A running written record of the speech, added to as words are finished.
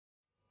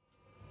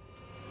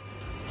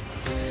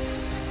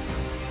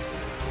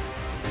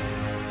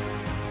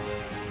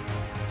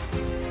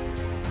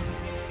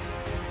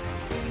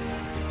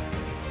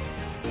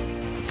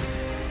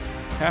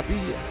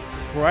Happy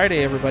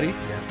Friday, everybody.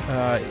 Yes.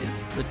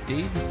 It's the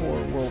day before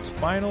World's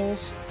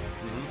Finals.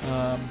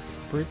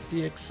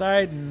 Pretty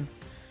exciting.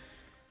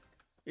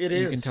 It You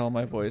is. can tell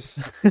my voice.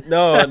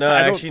 No,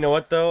 actually, you know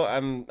what though?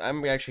 I'm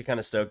actually kind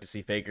of stoked to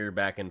see Faker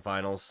back in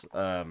finals.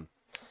 There's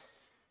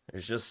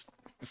just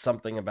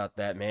something about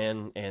that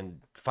man and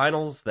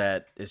finals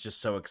that is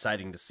just so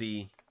exciting to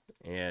see,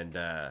 and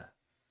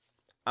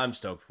I'm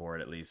stoked for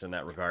it, at least in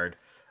that regard.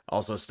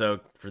 Also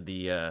stoked for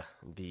the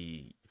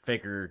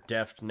Faker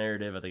Deft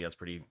narrative. I think that's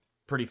pretty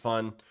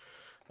fun.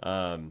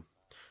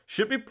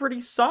 Should be pretty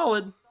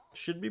solid.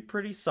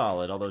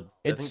 Although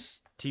I think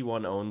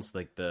T1 owns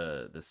like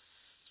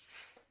this,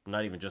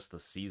 not even just the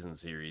season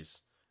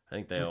series. I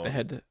think they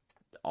own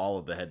all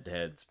of the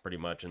head-to-heads pretty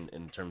much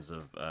in terms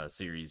of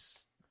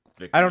series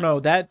victories. I don't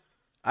know that.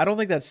 I don't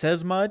think that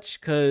says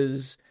much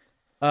because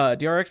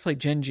DRX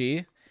played Gen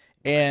G,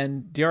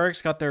 and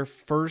DRX got their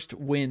first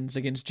wins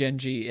against Gen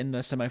G in the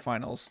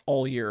semifinals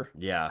all year.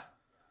 Yeah.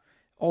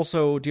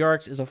 Also,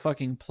 DRX is a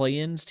fucking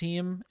play-ins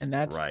team, and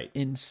that's Right.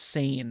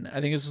 insane.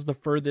 I think this is the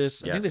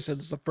furthest. I think they Yes. said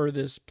this is the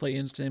furthest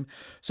play-ins team.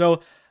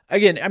 So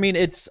again, I mean,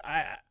 it's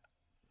I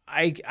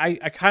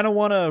kind of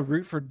want to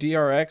root for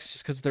DRX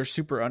just because they're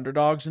super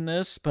underdogs in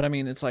this. But I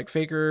mean, it's like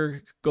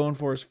Faker going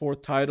for his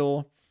fourth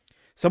title.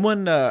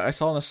 Someone I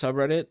saw on the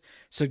subreddit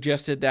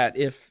suggested that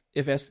if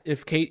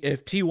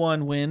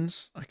T1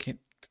 wins, I can't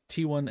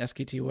T1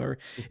 SKT whatever.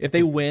 If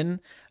they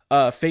win,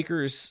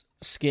 Faker's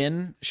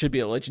skin should be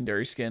a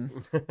legendary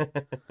skin.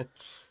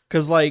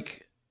 Because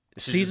like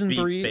season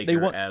 3, Faker they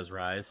want as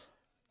Rise.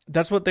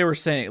 That's what they were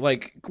saying.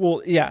 Like,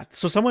 well, yeah.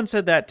 So someone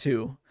said that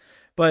too.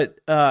 But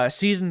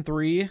season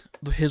 3,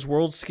 his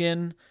world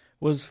skin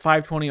was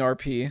 520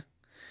 RP.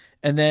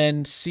 And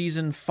then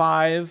season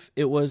 5,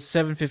 it was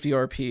 750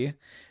 RP.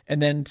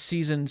 And then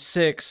season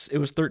 6, it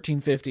was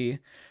 1350.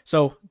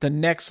 So the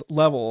next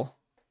level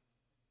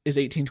is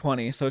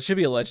 1820. So it should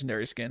be a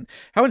legendary skin.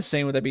 How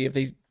insane would that be if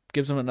they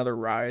gives them another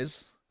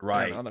Rise?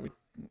 Right.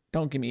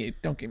 Don't give me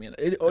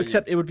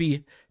except it would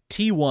be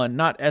T1,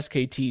 not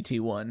SKT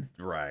T1.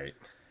 Right.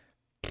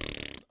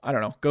 I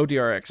don't know. Go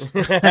DRX.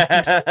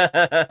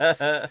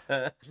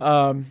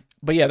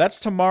 But yeah, that's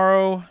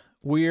tomorrow.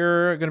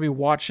 We're gonna be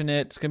watching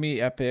it. It's gonna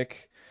be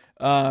epic.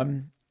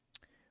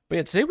 But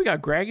yeah, today we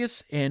got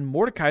Gragas and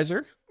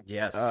Mordekaiser.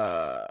 Yes.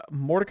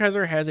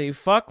 Mordekaiser has a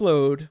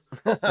fuckload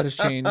that has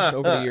changed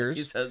over the years.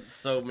 He's had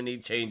so many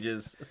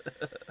changes.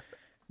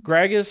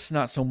 Gragas,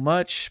 not so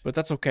much, but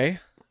that's okay.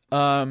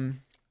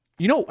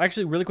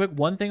 Actually, really quick,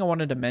 one thing I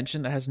wanted to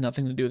mention that has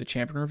nothing to do with the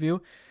champion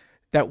review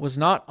that was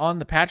not on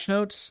the patch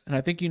notes, and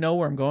I think you know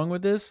where I'm going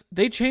with this.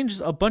 They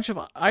changed a bunch of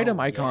item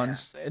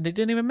icons, and they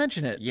didn't even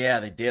mention it. Yeah,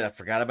 they did. I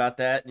forgot about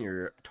that, and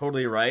you're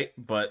totally right.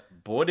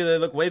 But boy, do they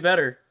look way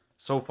better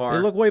so far.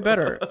 They look way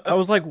better. I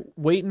was like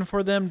waiting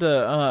for them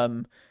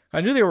to.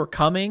 I knew they were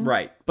coming,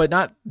 right, but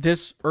not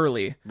this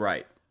early.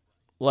 Right.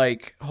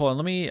 Like, hold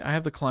on. I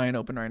have the client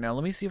open right now.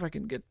 Let me see if I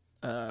can get.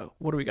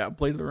 What do we got?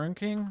 Blade of the Rune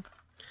King.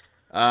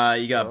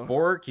 You got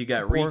Bork. You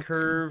got Bork.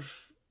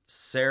 Recurve,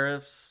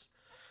 Seraphs,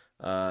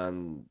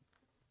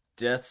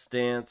 Death's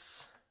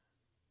Dance.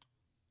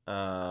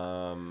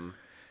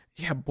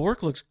 Yeah,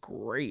 Bork looks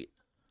great.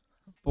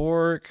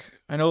 Bork.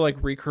 I know,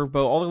 like Recurve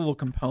Bow, all the little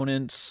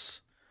components.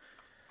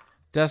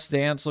 Death's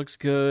Dance looks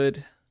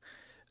good.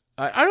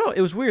 I don't know.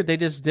 It was weird. They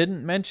just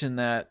didn't mention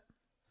that.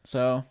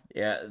 So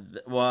yeah.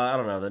 Well, I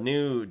don't know. The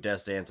new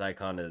Death's Dance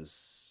icon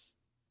is.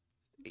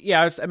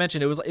 Yeah, I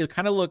mentioned it. It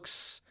kind of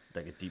looks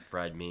like a deep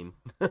fried meme.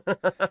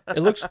 It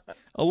looks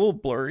a little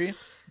blurry.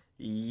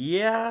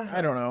 Yeah,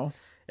 I don't know.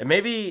 And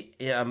maybe,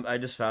 yeah, I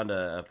just found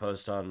a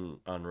post on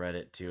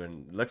Reddit too,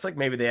 and it looks like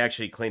maybe they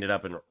actually cleaned it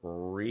up and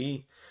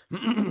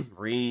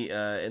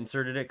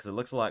inserted it because it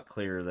looks a lot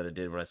clearer than it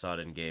did when I saw it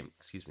in game.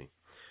 Excuse me.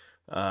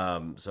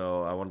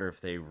 So I wonder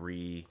if they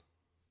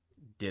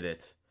did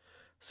it.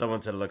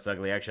 Someone said it looks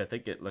ugly. Actually, I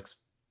think it looks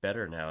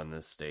better now in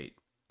this state.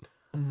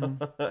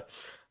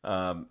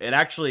 Mm-hmm. And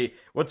actually,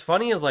 what's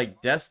funny is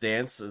like Death's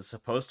Dance is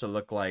supposed to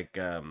look like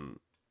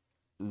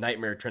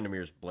Nightmare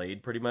Trendemir's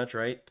blade, pretty much,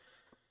 right?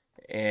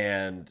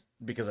 And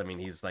because I mean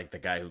he's like the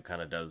guy who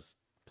kind of does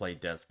play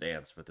Death's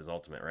Dance with his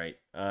ultimate, right?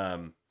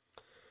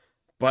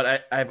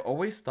 But I've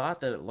always thought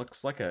that it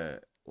looks like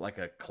a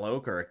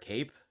cloak or a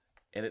cape,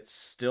 and it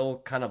still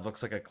kind of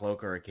looks like a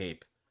cloak or a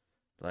cape.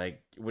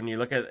 Like when you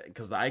look at it,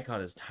 because the icon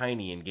is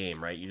tiny in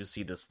game, right? You just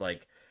see this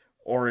like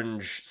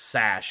orange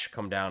sash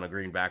come down a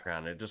green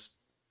background. It just,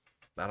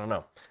 I don't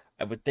know.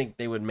 I would think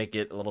they would make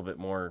it a little bit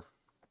more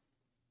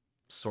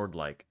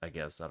sword-like, I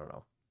guess. I don't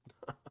know.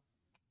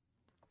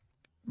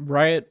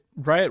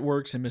 Riot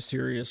works in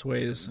mysterious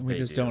ways, and we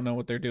just don't know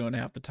what they're doing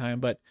half the time.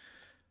 But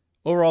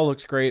overall,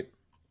 looks great.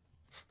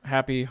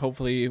 Happy.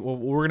 Hopefully,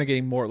 we're gonna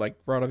get more like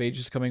Rod of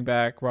Ages coming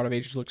back. Rod of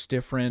Ages looks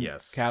different.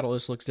 Yes.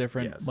 Catalyst looks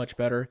different. Yes. Much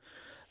better.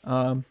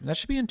 That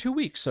should be in 2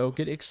 weeks, so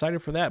get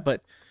excited for that.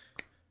 But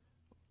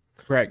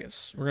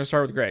Gragas, we're gonna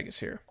start with Gragas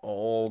here.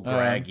 Old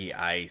Graggy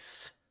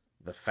Ice,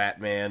 the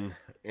fat man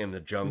in the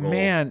jungle.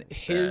 Man,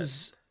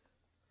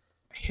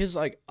 his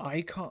like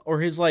icon or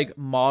his like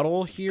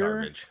model here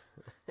Garbage.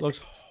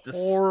 looks It's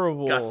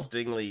horrible.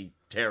 disgustingly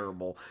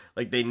terrible.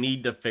 Like, they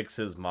need to fix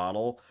his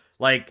model.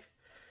 Like,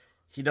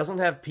 he doesn't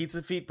have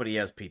pizza feet, but he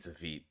has pizza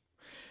feet.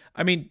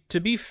 I mean, to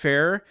be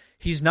fair,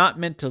 he's not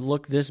meant to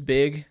look this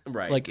big,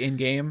 Right. like in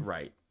game.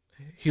 Right.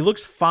 He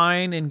looks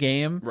fine in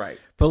game, Right.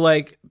 but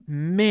like,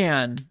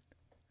 man,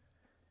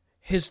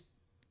 his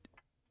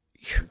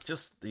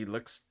he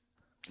looks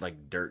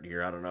like dirt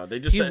here. I don't know. They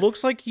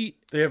looks like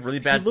they have really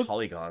bad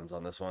polygons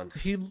on this one.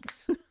 he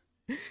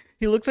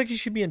looks like he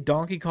should be in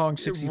Donkey Kong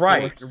 64.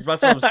 Right.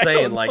 That's what I'm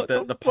saying. Like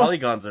the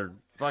polygons are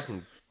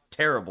fucking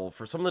terrible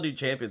for some of the new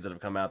champions that have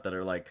come out that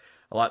are like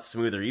a lot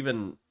smoother.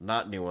 Even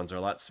not new ones are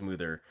a lot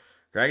smoother.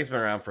 Gragas been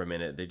around for a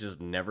minute. They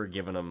just never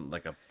given him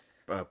like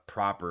a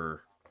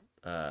proper,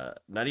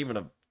 not even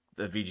a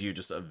VGU,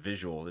 just a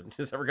visual. They've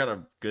just never got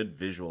a good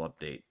visual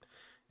update,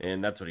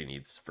 and that's what he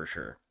needs for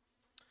sure.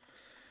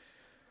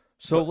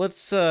 So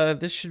let's.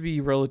 This should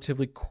be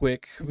relatively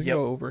quick. We can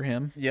go over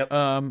him. Yep.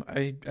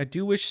 I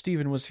do wish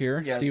Steven was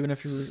here. Yeah. Steven,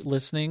 if you're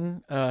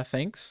listening,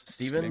 thanks.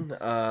 Steven,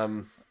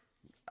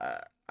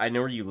 I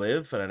know where you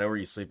live and I know where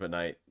you sleep at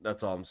night.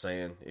 That's all I'm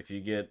saying. If you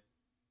get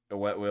a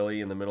wet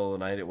willy in the middle of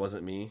the night, it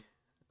wasn't me.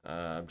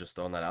 I'm just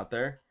throwing that out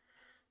there.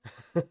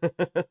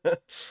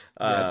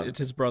 Yeah, it's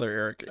his brother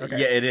Eric. Okay.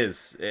 Yeah, it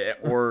is,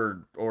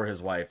 or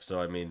his wife. So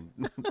I mean,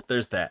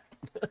 there's that.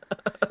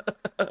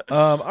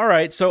 All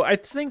right. So I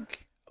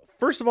think,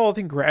 first of all, I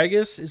think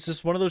Gragas is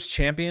just one of those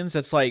champions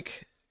that's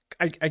like,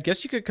 I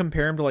guess you could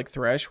compare him to like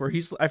Thresh, where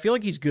I feel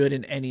like he's good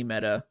in any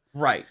meta.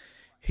 Right.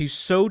 He's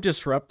so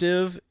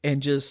disruptive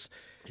and just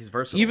he's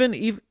versatile.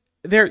 Even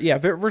very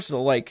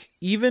versatile. Like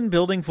even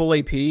building full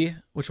AP,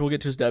 which we'll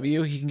get to his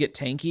W, he can get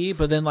tanky,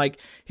 but then like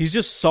he's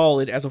just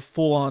solid as a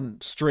full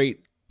on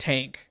straight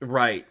tank.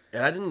 Right.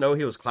 And I didn't know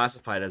he was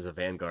classified as a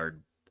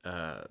Vanguard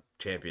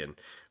champion,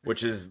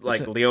 which is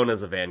like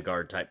Leona's a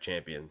Vanguard type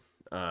champion.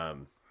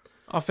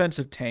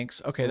 Offensive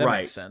tanks. Okay, that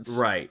makes sense.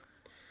 Right.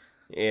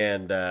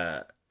 And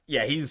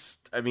yeah,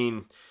 I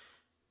mean,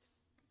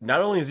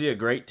 not only is he a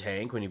great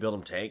tank when you build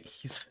him tank,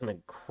 he's an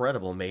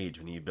incredible mage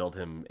when you build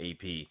him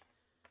AP.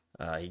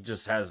 He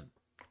just has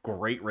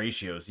great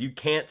ratios.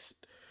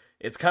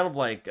 It's kind of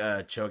like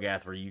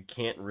Cho'Gath, where you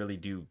can't really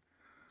do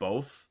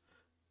both,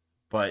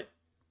 but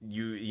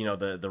you know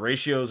the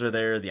ratios are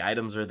there, the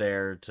items are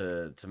there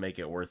to make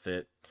it worth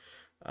it.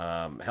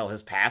 Hell,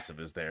 his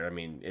passive is there. I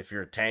mean, if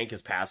you're a tank,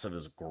 his passive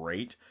is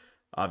great.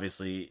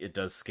 Obviously, it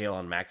does scale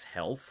on max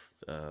health.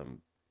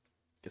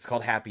 It's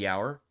called Happy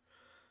Hour.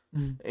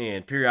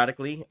 And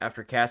periodically,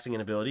 after casting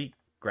an ability,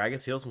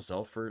 Gragas heals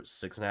himself for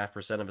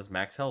 6.5% of his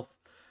max health.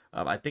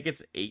 I think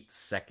it's 8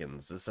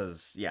 seconds. It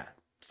says,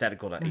 static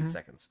cooldown 8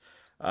 seconds.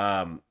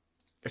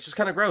 It's just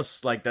kind of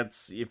gross. Like,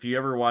 that's, if you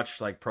ever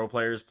watch like pro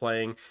players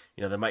playing,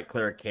 you know, they might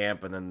clear a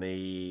camp and then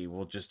they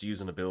will just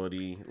use an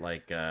ability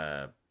like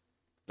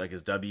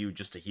his W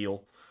just to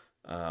heal.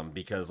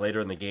 Because later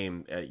in the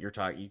game,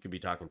 you could be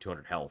talking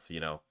 200 health,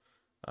 you know.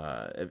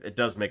 It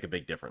does make a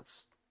big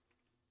difference.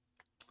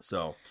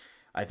 So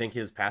I think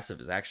his passive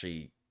is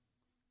actually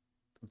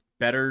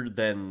better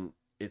than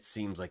it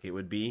seems like it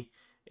would be.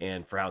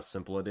 And for how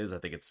simple it is, I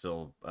think it's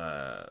still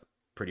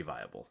pretty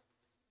viable.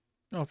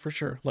 Oh, for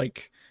sure.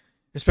 Like,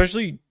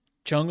 especially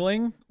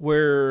jungling,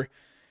 where,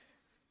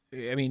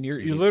 I mean, you're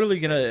literally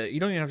you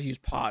don't even have to use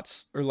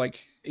pots, or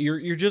like,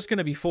 you're just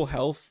gonna be full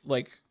health,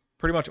 like,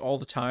 pretty much all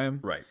the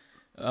time. Right.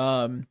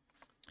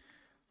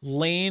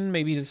 Lane,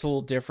 maybe it's a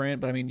little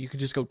different, but I mean, you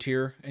could just go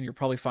tier, and you're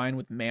probably fine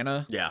with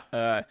mana.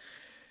 Yeah.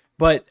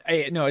 But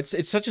no,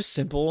 it's such a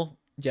simple,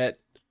 yet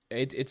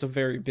it's a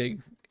very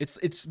big.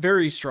 It's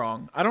very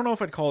strong. I don't know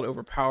if I'd call it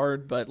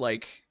overpowered, but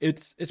like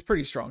it's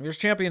pretty strong. There's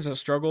champions that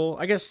struggle.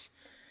 I guess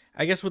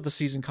with the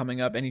season coming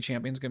up, any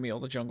champion's gonna be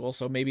able to jungle.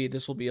 So maybe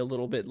this will be a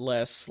little bit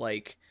less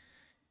like.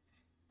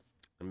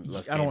 I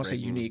don't want to say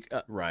unique.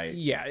 Right.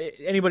 Yeah,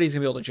 anybody's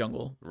gonna be able to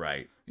jungle.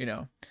 Right. You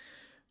know.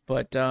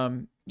 But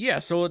yeah.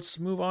 So let's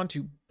move on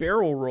to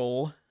barrel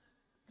roll.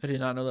 I did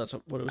not know that's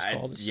what it was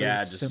called. It's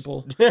so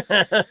simple.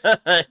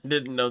 I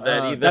didn't know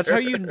that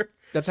either.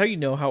 That's how you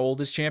know how old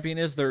this champion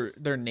is.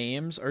 Their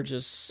names are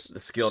just the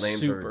skill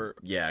names are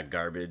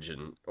garbage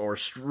or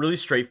really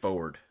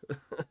straightforward.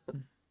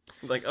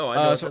 Like, oh, I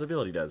know what that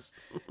ability does.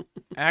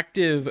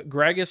 Active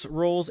Gragas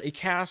rolls a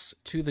cast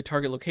to the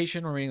target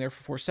location, remaining there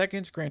for 4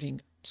 seconds,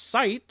 granting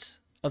sight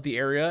of the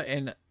area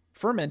and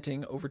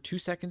fermenting over 2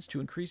 seconds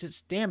to increase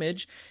its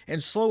damage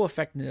and slow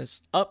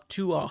effectiveness up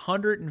to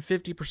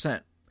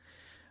 150%.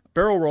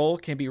 Barrel roll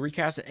can be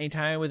recast at any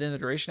time within the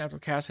duration after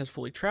the cast has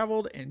fully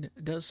traveled, and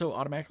does so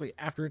automatically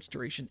after its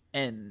duration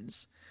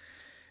ends.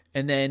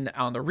 And then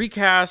on the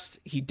recast,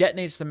 he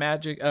detonates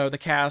the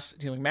cast,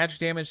 dealing magic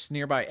damage to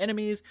nearby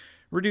enemies,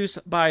 reduced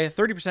by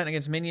 30%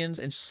 against minions,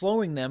 and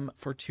slowing them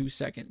for 2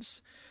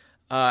 seconds.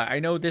 I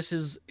know this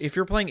is, if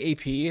you're playing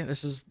AP,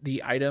 this is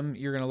the item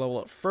you're going to level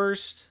up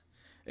first.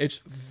 It's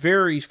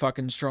very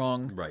fucking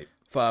strong, right?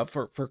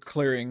 For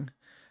clearing.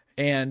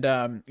 And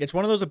it's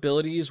one of those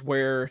abilities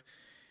where,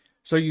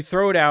 so you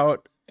throw it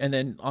out, and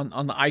then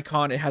on the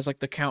icon it has like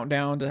the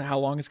countdown to how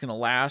long it's gonna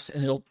last,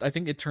 and I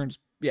think it turns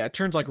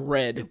like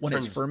red when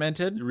it's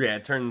fermented. Yeah, I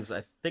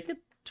think it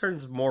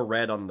turns more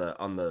red on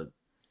the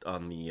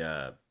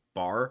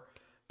bar,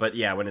 but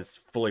yeah, when it's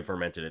fully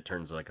fermented, it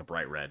turns like a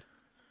bright red.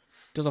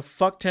 Does a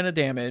fuck ton of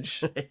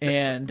damage,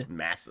 and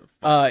massive.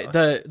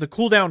 The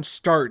cooldown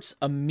starts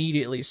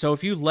immediately. So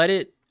if you let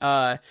it,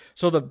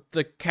 so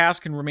the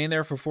cast can remain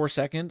there for 4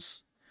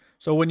 seconds.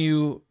 So when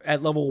you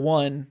at level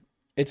 1,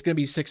 it's gonna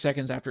be 6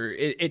 seconds after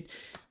it.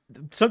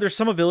 So there's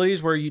some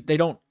abilities where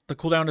the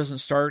cooldown doesn't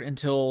start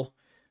until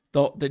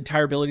the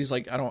entire ability is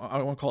like I don't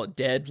want to call it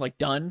dead, like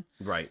done.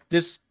 Right.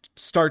 This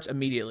starts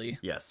immediately.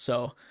 Yes.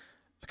 So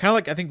kind of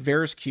like I think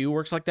Varus Q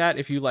works like that.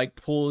 If you like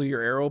pull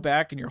your arrow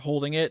back and you're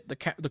holding it, the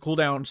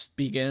cooldown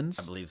begins.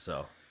 I believe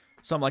so.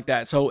 Something like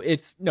that. So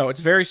it's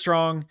very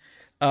strong.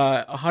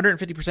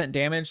 150%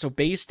 damage. So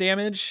base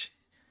damage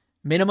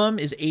minimum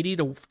is 80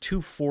 to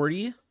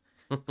 240.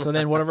 So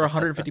then whatever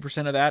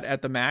 150% of that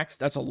at the max,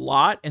 that's a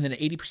lot. And then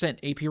 80%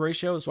 AP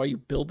ratio. That's why you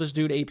build this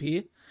dude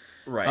AP.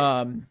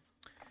 Right.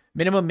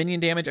 Minimum minion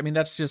damage. I mean,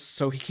 that's just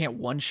so he can't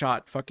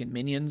one-shot fucking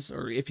minions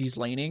or if he's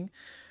laning.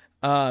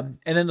 And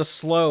then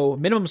the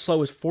minimum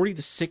slow is 40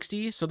 to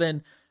 60. So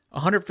then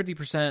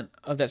 150%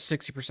 of that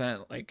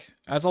 60%, like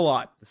that's a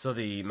lot. So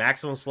the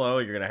maximum slow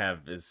you're going to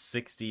have is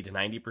 60 to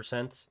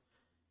 90%.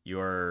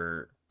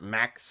 Your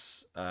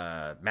max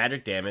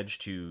magic damage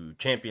to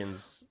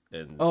champions.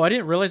 I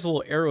didn't realize the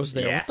little arrows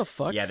there. Yeah. What the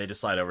fuck? Yeah, they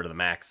just slide over to the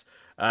max.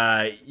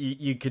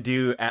 You could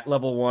do at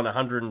level 1,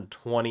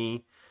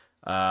 120,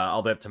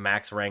 all the way up to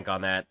max rank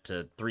on that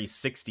to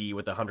 360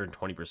 with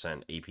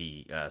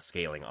 120% AP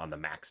scaling on the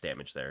max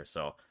damage there.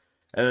 So,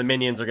 and the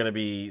minions are going to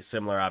be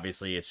similar.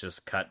 Obviously, it's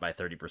just cut by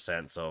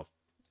 30%. So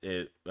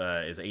it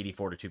is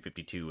 84 to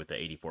 252 with the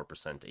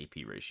 84%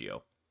 AP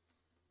ratio.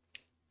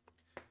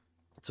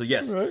 So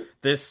yes, right.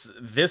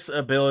 This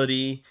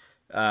ability,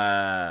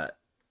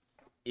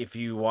 if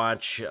you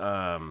watch,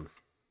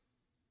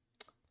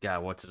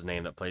 what's his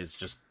name that plays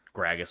just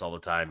Gragas all the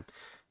time?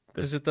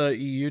 Is it the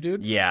EU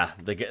dude? Yeah,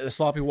 the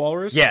sloppy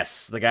walrus.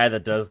 Yes, the guy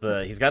that does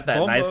he's got that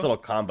Bomba. Nice little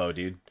combo,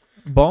 dude.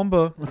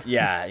 Bomba.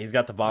 Yeah, he's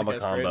got the Bomba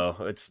combo.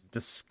 Great. It's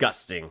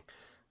disgusting.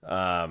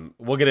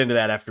 We'll get into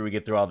that after we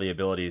get through all the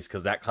abilities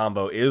because that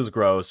combo is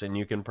gross, and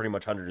you can pretty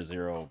much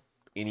 100-0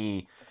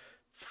 any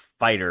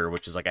fighter,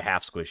 which is like a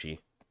half squishy.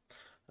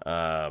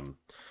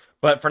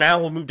 But for now,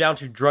 we'll move down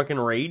to Drunken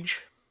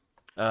Rage.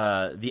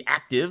 The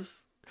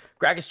active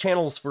Gragas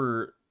channels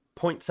for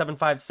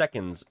 0.75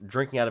 seconds,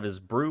 drinking out of his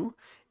brew,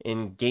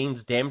 and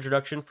gains damage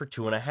reduction for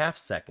 2.5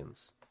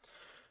 seconds.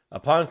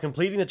 Upon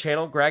completing the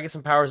channel, Gragas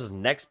empowers his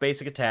next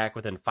basic attack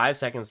within 5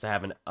 seconds to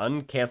have an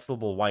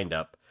uncancelable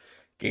windup,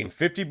 gain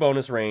 50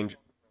 bonus range,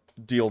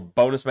 deal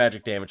bonus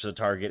magic damage to the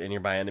target and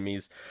nearby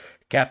enemies,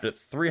 capped at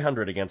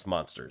 300 against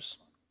monsters.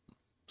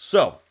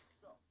 So,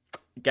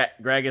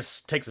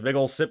 Gragas takes a big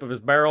old sip of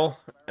his barrel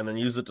and then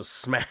uses it to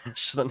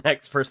smash the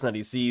next person that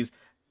he sees.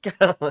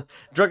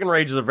 Drunken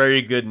Rage is a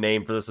very good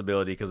name for this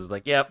ability because it's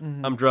like, yep,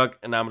 I'm drunk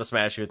and now I'm gonna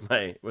smash you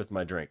with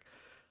my drink.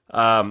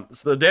 So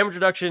the damage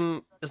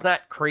reduction is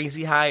not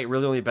crazy high. It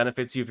really only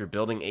benefits you if you're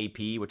building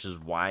AP, which is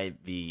why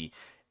the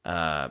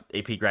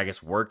AP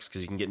Gragas works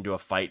because you can get into a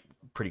fight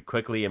pretty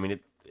quickly. I mean,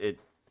 it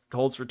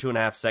holds for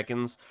 2.5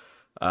 seconds.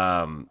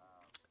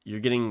 You're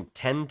getting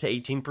 10 to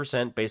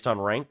 18% based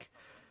on rank,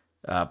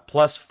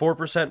 plus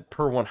 4%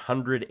 per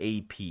 100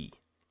 AP.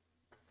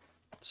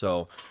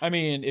 So, I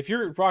mean, if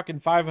you're rocking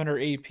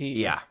 500 AP,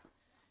 yeah,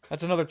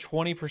 that's another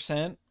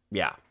 20%.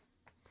 Yeah.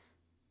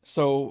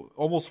 So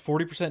almost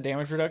 40%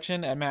 damage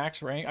reduction at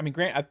max rank. I mean,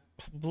 I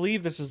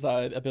believe this is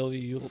the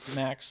ability you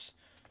max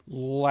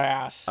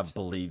last. I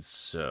believe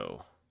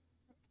so.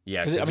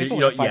 Yeah, I mean,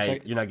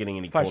 you're not getting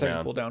any 5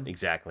 second cooldown.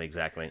 Exactly.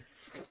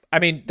 I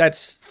mean,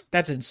 that's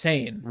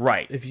insane,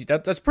 right? If you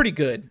that's pretty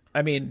good.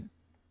 I mean,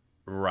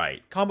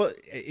 right. Combo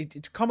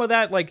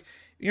that, like,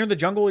 you're in the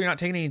jungle, you're not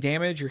taking any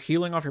damage, you're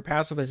healing off your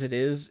passive as it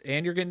is,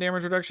 and you're getting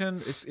damage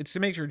reduction. It's to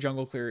make your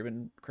jungle clear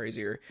even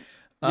crazier.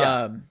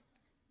 Yeah.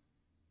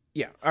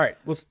 Yeah. All right.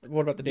 What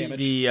about the damage?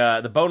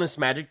 The bonus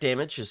magic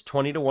damage is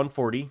 20 to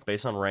 140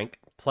 based on rank,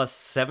 plus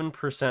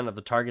 7% of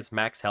the target's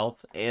max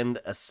health and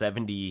a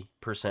 70%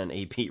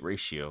 AP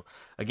ratio.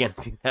 Again,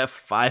 if you have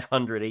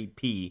 500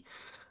 AP,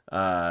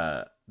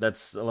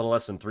 that's a little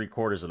less than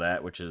 3/4 of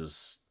that, which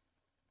is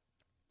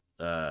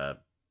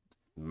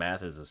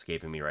math is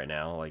escaping me right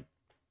now. Like,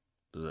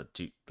 was that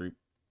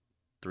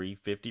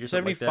 350 or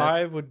something like that?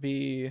 75 would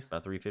be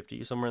about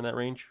 350, somewhere in that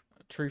range.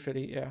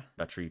 350, yeah.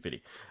 About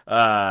 350.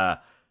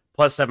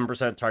 Plus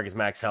 7% target's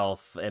max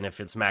health, and if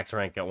it's max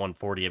rank at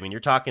 140, I mean,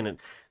 you're talking,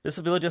 this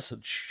ability does a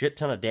shit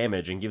ton of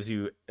damage and gives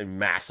you a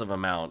massive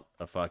amount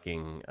of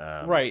fucking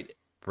right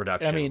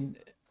reduction. I mean,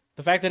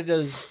 the fact that it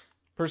does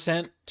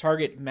percent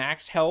target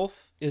max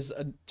health is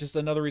just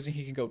another reason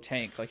he can go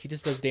tank. Like, he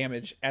just does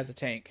damage as a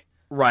tank.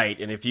 Right,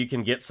 and if you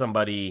can get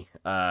somebody,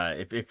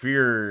 if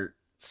you're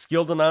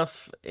skilled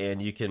enough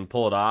and you can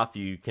pull it off,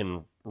 you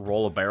can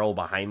roll a barrel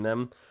behind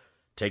them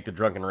take the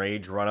Drunken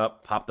Rage, run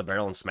up, pop the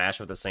barrel, and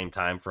smash at the same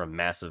time for a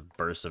massive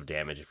burst of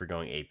damage if you're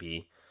going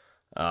AP.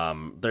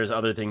 There's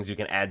other things you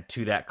can add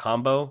to that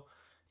combo,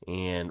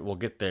 and we'll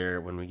get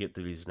there when we get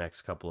through these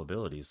next couple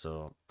abilities.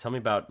 So tell me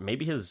about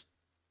maybe his,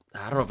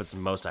 I don't know if it's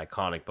most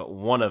iconic, but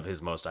one of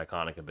his most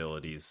iconic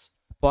abilities.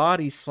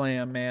 Body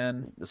Slam,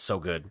 man. It's so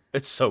good.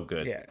 It's so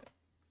good. Yeah.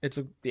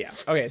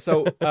 Okay,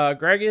 so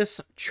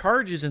Gragas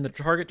charges in the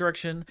target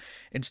direction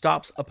and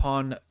stops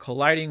upon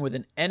colliding with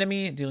an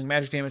enemy, dealing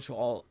magic damage to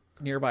all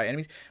nearby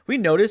enemies. We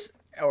noticed,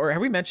 or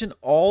have we mentioned,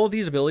 all of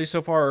these abilities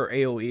so far are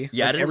AoE?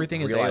 Yeah, like,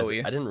 everything is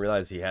AoE. I didn't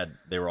realize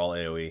they were all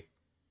AoE.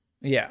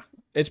 Yeah,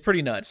 it's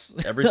pretty nuts.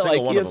 Every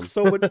single one of them. He has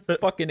so much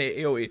fucking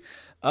AoE.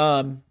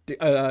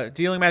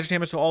 Dealing magic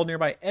damage to all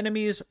nearby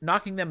enemies,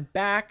 knocking them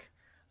back,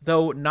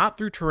 though not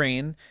through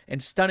terrain,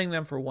 and stunning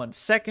them for 1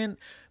 second.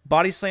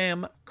 Body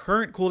Slam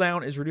current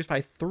cooldown is reduced by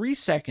 3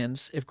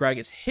 seconds if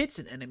Gragas hits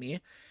an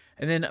enemy,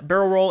 and then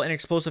Barrel Roll and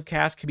Explosive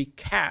Cast can be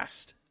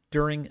cast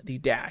during the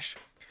dash.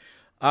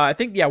 I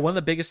think, one of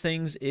the biggest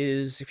things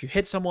is if you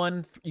hit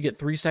someone, you get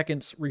 3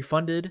 seconds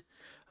refunded.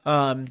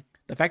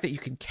 The fact that you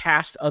can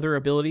cast other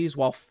abilities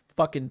while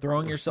fucking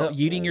throwing yourself,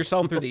 yeeting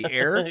yourself through the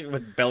air.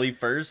 With belly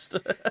first.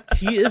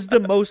 He is the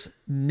most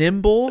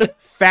nimble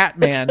fat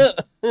man.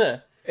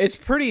 It's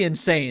pretty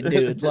insane,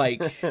 dude.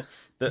 Like,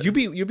 you'd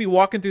be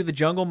walking through the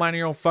jungle minding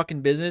your own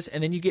fucking business,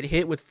 and then you get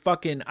hit with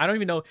fucking, I don't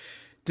even know.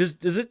 Does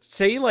it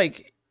say,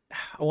 like,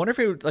 I wonder if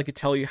it would, like,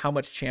 tell you how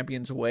much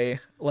champions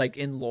weigh, like,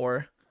 in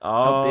lore.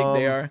 How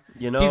big they are.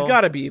 You know, he's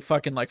got to be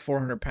fucking like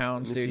 400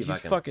 pounds, dude. He's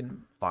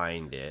fucking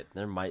find it.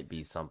 There might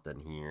be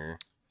something here,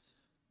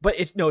 but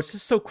it's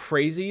just so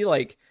crazy.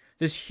 Like,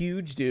 this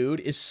huge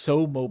dude is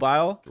so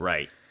mobile,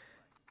 right?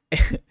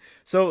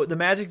 So the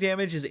magic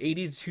damage is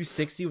 80 to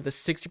 260 with a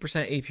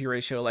 60% AP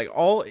ratio. Like,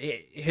 all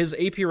his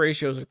AP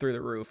ratios are through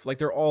the roof. Like,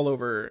 they're all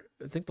over.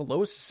 I think the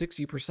lowest is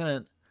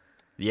 60%.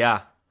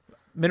 Yeah.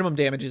 Minimum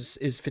damage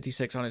is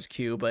 56 on his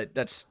Q, but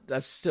that's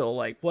still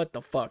like, what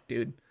the fuck,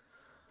 dude.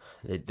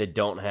 They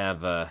don't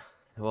have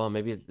well,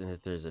 maybe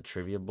if there's a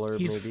trivia blurb.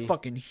 He's maybe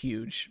fucking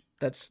huge.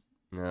 There's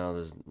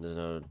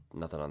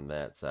nothing on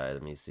that side.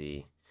 Let me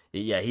see.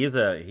 Yeah, he's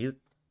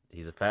a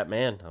fat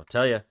man. I'll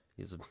tell you,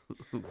 he's a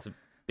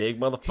big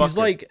motherfucker. He's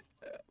like,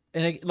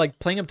 and like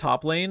playing him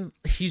top lane,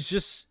 he's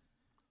just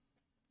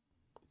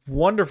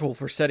wonderful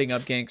for setting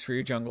up ganks for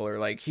your jungler.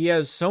 Like, he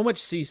has so much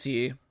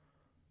CC,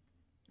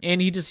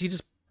 and he just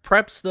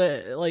preps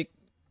the, like,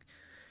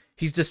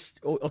 he's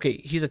just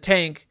okay. He's a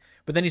tank.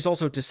 But then he's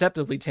also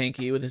deceptively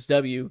tanky with his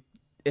W,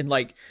 and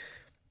like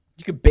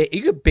you could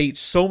bait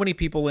so many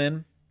people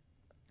in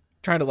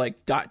trying to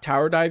like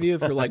tower dive you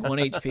if you're like 1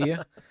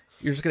 HP.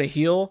 You're just gonna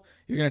heal.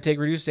 You're gonna take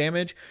reduced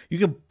damage. You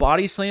can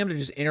body slam to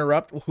just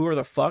interrupt whoever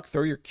the fuck.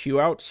 Throw your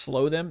Q out,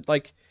 slow them.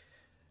 Like,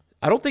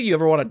 I don't think you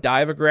ever want to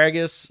dive a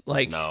Gragas.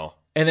 Like, no.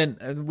 And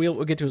then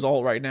we'll get to his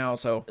ult right now.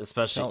 So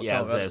especially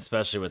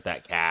especially with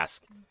that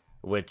cask,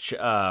 which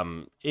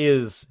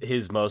is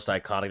his most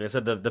iconic. They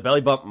said the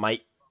belly bump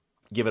might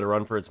give it a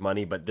run for its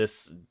money, but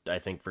this, I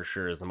think, for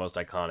sure is the most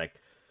iconic.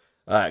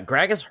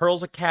 Gragas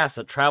hurls a cast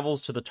that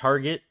travels to the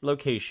target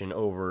location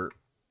over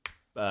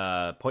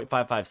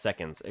 0.55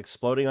 seconds,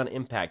 exploding on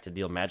impact to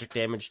deal magic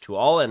damage to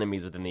all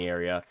enemies within the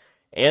area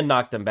and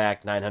knock them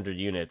back 900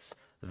 units,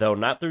 though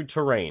not through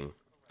terrain,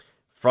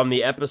 from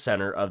the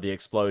epicenter of the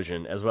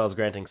explosion, as well as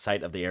granting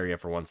sight of the area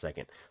for 1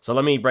 second. So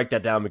let me break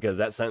that down, because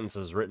that sentence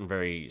is written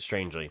very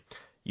strangely.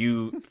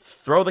 You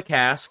throw the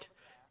cask,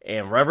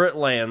 and wherever it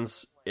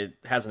lands, it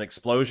has an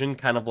explosion,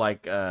 kind of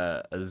like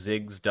a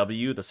Ziggs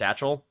W, the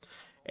satchel,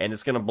 and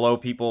it's going to blow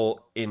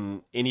people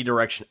in any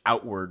direction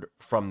outward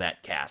from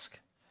that cask.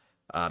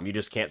 You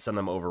just can't send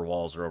them over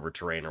walls or over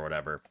terrain or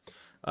whatever.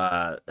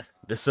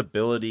 This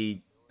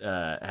ability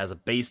has a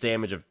base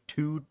damage of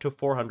 2 to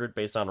 400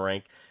 based on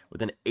rank,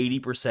 with an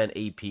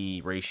 80%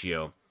 AP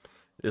ratio.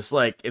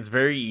 It's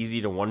very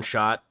easy to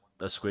one-shot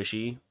a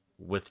squishy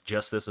with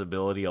just this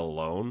ability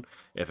alone,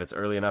 if it's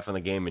early enough in the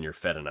game and you're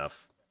fed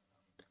enough.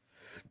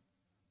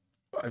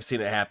 I've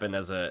seen it happen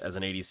as an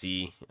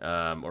ADC,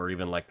 or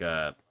even like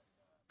a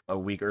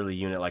weak early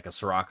unit like a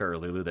Soraka or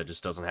Lulu that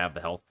just doesn't have the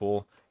health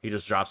pool. He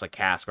just drops a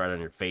cask right on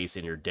your face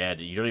and you're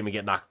dead. You don't even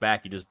get knocked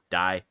back; you just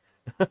die.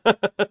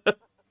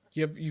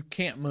 You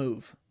can't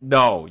move.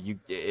 No,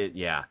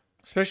 yeah.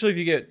 Especially if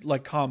you get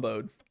like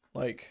comboed,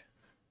 like.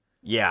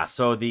 Yeah.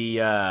 So the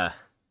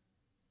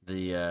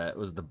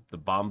was the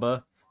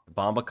Bomba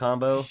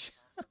combo.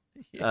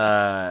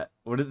 Yeah.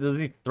 Does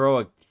he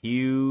throw a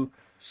Q?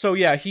 So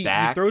yeah, he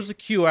throws the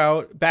Q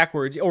out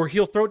backwards, or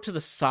he'll throw it to the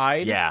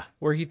side. Yeah,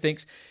 where he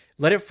thinks,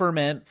 let it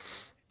ferment,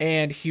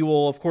 and he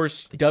will, of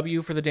course,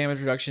 W for the damage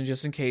reduction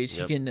just in case.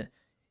 Yep. He can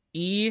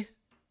E,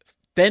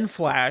 then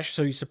flash,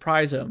 so you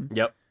surprise him.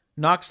 Yep.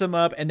 Knocks them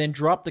up, and then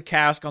drop the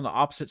cask on the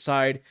opposite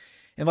side.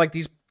 And like,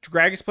 these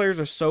Gragas players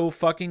are so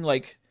fucking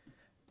like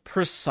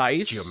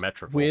precise,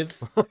 geometrical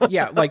with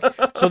like,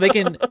 so they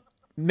can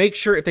make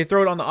sure if they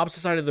throw it on the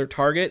opposite side of their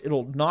target,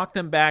 it'll knock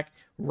them back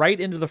right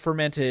into the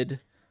fermented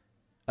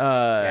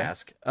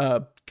cask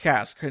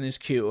cask in his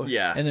Q.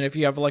 Yeah. And then if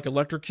you have like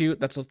electrocute,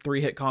 that's a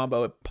 3-hit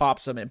combo. It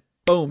pops them and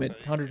boom,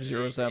 it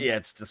 100-0s them. Yeah,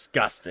 it's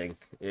disgusting.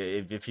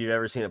 If you've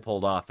ever seen it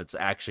pulled off, it's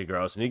actually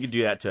gross. And you can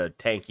do that to a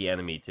tanky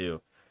enemy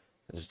too.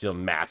 Just deal a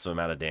massive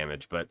amount of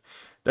damage. But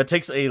that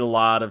takes a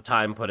lot of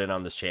time put in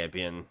on this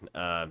champion.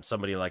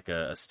 Somebody like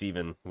a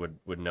Steven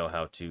would know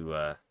how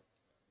to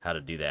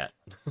do that.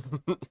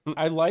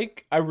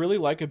 I really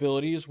like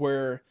abilities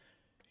where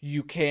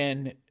you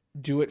can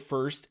do it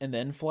first and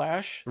then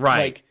flash. Right.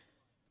 Like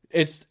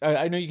it's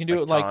I know you can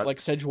do like it taunt.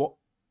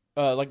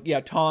 like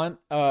taunt,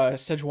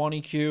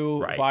 Sejuani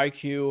Q, Right. Vi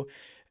Q.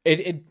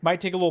 It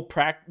might take a little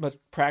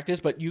practice,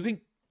 but you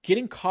can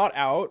getting caught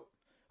out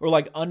or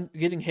like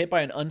getting hit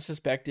by an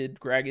unsuspected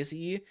Gragas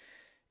E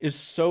is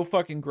so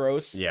fucking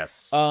gross.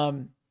 Yes.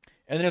 And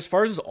then as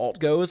far as his ult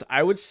goes,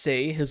 I would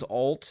say his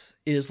ult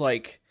is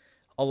like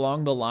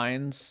along the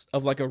lines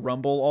of like a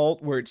Rumble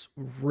ult where it's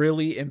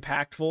really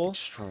impactful.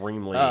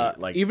 Extremely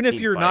like even if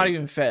team you're fight. not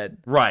even fed.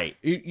 Right.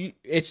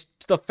 It's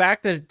the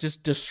fact that it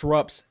just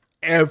disrupts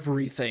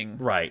everything.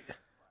 Right.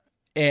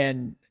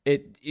 And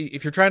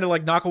if you're trying to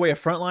like knock away a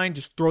front line,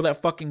 just throw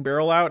that fucking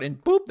barrel out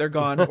and boop, they're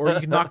gone. Or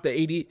you can knock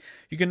you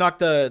can knock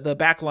the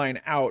back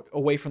line out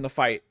away from the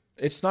fight.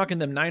 It's knocking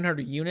them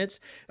 900 units.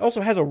 It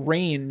also has a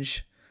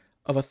range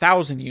of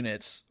 1,000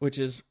 units, which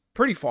is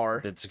pretty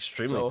far. It's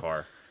extremely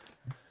far.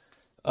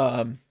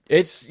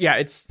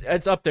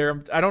 It's up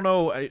there. I don't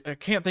know. I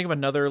can't think of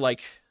another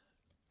like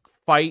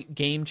fight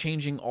game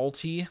changing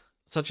ulti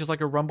such as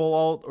like a Rumble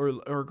ult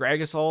or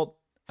Gragas ult.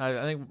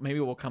 I think maybe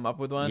we'll come up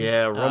with one.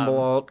 Yeah, Rumble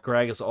ult,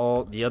 Gragas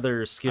ult. The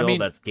other skill I mean,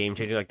 that's game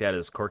changing like that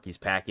is Corky's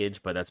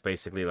package, but that's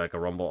basically like a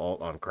Rumble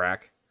ult on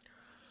crack.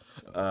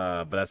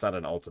 But that's not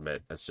an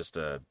ultimate. That's just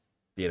a,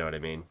 you know what I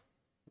mean.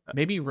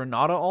 Maybe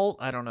Renata ult.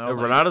 I don't know.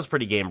 Renata's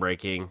pretty game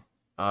breaking.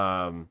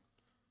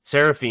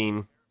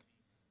 Seraphine.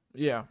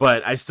 Yeah,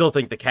 But I still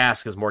think the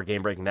cask is more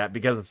game breaking than that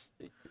because it's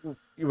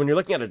when you're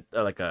looking at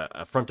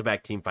a front to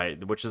back team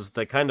fight, which is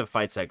the kind of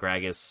fights that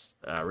Gragas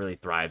really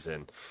thrives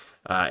in.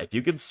 If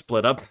you can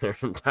split up their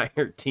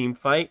entire team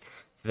fight,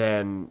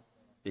 then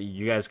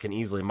you guys can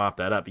easily mop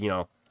that up. You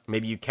know,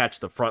 maybe you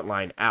catch the front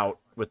line out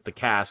with the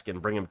cask and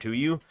bring them to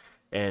you,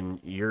 and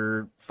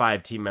your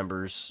 5 team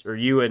members, or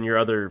you and your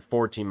other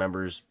 4 team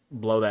members,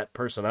 blow that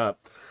person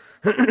up.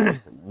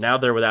 Now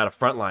they're without a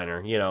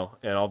frontliner, you know,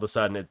 and all of a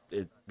sudden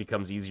it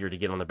becomes easier to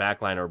get on the back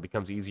line, or it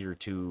becomes easier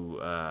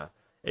to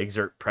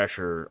exert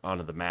pressure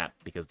onto the map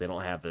because they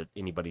don't have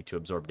anybody to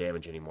absorb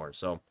damage anymore.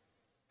 So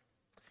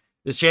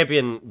this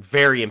champion,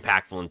 very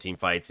impactful in team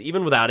fights.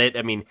 Even without it,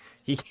 I mean,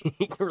 he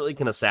really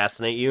can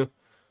assassinate you,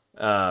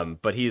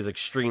 but he is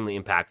extremely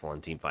impactful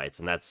in team fights,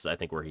 and that's, I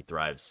think, where he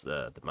thrives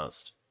the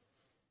most.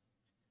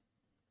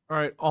 All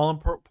right, all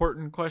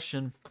important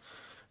question.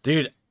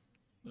 Dude.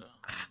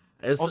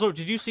 Also,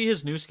 did you see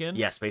his new skin?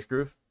 Yeah, Space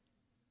Groove.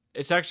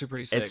 It's actually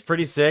pretty sick. It's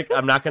pretty sick.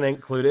 I'm not going to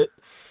include it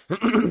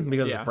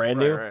because it's brand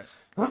new.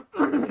 Right.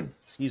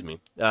 Excuse me.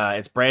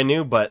 It's brand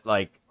new, but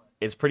like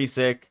it's pretty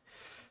sick.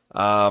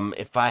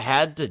 If I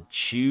had to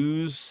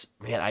choose,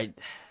 man,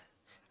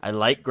 I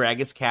like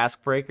Gragas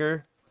Cask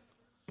Breaker,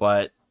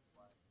 but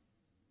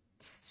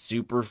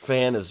Super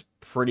Fan is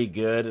pretty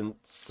good, and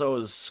so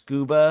is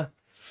Scuba.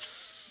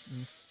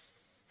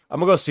 I'm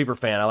gonna go Super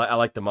Fan. I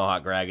like the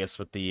Mohawk Gragas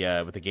with the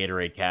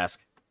Gatorade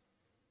cask.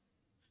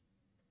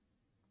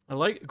 I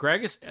like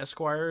Gragas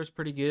Esquire is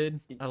pretty good.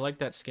 I like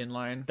that skin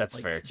line. That's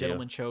like fair too.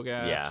 Gentleman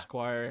Cho'Gath, Yeah.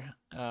 Esquire.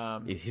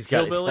 He's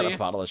got a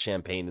bottle of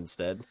champagne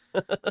instead.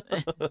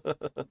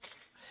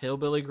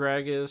 Hillbilly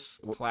Gragas,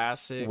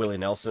 classic. Willie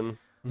Nelson,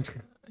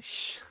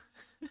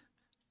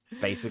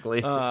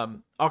 basically.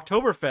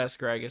 Oktoberfest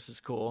Gragas is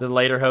cool. The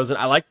later Hosen.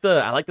 I like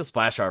the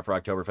splash art for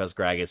Oktoberfest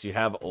Gragas. You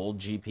have old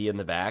GP in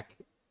the back.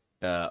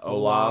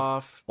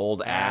 Olaf,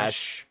 old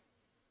Ash.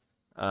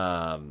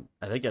 I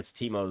think that's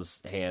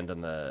Teemo's hand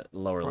in the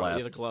lower Probably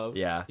left. the glove.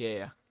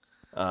 Yeah.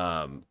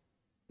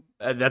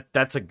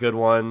 That's a good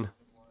one.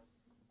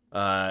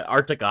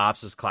 Arctic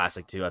Ops is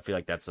classic too. I feel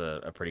like that's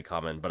a pretty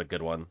common but a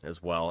good one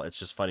as well. It's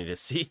just funny to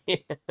see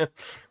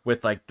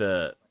with like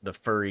the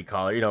furry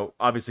collar. You know,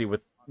 obviously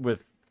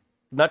with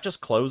not just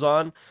clothes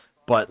on,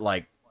 but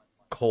like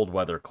cold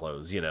weather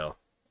clothes. You know.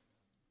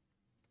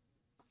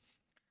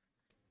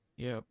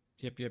 Yep.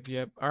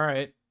 All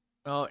right.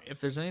 Well, if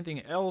there's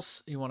anything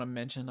else you want to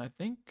mention, I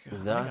think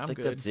I think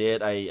good. that's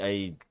it.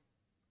 I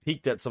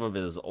peeked at some of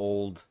his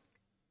old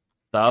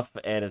stuff,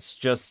 and it's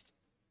just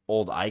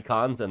old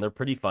icons, and they're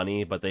pretty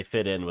funny, but they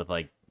fit in with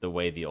like the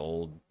way the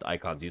old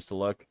icons used to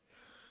look.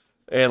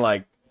 And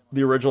like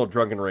the original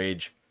Drunken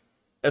Rage,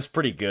 that's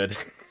pretty good.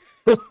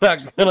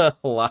 Not gonna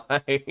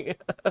lie.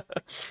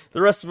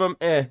 The rest of them,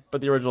 but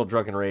the original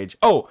Drunken Rage.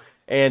 Oh,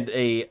 and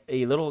a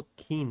little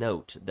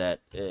keynote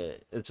that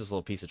it's just a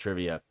little piece of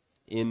trivia.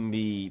 In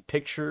the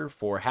picture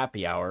for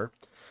Happy Hour,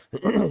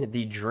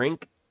 the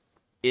drink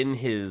in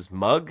his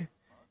mug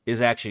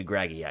is actually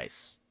Graggy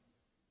Ice.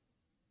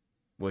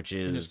 Which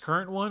is... In his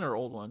current one or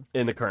old one?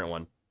 In the current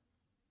one.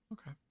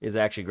 Okay. Is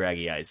actually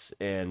Graggy Ice.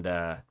 And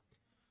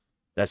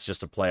that That's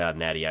just a play on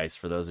Natty Ice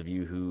for those of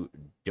you who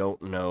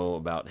don't know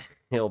about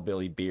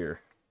hillbilly beer.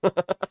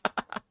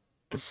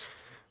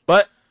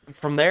 But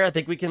from there, I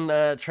think we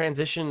can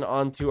transition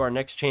on to our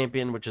next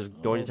champion, which is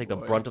going to take the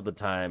brunt of the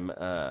time.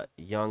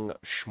 Young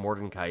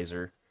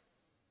Mordekaiser,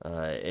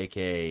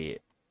 a.k.a.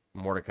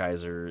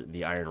 Mordekaiser,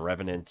 the Iron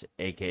Revenant,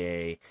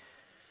 a.k.a.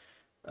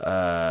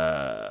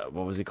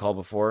 What was he called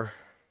before?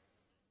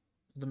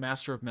 The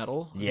Master of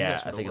Metal? I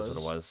think that's what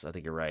it was. I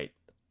think you're right.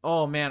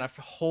 Oh, man, I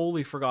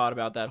wholly forgot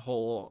about that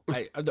whole...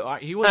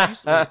 he was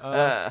used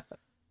to...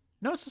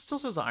 no, it still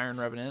says Iron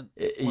Revenant.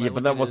 Yeah,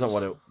 but that wasn't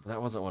what it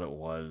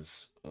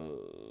was.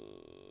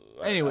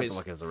 Anyways, I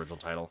look at his original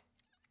title.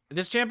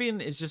 This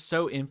champion is just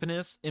so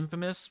infamous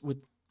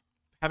with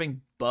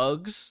having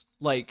bugs.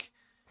 Like,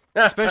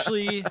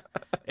 especially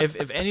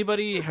if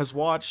anybody has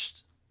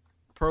watched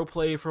Pro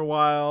Play for a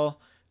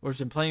while or has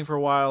been playing for a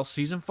while,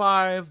 Season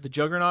 5, the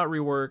Juggernaut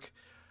rework,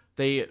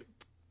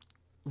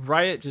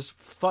 Riot just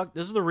fuck.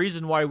 This is the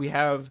reason why we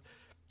have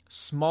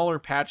smaller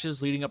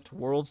patches leading up to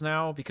Worlds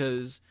now,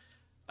 because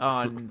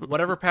on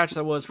whatever patch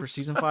that was for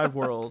Season 5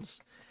 Worlds,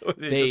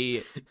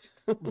 they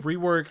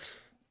reworked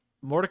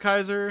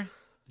Mordekaiser,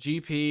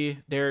 GP,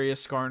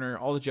 Darius, Skarner,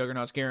 all the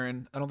Juggernauts,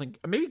 Garen. I don't think...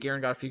 Maybe Garen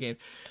got a few games.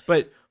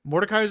 But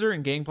Mordekaiser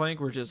and Gangplank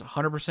were just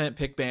 100%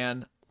 pick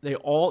ban. They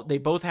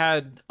both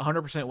had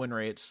 100% win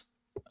rates.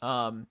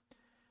 It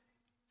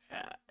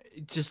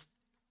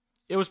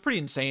was pretty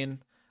insane.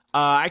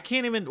 I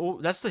can't even...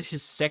 That's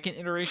his second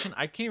iteration.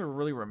 I can't even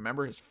really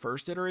remember his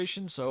first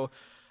iteration, so...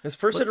 His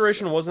first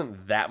iteration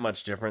wasn't that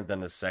much different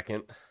than his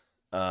second.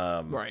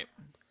 Right.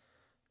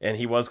 And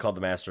he was called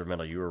the Master of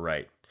Metal. You were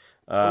right.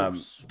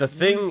 The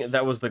thing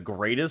that was the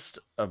greatest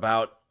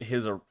about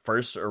his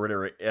first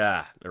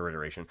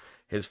iteration,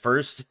 his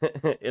first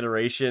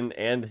iteration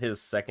and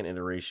his second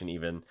iteration,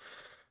 even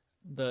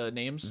the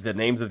names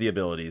of the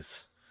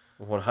abilities,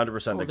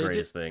 100% the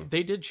greatest thing.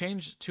 They did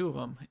change 2 of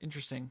them.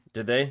 Interesting.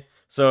 Did they?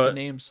 So the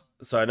names.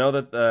 So I know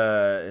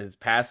that his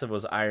passive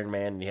was Iron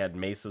Man, and he had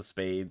Mace of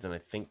Spades, and I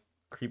think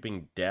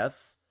Creeping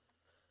Death.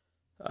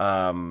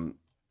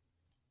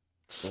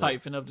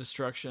 Siphon of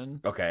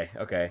Destruction. Okay.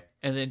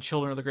 And then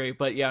Children of the Grave.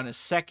 But yeah, in his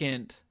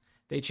second,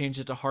 they changed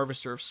it to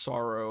Harvester of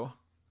Sorrow.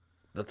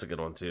 That's a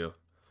good one, too.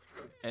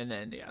 And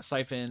then, yeah,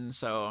 Siphon.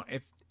 So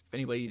if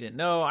anybody didn't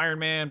know, Iron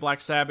Man, Black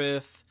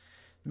Sabbath,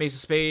 Mace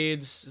of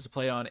Spades is a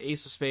play on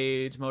Ace of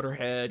Spades,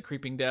 Motorhead,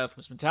 Creeping Death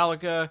was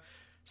Metallica.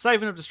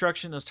 Siphon of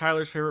Destruction was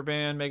Tyler's favorite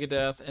band,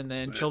 Megadeth. And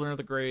then Children of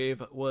the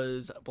Grave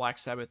was Black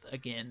Sabbath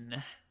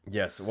again.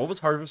 Yes. What was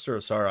Harvester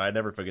of Sorrow? I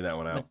never figured that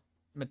one out.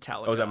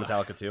 Metallica. Oh, was that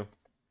Metallica, too?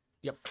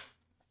 Yep.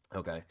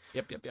 Okay.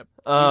 Yep. You really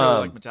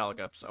like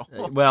Metallica, so.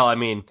 Well, I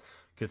mean,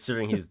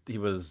 considering he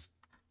was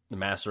the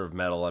Master of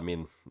Metal, I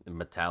mean,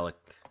 metallic,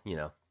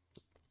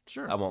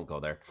 Sure. I won't go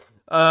there.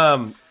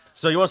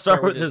 So you want to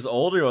start with his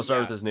old, or you want to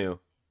start with his new?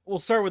 We'll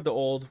start with the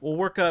old. We'll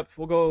work up.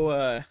 We'll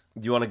go.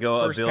 Do you want to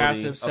go first ability?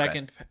 Passive,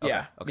 second?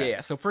 Okay.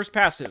 Yeah. So first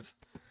passive.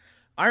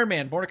 Iron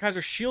Man,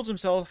 Mordekaiser shields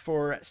himself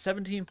for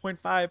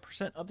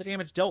 17.5% of the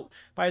damage dealt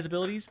by his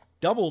abilities,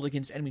 doubled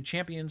against enemy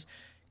champions,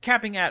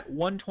 capping at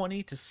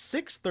 120 to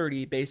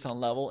 630 based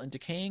on level, and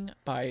decaying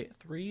by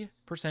 3%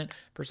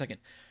 per second.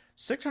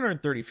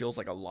 630 feels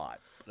like a lot,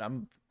 but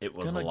it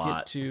was gonna a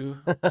lot. get to.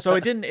 So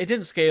it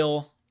didn't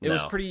scale. It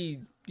was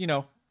pretty,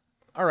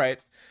 all right,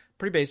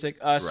 pretty basic.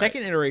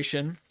 Second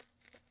iteration,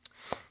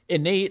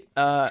 innate.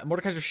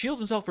 Mordekaiser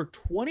shields himself for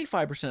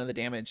 25% of the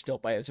damage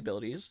dealt by his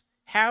abilities,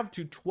 halved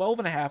to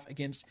 12.5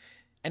 against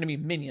enemy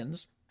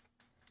minions,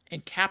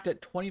 and capped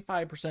at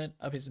 25%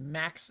 of his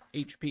max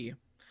HP.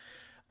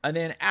 And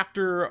then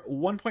after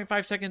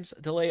 1.5 seconds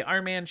delay,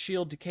 Iron Man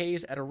shield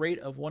decays at a rate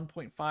of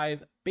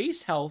 1.5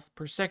 base health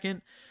per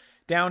second,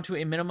 down to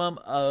a minimum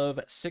of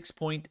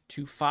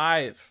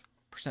 6.25%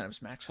 of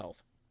his max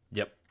health.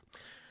 Yep.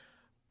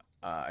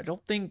 I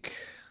don't think...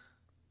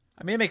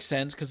 I mean, it makes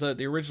sense, because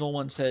the original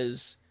one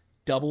says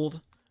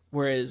doubled,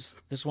 whereas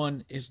this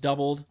one is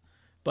doubled,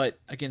 but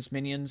against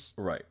minions,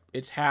 right,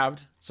 it's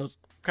halved. So it's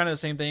kind of the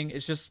same thing.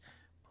 It's just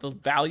the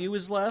value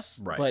is less,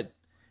 right, but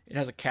it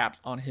has a cap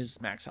on his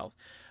max health.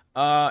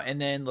 And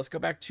then let's go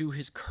back to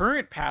his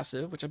current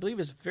passive, which I believe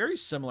is very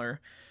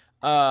similar.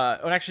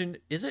 Actually,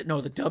 is it?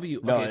 No, the W.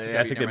 No, okay,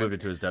 I think they moved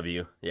it to his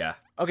W. Yeah.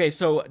 Okay,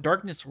 so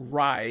Darkness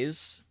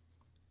Rise.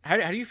 How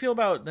do you feel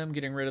about them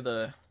getting rid of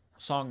the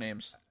song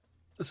names?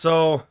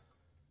 So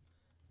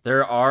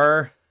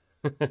there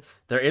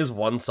is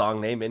one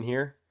song name in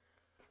here.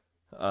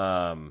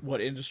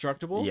 What,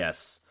 Indestructible?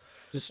 Yes.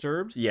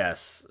 Disturbed?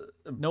 Yes.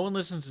 No one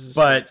listens to Disturbed.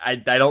 But I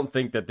don't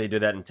think that they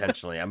did that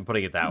intentionally. I'm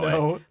putting it that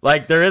No. way.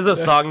 Like, there is a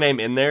song name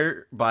in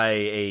there by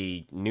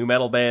a new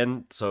metal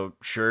band, so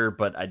sure,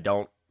 but I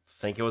don't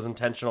think it was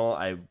intentional.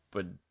 I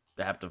would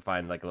have to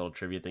find like a little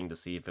trivia thing to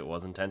see if it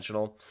was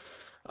intentional.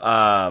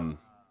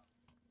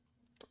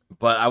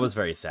 But I was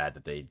very sad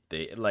that they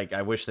like,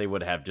 I wish they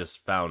would have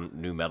just found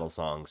new metal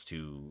songs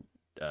to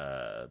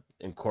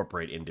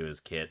incorporate into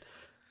his kit.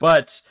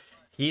 But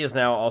he is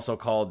now also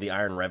called the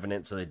Iron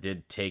Revenant, so they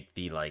did take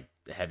the like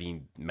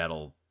heavy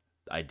metal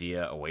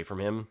idea away from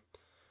him.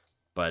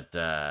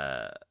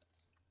 But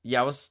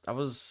yeah,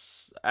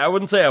 I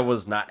wouldn't say I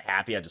was not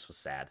happy. I just was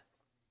sad.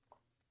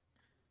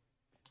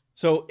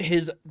 So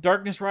his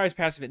Darkness Rise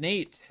passive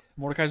innate.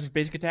 Mordekaiser's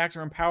basic attacks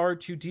are empowered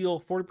to deal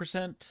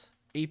 40%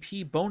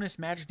 AP bonus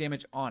magic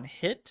damage on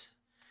hit.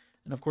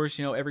 And of course,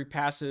 every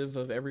passive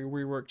of every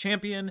rework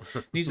champion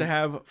needs to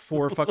have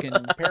 4 fucking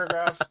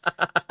paragraphs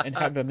and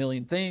have a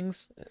million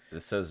things.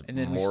 It says and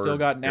then we still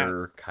got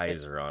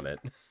Mordekaiser on it.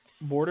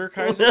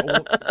 Mordekaiser?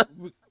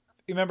 Well,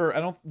 remember,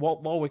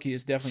 LawWiki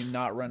is definitely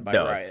not run by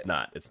Riot.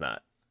 No, it's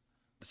not.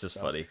 It's just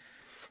funny.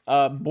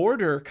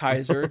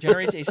 Mordekaiser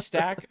generates a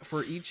stack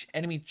for each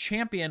enemy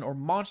champion or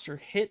monster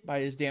hit by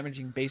his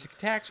damaging basic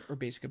attacks or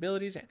basic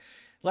abilities,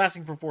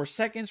 lasting for 4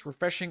 seconds,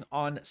 refreshing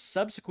on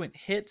subsequent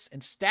hits,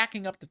 and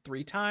stacking up to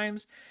 3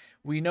 times.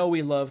 We know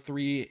we love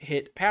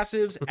 3-hit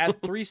passives.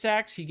 At 3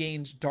 stacks, he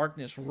gains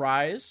Darkness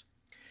Rise.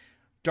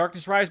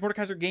 Darkness Rise,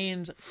 Mordekaiser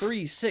gains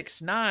 3,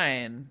 6,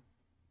 9.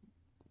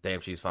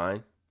 Damn, she's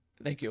fine.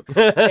 Thank you.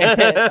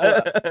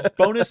 And,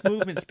 bonus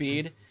movement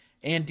speed.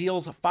 And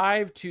deals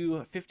 5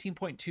 to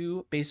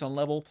 15.2 based on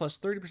level, plus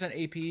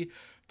 30% AP,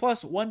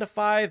 plus 1 to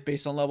 5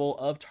 based on level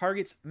of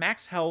target's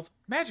max health,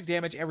 magic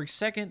damage every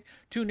second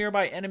to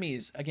nearby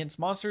enemies. Against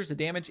monsters, the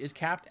damage is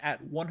capped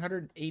at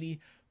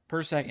 180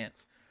 per second.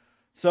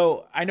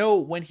 So I know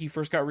when he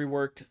first got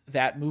reworked,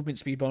 that movement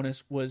speed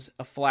bonus was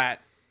a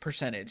flat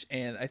percentage.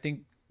 And I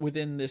think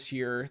within this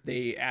year,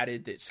 they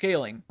added the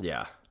scaling.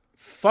 Yeah.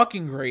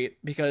 Fucking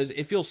great, because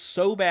it feels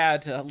so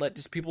bad to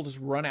let people just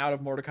run out of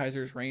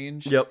Mordekaiser's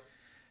range. Yep.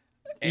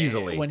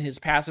 Easily when his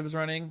passive is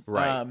running,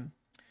 right?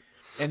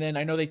 And then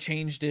I know they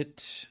changed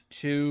it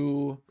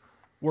to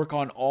work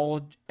on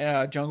all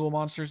jungle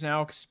monsters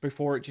now, because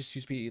before it just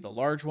used to be the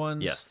large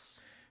ones.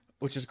 Yes,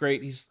 which is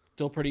great. He's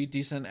still pretty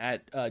decent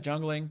at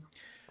jungling.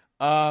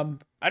 I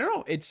don't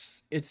know.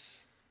 It's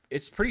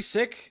pretty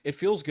sick. It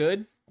feels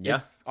good.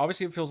 Yeah,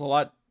 obviously it feels a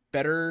lot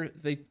better.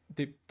 They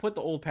put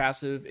the old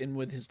passive in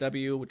with his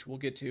W, which we'll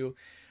get to.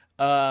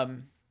 I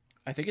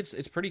think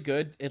it's pretty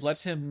good. It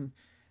lets him.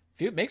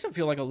 It makes him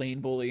feel like a lane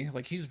bully.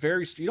 Like you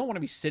don't want to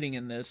be sitting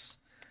in this,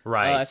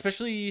 right?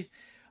 Especially,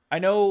 you're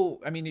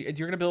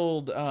gonna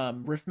build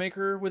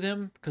Riftmaker with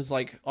him, because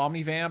like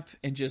Omnivamp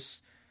and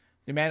just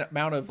the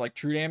amount of like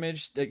true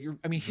damage that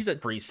he's a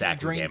pre-stack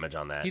damage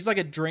on that. He's like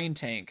a drain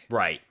tank,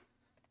 right?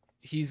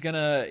 He's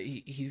gonna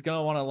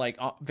want to like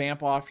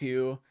vamp off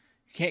you.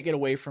 You can't get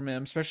away from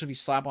him, especially if you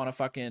slap on a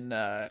fucking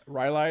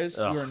Rylai's.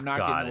 You are not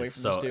getting away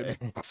from this dude.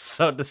 It's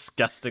so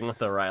disgusting with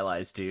the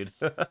Rylai's, dude.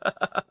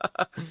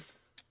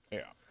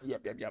 Yeah.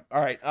 Yep.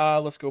 All right,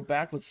 let's go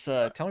back. Let's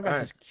tell me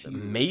about his cues.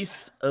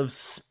 Mace of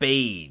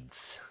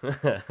Spades.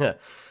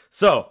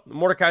 So,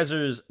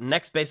 Mordekaiser's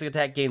next basic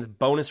attack gains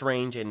bonus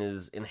range and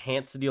is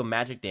enhanced to deal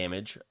magic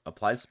damage,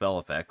 applies spell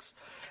effects,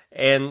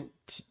 and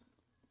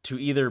to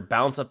either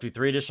bounce up to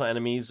 3 additional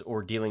enemies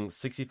or dealing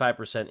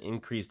 65%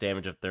 increased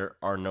damage if there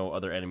are no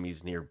other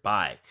enemies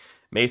nearby.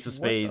 Mace of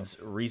Spades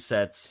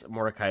resets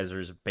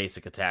Mordekaiser's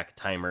basic attack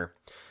timer.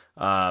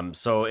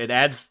 So it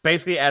adds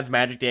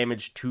magic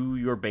damage to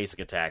your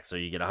basic attack. So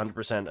you get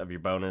 100% of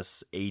your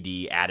bonus AD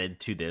added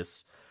to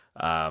this.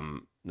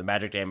 The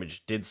magic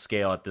damage did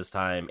scale at this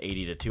time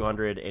 80 to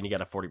 200, and you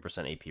got a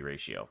 40% AP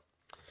ratio.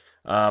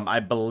 I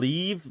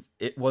believe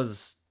it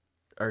was,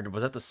 or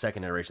was that the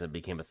second iteration that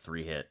became a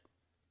 3-hit?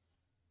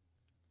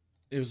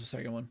 It was the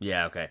second one.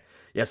 Yeah, okay.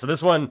 Yeah, so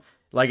this one,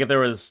 like if there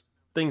was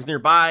things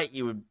nearby,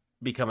 it would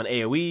become an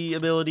AoE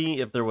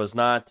ability. If there was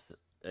not,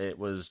 it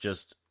was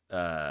just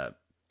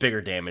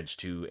bigger damage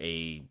to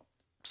a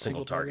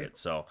single target.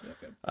 So,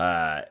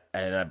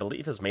 and I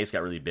believe his mace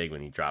got really big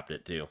when he dropped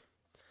it too.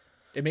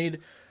 It made,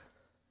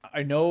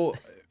 I know,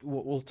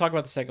 we'll talk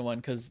about the second one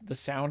because the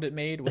sound it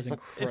made was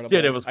incredible. It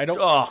did. It was. I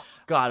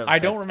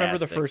don't remember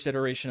the first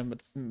iteration of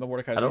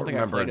Mordekaiser. I don't think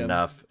remember I played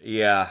enough.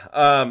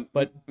 Yeah.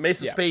 But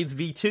Mace of Spades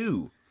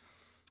V2.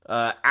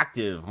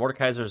 Active.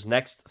 Mordekaiser's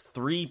next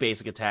 3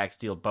 basic attacks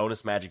deal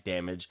bonus magic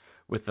damage,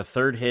 with the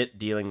 3rd hit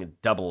dealing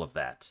double of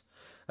that.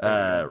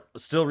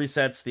 Still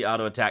resets the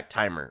auto attack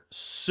timer.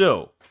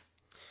 So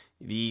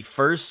the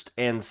first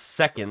and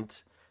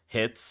second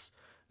hits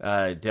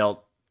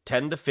dealt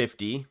 10 to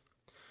 50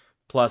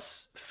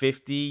 plus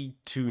 50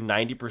 to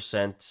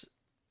 90%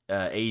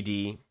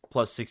 AD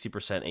plus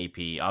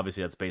 60% AP.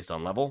 Obviously that's based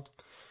on level.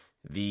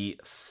 The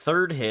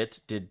third hit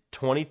did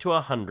 20 to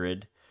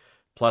 100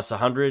 plus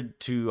 100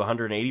 to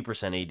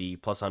 180%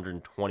 AD plus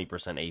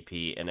 120%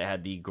 AP, and it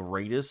had the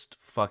greatest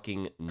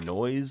fucking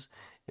noise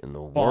in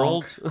the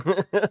world.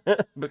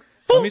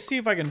 Let me see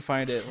if I can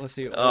find it. Let's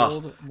see.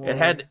 It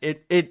had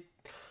it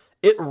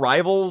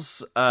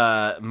rivals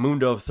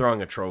Mundo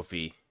throwing a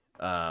trophy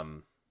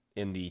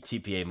in the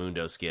TPA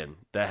Mundo skin.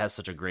 That has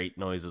such a great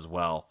noise as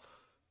well.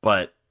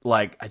 But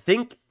like I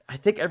think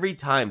every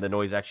time the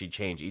noise actually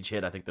changed. Each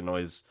hit, I think the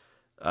noise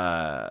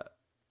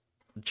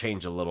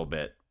changed a little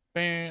bit.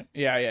 Yeah,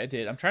 it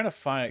did. I'm trying to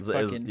find.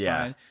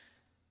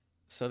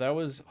 So that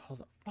was.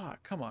 Hold on.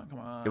 Fuck, come on.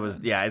 It was,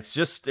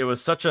 it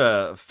was such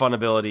a fun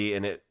ability,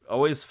 and it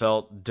always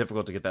felt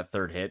difficult to get that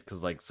third hit,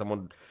 because, like,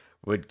 someone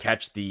would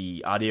catch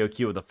the audio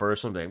cue of the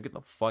first one, like, get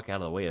the fuck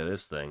out of the way of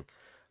this thing.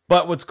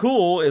 But what's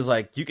cool is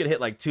like you could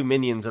hit like 2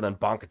 minions and then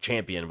bonk a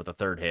champion with a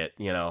third hit,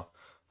 you know?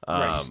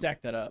 Right, you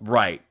stack that up.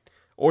 Right.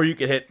 Or you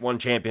could hit one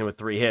champion with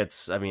 3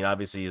 hits. I mean,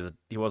 obviously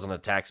he wasn't an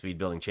attack speed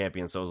building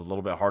champion, so it was a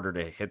little bit harder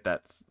to hit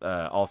that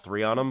all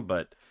 3 on him,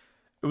 but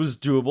it was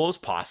doable, it was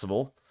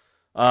possible.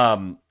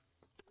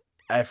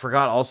 I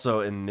forgot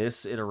also in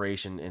this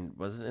iteration, and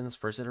was it in his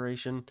first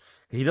iteration?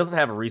 He doesn't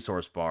have a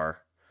resource bar.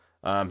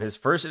 His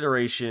first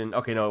iteration,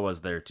 okay, no, it was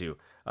there too.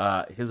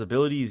 His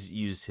abilities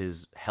used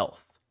his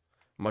health,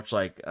 much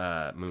like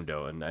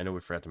Mundo, and I know we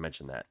forgot to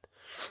mention that.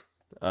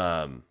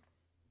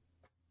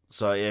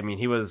 So I mean,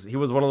 he was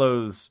one of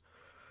those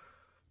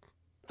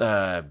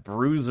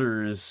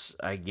bruisers,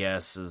 I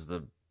guess, is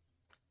the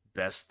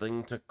best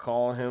thing to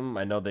call him.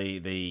 I know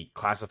they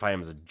classify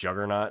him as a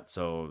juggernaut,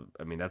 so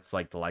I mean that's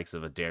like the likes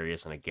of a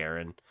Darius and a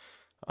Garen.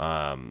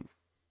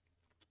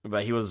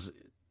 But he was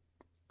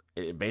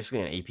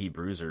basically an AP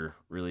bruiser,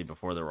 really,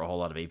 before there were a whole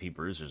lot of AP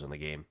bruisers in the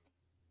game.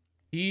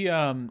 He,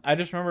 I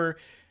just remember,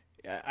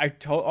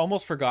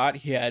 almost forgot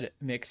he had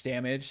mixed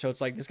damage. So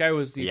it's like this guy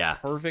was the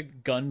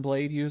perfect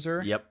gunblade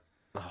user. Yep.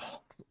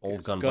 Oh,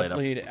 old gunblade.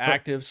 Gunblade,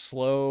 active,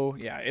 slow.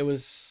 Yeah, it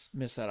was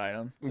miss that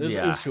item.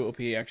 It was too OP.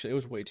 Actually, it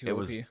was way too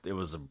OP. It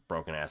was a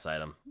broken ass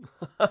item.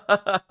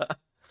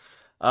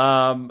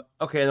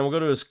 Okay, then we'll go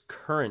to his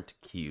current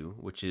Q,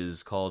 which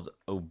is called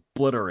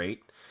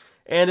Obliterate.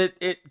 And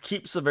it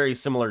keeps a very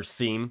similar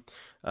theme.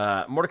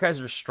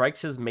 Mordekaiser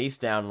strikes his mace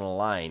down in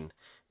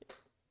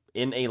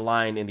a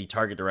line in the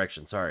target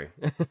direction,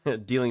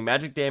 dealing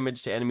magic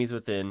damage to enemies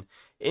within,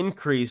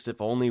 increased if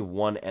only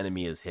one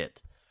enemy is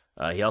hit.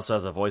 He also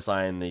has a voice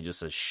line that just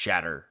says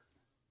shatter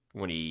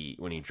when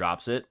he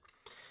drops it.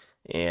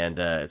 And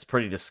it's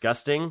pretty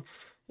disgusting.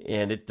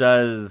 And it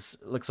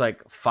looks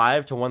like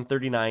 5 to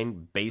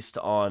 139 based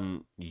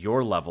on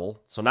your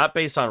level. So not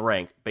based on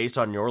rank, based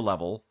on your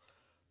level.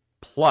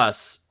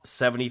 Plus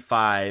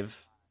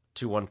 75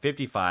 to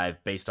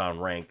 155 based on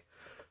rank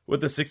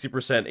with a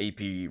 60%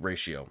 AP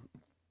ratio.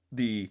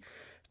 The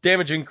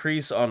damage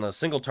increase on a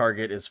single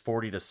target is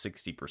 40 to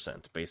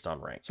 60% based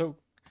on rank. So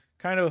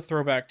kind of a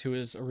throwback to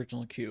his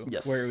original Q,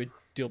 yes, where he would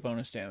deal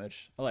bonus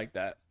damage. I like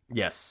that.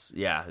 Yes,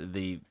 yeah,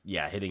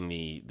 hitting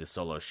the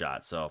solo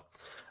shot. So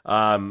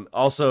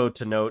also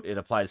to note, it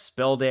applies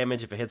spell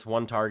damage if it hits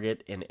one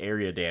target and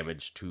area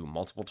damage to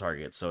multiple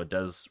targets. So it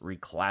does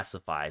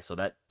reclassify. So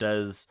that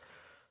does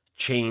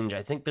change.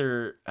 I think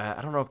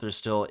I don't know if there's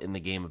still in the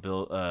game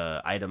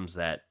items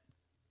that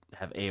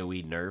have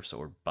AoE nerfs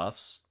or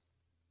buffs.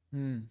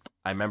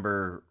 I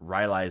remember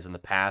Rylai's in the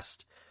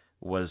past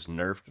was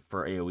nerfed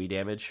for AoE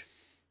damage.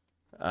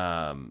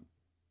 I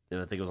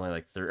think it was only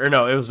like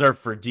it was nerfed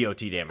for DOT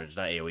damage,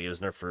 not AoE. It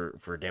was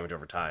nerfed for damage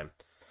over time.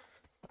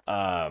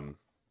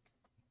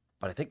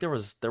 But I think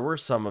there were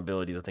some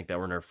abilities I think that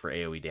were nerfed for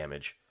AoE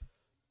damage.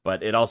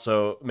 But it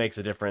also makes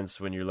a difference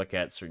when you look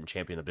at certain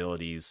champion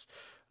abilities.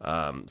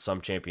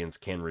 Some champions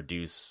can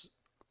reduce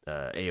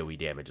AoE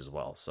damage as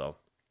well. So,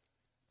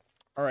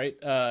 all right,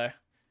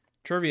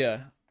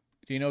 trivia.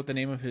 Do you know what the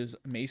name of his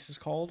mace is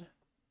called?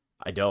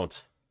 I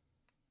don't.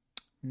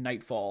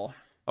 Nightfall.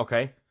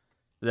 Okay.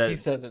 He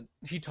says it.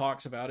 He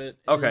talks about it.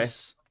 Okay.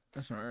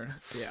 That's weird.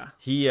 Yeah.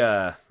 He,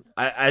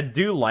 I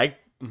do like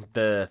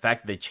the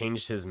fact that they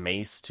changed his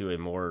mace to a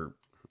more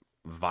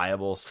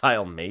viable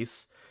style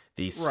mace.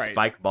 The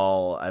spike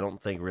ball, I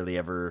don't think really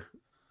ever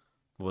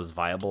was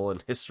viable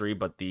in history,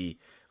 but the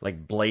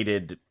like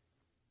bladed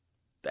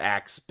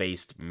axe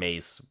based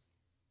mace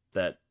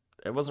that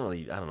it wasn't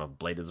really, I don't know if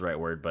blade is the right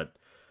word, but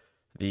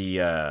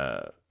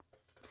the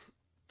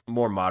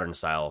more modern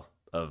style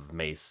of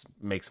mace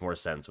makes more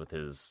sense with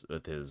his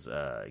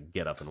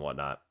get up and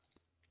whatnot.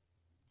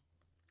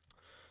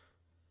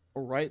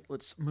 All right,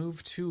 let's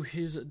move to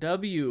his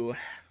W.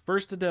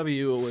 First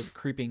W was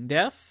Creeping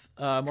Death.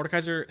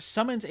 Mordekaiser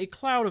summons a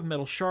cloud of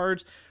metal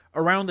shards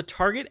around the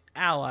target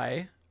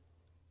ally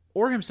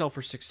or himself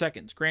for 6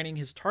 seconds, granting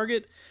his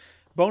target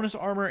bonus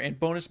armor and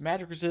bonus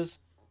magic resist,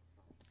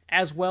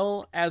 as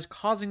well as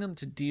causing them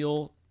to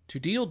deal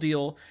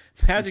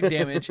magic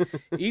damage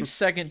each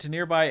second to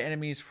nearby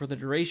enemies for the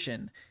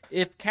duration.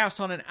 If cast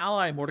on an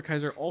ally,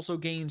 Mordekaiser also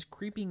gains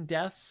Creeping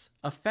Death's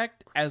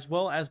effect, as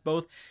well as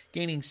both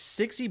gaining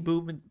 60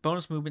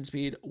 bonus movement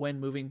speed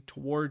when moving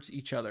towards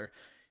each other.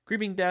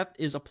 Creeping Death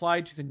is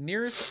applied to the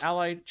nearest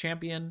allied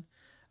champion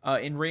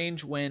in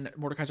range when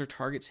Mordekaiser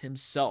targets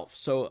himself.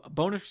 So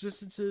bonus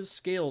resistances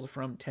scaled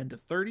from 10 to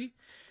 30,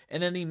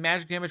 and then the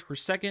magic damage per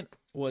second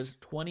was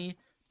 20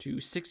 to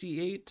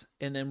 68,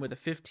 and then with a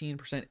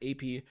 15%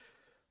 AP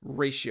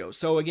ratio.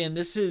 So again,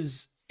 this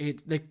is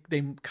it.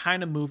 They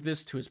kind of move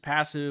this to his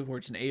passive, where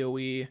it's an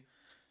AOE,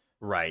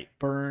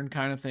 burn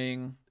kind of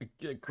thing.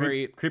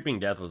 Great.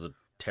 Creeping Death was a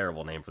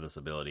terrible name for this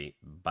ability,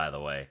 by the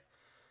way.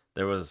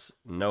 There was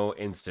no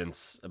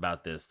instance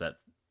about this that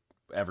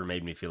ever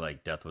made me feel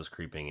like death was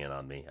creeping in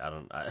on me.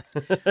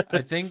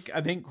 I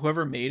think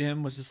whoever made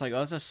him was just like, oh,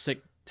 that's a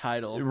sick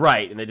title.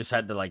 Right, and they just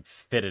had to like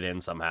fit it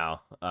in somehow.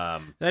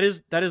 That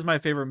is my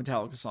favorite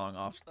Metallica song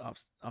off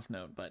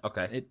note, but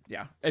okay.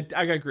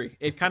 I agree.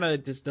 It kind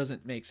of just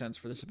doesn't make sense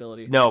for this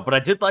ability. No, but I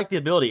did like the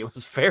ability. It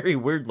was very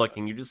weird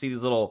looking. You just see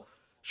these little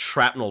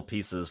shrapnel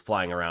pieces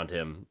flying around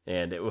him,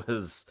 and it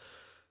was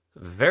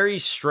very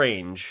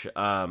strange.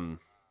 I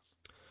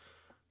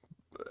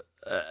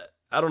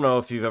don't know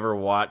if you've ever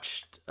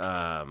watched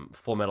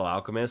Full Metal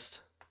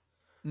Alchemist.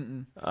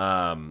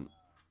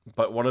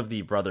 But one of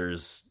the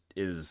brothers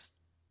is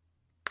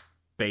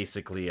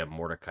basically a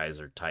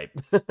Mordekaiser type.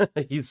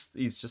 he's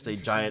just a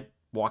giant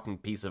walking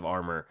piece of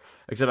armor.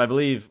 Except I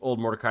believe old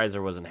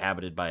Mordekaiser was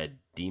inhabited by a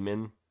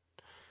demon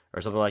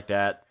or something like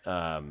that.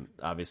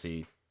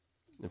 Obviously,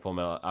 in Full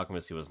Metal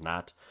Alchemist, he was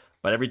not.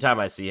 But every time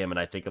I see him and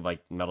I think of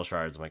like metal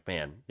shards, I'm like,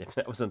 man, if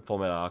that was in Full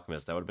Metal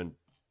Alchemist, that would have been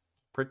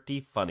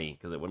pretty funny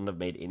because it wouldn't have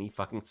made any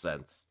fucking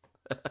sense.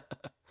 All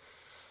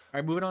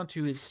right, moving on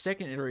to his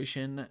second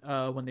iteration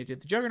when they did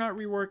the Juggernaut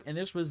rework, and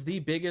this was the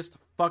biggest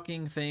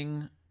fucking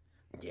thing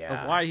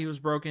of why he was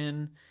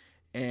broken,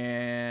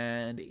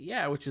 and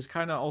which is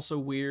kind of also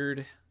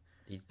weird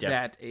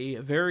that a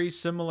very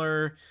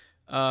similar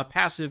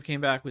passive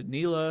came back with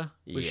Neela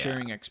with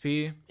sharing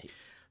XP.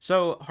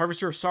 So,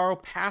 Harvester of Sorrow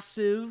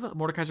passive,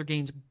 Mordekaiser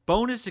gains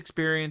bonus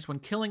experience when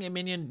killing a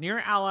minion near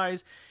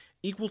allies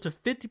equal to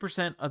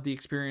 50% of the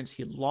experience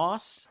he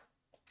lost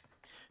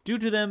due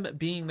to them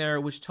being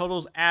there, which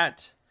totals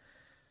at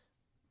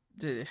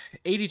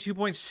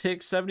 82.6,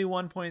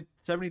 71.73,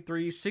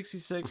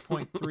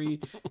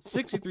 66.3,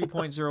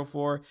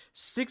 63.04,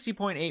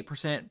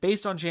 60.8%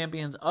 based on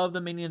champions of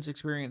the minion's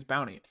experience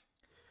bounty.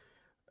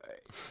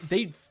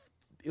 It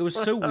was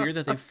so weird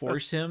that they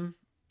forced him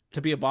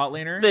to be a bot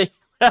laner. They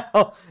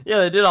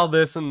did all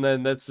this, and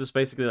then that's just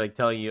basically like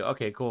telling you,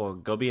 okay, cool,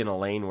 go be in a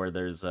lane where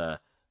there's a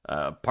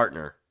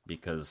partner,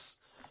 because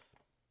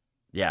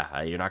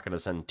you're not going to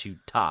send two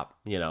top,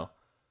 you know.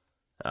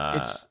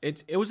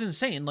 It was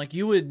insane. Like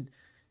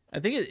I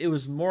think it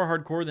was more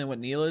hardcore than what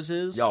Neela's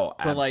is. Oh,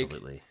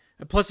 absolutely.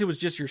 But plus, it was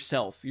just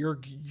yourself. You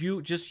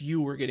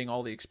were getting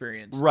all the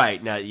experience.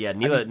 Right now,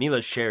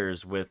 Neela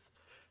shares with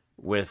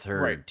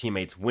her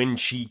teammates when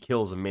she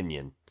kills a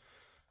minion.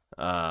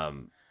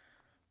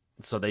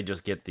 So they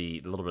just get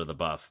the little bit of the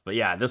buff. But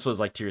yeah, this was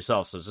like to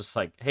yourself. So it's just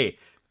like, hey,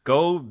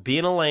 go be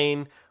in a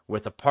lane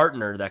with a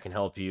partner that can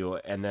help you,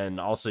 and then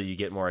also you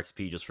get more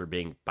XP just for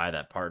being by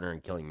that partner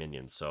and killing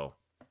minions. So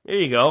there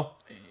you go.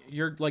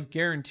 You're like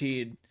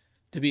guaranteed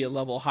to be a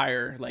level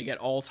higher, like at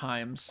all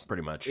times.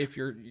 Pretty much. It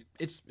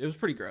was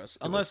pretty gross.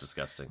 Unless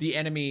disgusting. The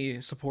enemy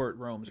support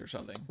roams or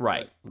something.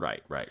 Right.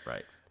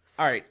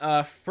 All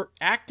right. For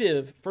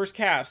active first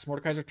cast,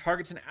 Mordekaiser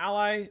targets an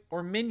ally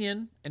or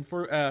minion, and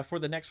for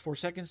the next 4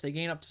 seconds, they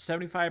gain up to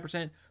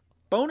 75%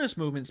 bonus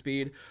movement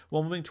speed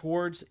while moving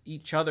towards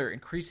each other,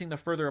 increasing the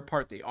further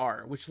apart they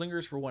are, which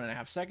lingers for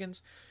 1.5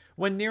 seconds.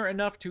 When near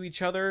enough to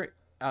each other,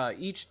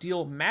 each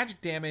deal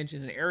magic damage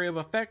in an area of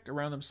effect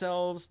around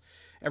themselves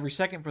every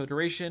second for the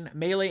duration.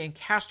 Melee and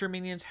caster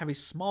minions have a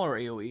smaller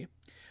AoE.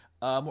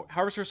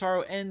 Harvester of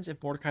Sorrow ends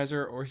if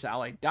Mordekaiser or his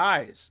ally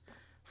dies.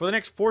 For the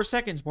next 4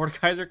 seconds,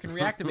 Mordekaiser can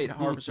reactivate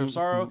Harvester of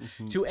Sorrow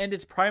to end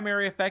its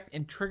primary effect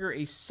and trigger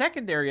a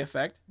secondary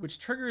effect, which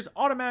triggers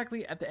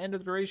automatically at the end of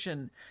the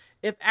duration.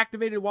 If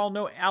activated while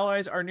no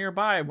allies are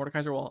nearby,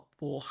 Mordekaiser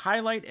will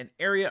highlight an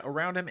area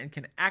around him and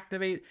can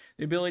activate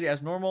the ability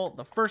as normal.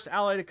 The first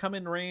ally to come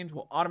in range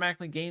will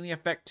automatically gain the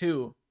effect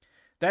too.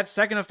 That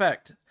second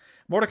effect,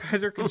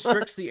 Mordekaiser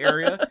constricts the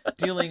area,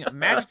 dealing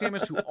magic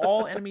damage to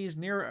all enemies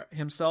near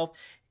himself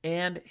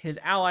and his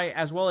ally,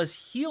 as well as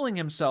healing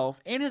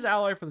himself and his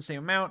ally for the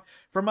same amount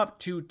from up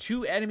to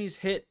 2 enemies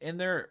hit in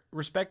their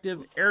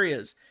respective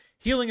areas.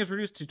 Healing is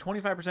reduced to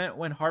 25%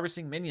 when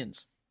harvesting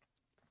minions.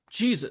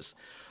 Jesus.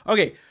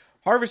 Okay,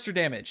 harvest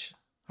damage,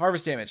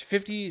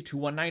 50 to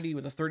 190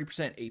 with a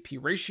 30%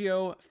 AP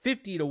ratio,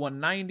 50 to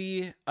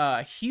 190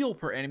 heal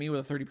per enemy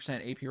with a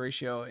 30% AP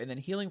ratio, and then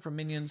healing from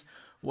minions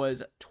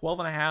was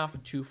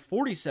 12.5 to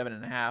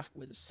 47.5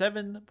 with a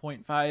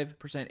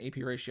 7.5%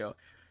 AP ratio.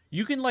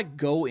 You can like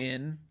go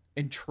in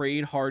and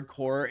trade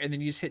hardcore, and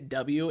then you just hit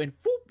W, and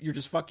whoop, you're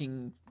just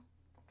fucking...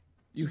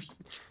 It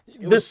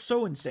was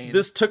so insane.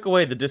 This took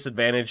away the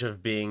disadvantage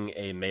of being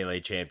a melee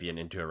champion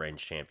into a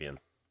ranged champion.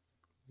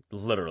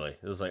 Literally.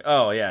 It was like,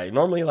 oh yeah,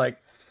 normally like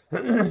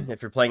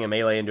if you're playing a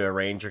melee into a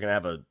range, you're gonna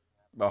have a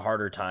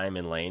harder time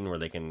in lane where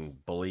they can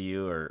bully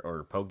you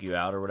or poke you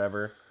out or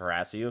whatever,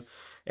 harass you.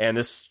 And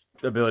this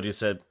ability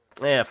said,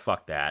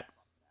 fuck that.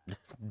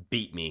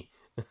 Beat me.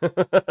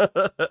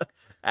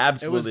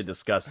 Absolutely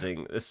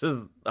disgusting. This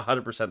is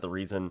 100% the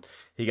reason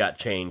he got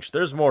changed.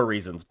 There's more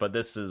reasons, but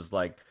this is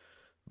like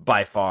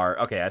by far,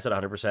 okay, I said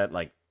 100%,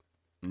 like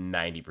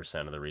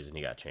 90% of the reason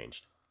he got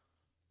changed.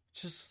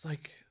 Just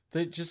like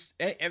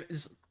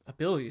his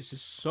ability is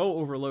just so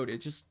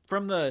overloaded. Just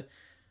from the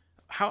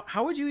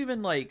how would you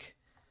even like,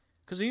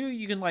 because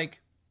you can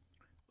like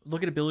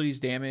look at abilities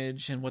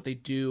damage and what they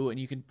do, and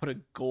you can put a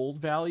gold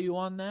value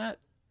on that.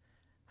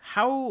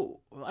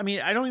 I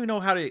mean, I don't even know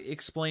how to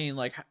explain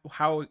like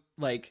how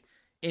like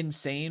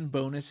insane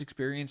bonus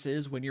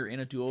experiences when you're in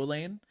a duo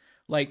lane.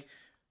 Like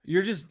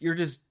you're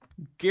just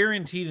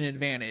guaranteed an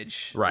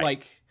advantage. Right.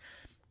 Like,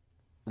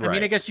 I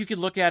mean, I guess you could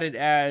look at it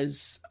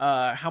as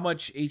how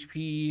much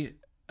HP,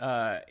 AD,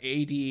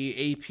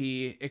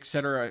 AP,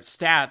 etc.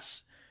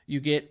 stats you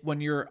get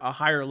when you're a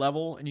higher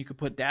level, and you could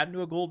put that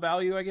into a gold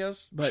value, I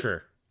guess. But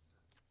sure.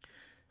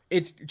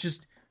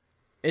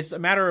 It's a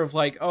matter of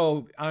like,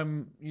 oh,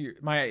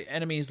 my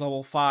enemy's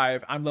level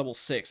 5, I'm level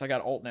 6, I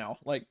got ult now.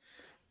 Like,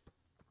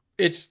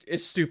 it's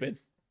stupid.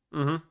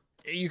 Mm-hmm.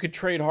 You could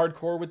trade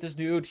hardcore with this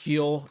dude,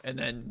 heal, and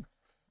then,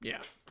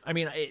 yeah. I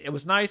mean, it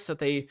was nice that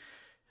they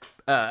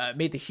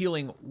made the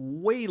healing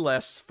way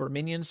less for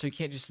minions, so you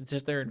can't just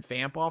sit there and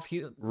vamp off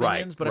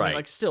minions. But I mean,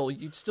 like,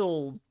 you'd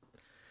still,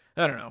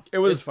 I don't know. It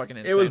was fucking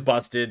insane. It was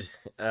busted,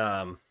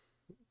 and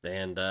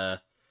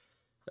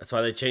that's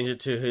why they changed it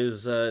to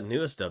his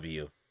newest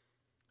W.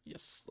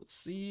 Yes, let's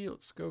see.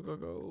 Let's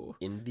go.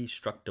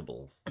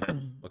 Indestructible.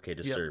 Okay,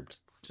 disturbed.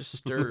 Yep.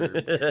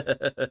 Disturbed.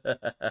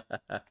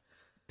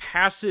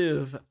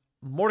 Passive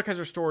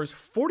Mordekaiser stores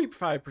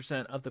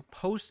 45% of the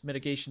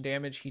post-mitigation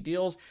damage he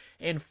deals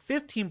and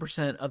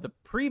 15% of the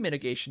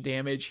pre-mitigation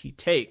damage he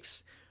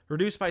takes,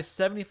 reduced by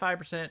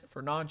 75%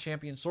 for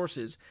non-champion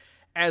sources,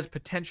 as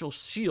potential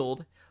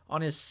shield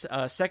on his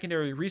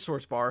secondary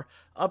resource bar,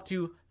 up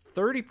to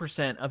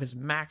 30% of his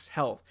max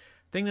health.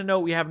 Thing to note,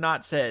 we have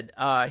not said,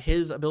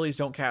 his abilities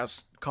don't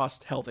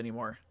cost health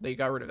anymore. They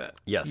got rid of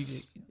that.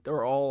 Yes.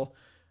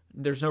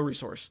 There's no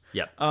resource.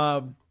 Yeah.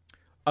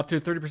 Up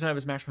to 30% of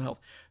his maximum health.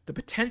 The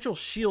potential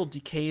shield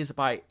decays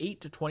by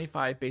 8 to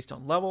 25 based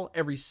on level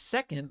every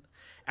second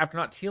after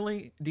not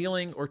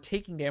dealing or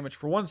taking damage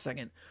for 1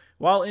 second.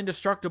 While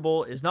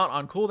indestructible is not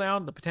on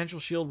cooldown, the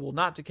potential shield will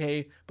not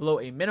decay below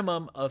a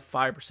minimum of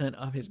 5%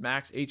 of his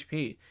max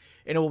HP,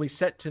 and it will be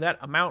set to that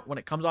amount when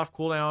it comes off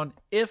cooldown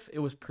if it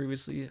was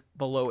previously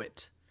below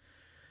it.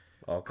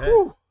 Okay.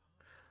 Whew.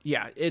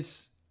 Yeah,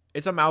 it's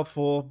a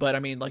mouthful, but I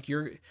mean, like,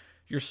 your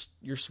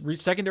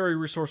secondary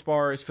resource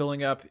bar is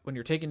filling up when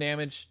you're taking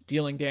damage,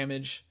 dealing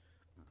damage.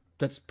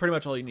 That's pretty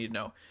much all you need to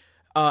know.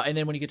 And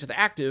then when you get to the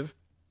active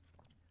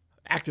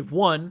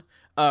 1,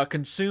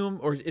 consume,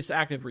 or it's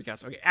active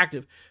recast. Okay,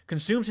 active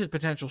consumes his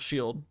potential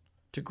shield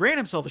to grant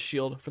himself a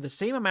shield for the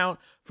same amount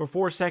for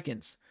 4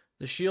 seconds.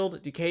 The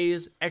shield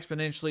decays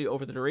exponentially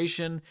over the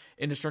duration.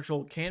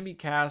 Indestructible can be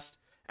cast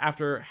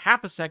after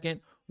half a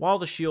second while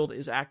the shield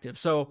is active.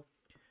 So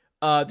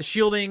the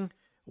shielding,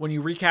 when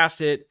you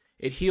recast it,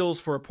 it heals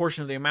for a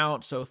portion of the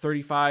amount, so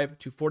 35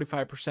 to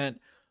 45%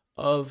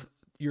 of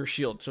your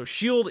shield. So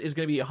shield is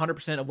going to be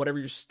 100% of whatever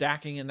you're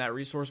stacking in that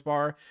resource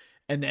bar,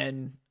 and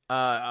then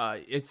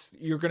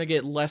you're going to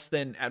get less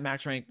than, at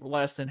max rank,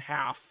 less than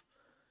half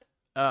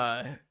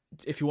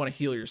if you want to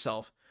heal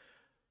yourself.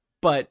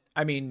 But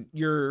I mean,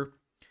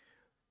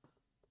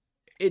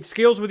 it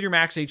scales with your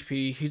max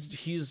HP.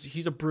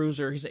 He's a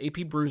bruiser. He's an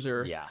AP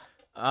bruiser. Yeah.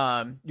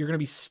 You're going to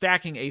be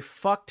stacking a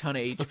fuck ton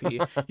of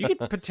HP. You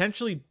could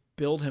potentially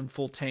build him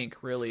full tank,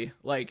 really.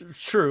 Like,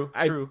 true.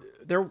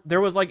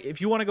 There was, like,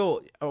 if you want to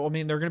go, I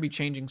mean, they're going to be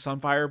changing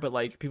Sunfire, but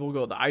like, people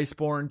go the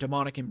Iceborne,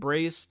 Demonic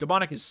Embrace.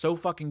 Demonic is so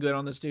fucking good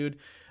on this dude.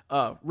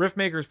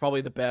 Riftmaker is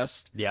probably the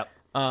best. Yep.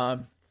 I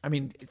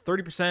mean,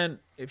 30%,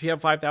 if you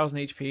have 5,000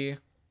 HP,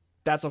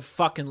 that's a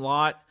fucking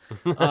lot.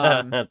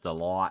 That's a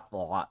lot.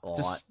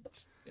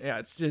 Yeah,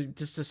 it's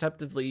just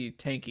deceptively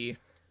tanky.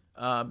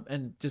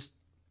 And just,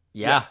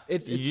 yeah,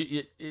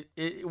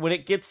 when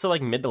it gets to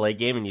like mid to late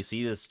game and you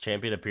see this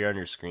champion appear on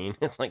your screen,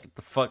 it's like, get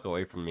the fuck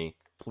away from me,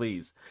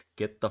 please.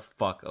 Get the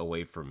fuck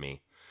away from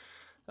me.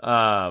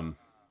 Yeah,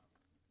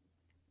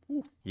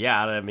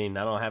 I mean,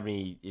 I don't have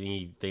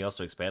anything else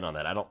to expand on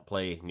that. I don't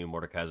play new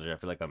Mordekaiser. I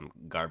feel like I'm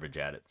garbage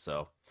at it.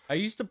 So I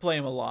used to play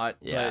him a lot,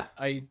 but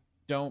I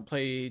don't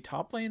play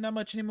top lane that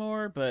much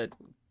anymore. But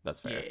that's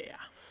fair. Yeah.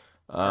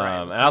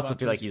 Right, and I also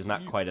feel like he's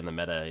not quite in the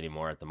meta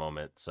anymore at the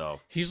moment. So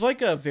he's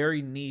like a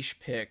very niche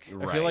pick.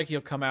 Right. I feel like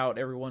he'll come out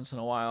every once in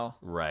a while.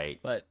 Right.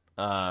 But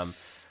all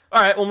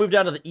right, we'll move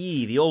down to the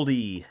E, the old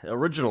E,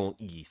 original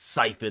E,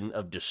 Siphon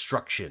of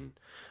Destruction.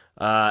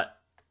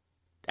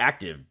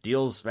 Active,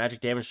 deals magic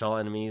damage to all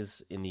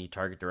enemies in the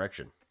target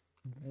direction.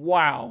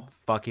 Wow.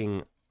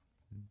 Fucking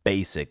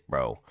basic,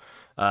 bro.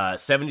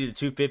 70 to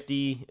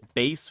 250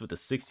 base with a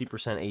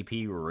 60%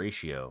 AP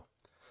ratio.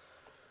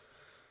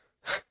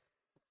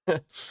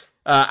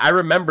 I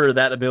remember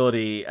that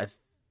ability. It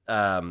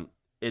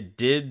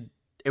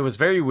was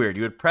very weird.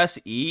 You would press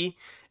E,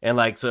 and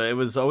like, so it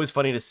was always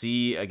funny to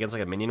see against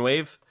like a minion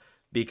wave,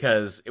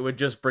 because it would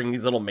just bring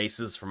these little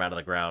maces from out of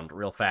the ground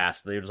real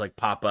fast. They would just like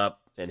pop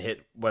up and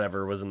hit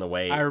whatever was in the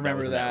way. I remember that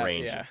was in that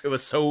range. Yeah. It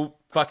was so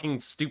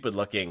fucking stupid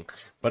looking,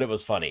 but it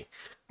was funny.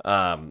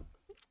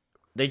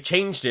 They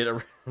changed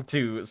it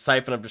to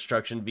Siphon of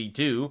Destruction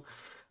V2.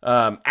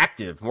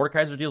 Active,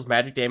 Mordekaiser deals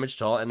magic damage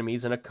to all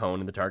enemies in a cone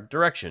in the target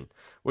direction,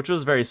 which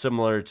was very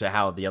similar to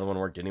how the other one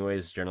worked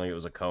anyways. Generally it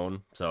was a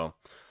cone. So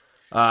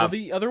well,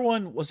 the other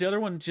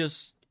one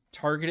just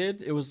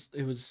targeted. It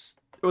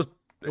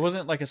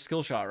wasn't like a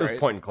skill shot, right? It was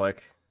point and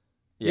click.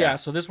 Yeah.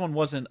 So this one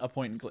wasn't a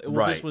point and click. Well,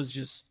 Right. This was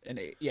just an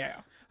 8.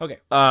 Yeah. Okay.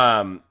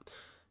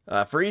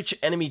 For each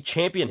enemy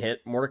champion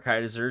hit,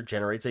 Mordekaiser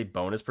generates a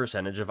bonus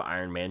percentage of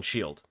Iron Man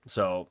shield.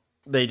 So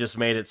they just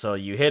made it so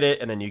you hit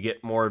it and then you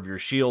get more of your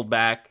shield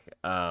back.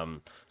 So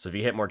if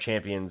you hit more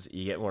champions,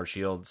 you get more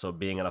shield. So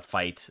being in a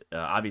fight,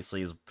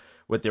 obviously, is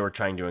what they were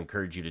trying to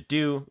encourage you to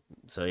do.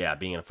 So yeah,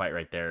 being in a fight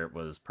right there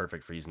was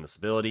perfect for using this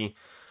ability.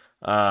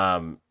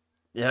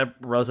 It had a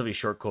relatively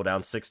short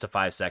cooldown, 6 to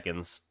 5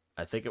 seconds.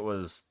 I think it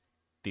was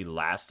the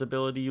last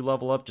ability you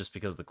level up, just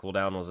because the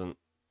cooldown wasn't,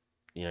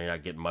 you're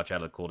not getting much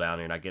out of the cooldown.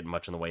 You're not getting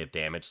much in the way of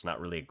damage. It's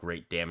not really a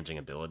great damaging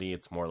ability.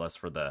 It's more or less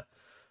for the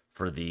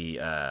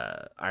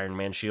Iron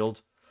Man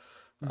shield.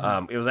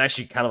 It was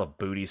actually kind of a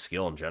booty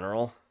skill in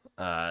general.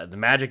 The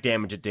magic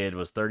damage it did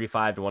was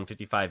 35 to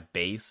 155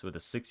 base with a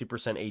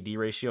 60% AD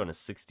ratio and a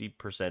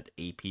 60%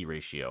 AP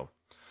ratio.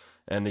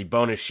 And the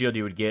bonus shield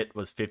you would get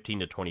was 15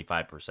 to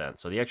 25%.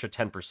 So the extra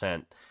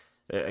 10%,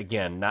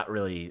 again, not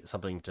really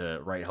something to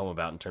write home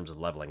about in terms of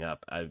leveling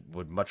up. I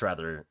would much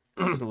rather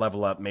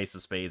level up Mace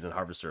of Spades and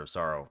Harvester of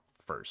Sorrow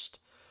first.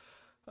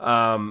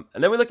 And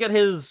then we look at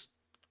his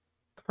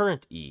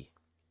current E.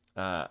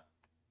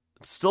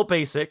 Still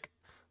basic,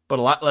 but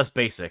a lot less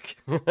basic.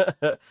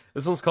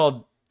 This one's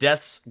called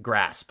Death's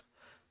Grasp.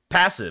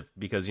 Passive,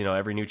 because,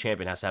 every new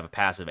champion has to have a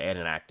passive and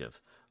an active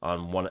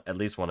on at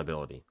least one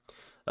ability.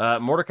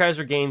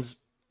 Mordekaiser gains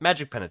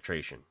magic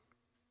penetration.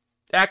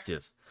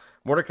 Active.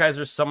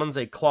 Mordekaiser summons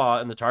a claw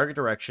in the target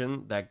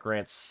direction that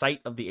grants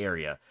sight of the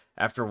area.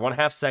 After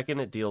 1/2 second,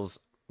 it deals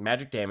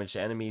magic damage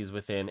to enemies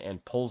within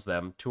and pulls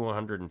them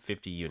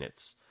 250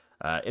 units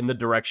in the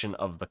direction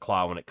of the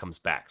claw when it comes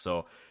back.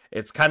 So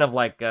it's kind of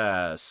like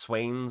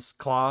Swain's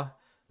claw.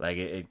 Like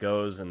it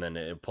goes and then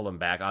it pull them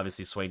back.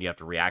 Obviously, Swain you have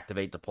to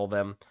reactivate to pull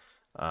them,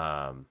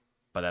 but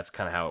that's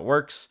kind of how it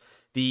works.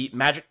 The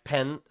magic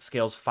pen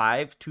scales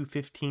 5 to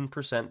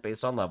 15%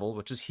 based on level,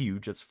 which is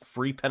huge. It's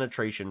free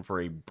penetration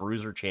for a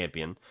bruiser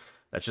champion.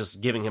 That's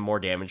just giving him more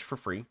damage for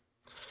free.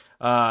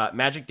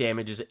 Magic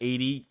damage is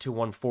 80 to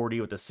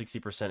 140 with a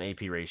 60%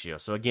 AP ratio.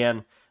 So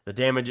again, the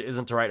damage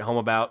isn't to write home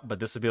about, but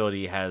this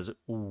ability has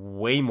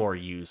way more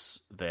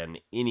use than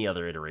any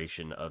other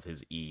iteration of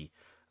his E,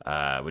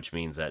 which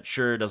means that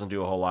sure, it doesn't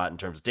do a whole lot in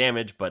terms of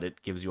damage, but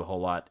it gives you a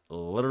whole lot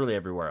literally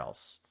everywhere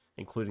else,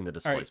 including the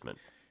displacement.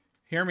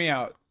 Right. Hear me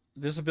out.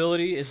 This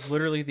ability is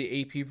literally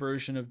the AP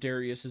version of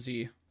Darius's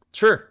E.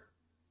 Sure.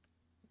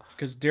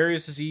 Because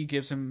Darius's E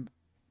gives him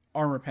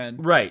armor pen.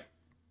 Right.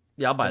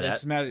 Yeah, I'll buy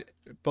that.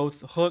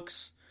 Both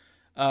hooks.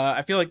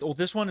 I feel like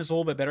this one is a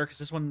little bit better because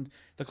this one,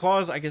 the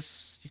claws, I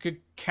guess you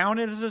could count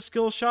it as a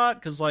skill shot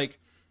because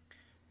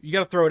you got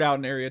to throw it out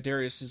in an area.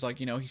 Darius is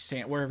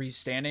wherever he's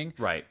standing.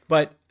 Right.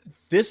 But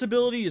this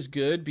ability is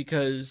good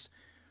because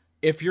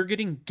if you're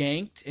getting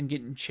ganked and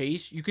getting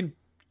chased, you can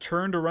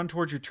turn to run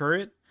towards your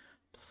turret,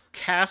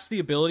 cast the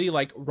ability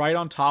right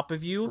on top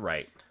of you.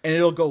 Right. And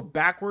it'll go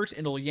backwards and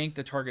it'll yank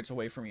the targets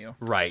away from you.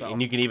 Right. So.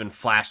 And you can even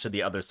flash to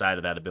the other side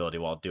of that ability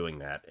while doing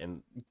that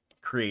and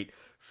create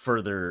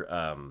further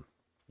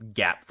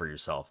gap for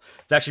yourself.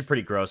 It's actually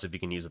pretty gross if you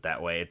can use it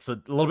that way. It's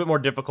a little bit more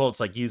difficult. It's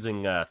like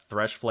using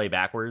Thresh Flay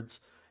backwards.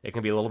 It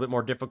can be a little bit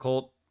more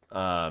difficult.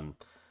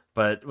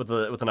 But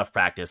with enough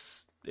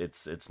practice,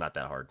 it's not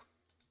that hard.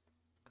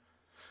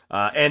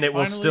 And it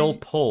will still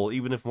pull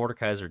even if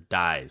Mordekaiser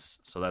dies.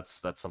 So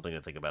that's something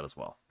to think about as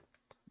well.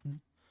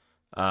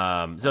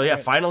 So yeah,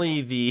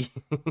 finally the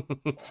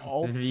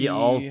Alti. The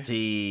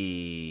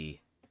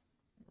Alti.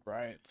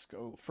 Right, let's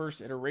go.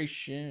 First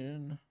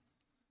iteration.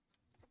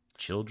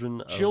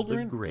 Children of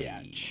the Grave.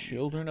 Yeah,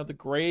 Children of the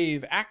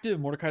Grave. Active.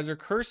 Mordekaiser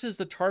curses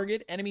the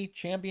target enemy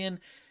champion,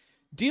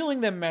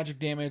 dealing them magic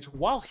damage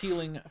while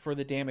healing for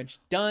the damage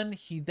done.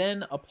 He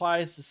then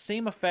applies the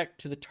same effect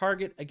to the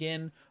target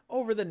again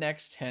over the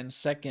next 10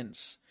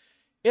 seconds.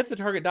 If the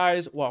target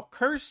dies while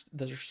cursed,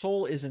 their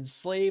soul is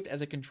enslaved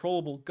as a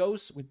controllable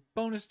ghost with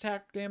bonus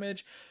attack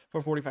damage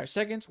for 45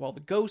 seconds. While the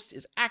ghost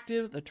is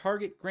active, the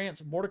target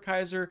grants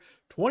Mordekaiser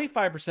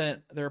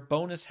 25% their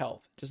bonus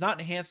health, does not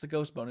enhance the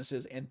ghost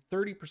bonuses, and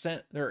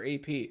 30% their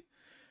AP.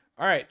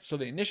 Alright, so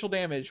the initial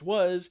damage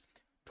was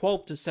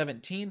 12 to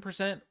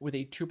 17% with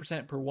a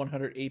 2% per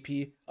 100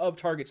 AP of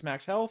target's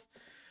max health.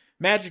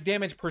 Magic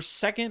damage per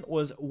second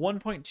was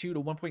 1.2 to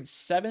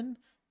 1.7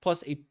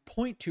 plus a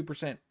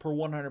 0.2% per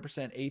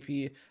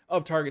 100% AP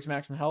of target's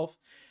maximum health.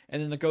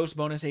 And then the ghost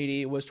bonus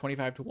AD was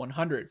 25 to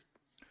 100.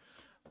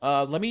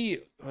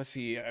 Let's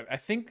see. I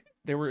think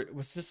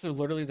was this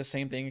literally the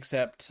same thing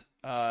except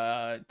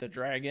the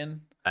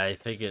dragon? I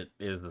think it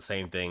is the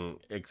same thing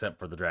except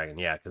for the dragon.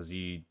 Yeah, because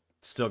you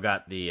still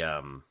got the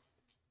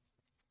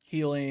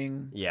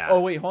healing. Yeah. Oh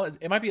wait, hold on.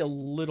 It might be a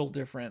little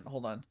different.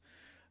 Hold on.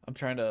 I'm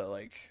trying to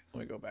let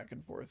me go back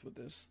and forth with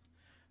this.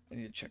 I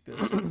need to check this.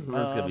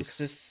 That's gonna be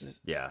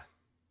yeah.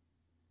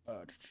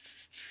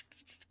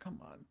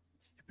 Come on,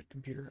 stupid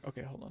computer.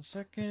 Okay, hold on a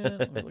second.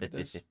 Let me look at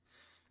this.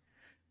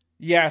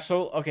 Yeah.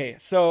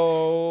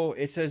 So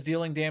it says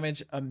dealing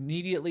damage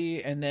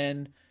immediately, and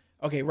then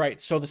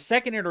right. So the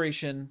second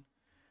iteration,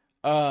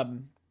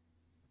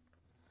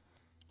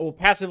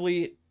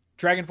 passively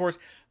Dragon Force.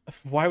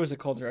 Why was it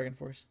called Dragon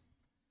Force?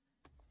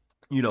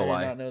 You know why. I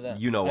did not know that.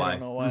 You know why. I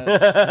don't know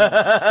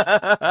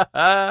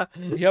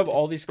why. You have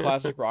all these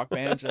classic rock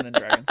bands and then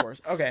Dragon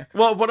Force. Okay.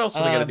 Well, what else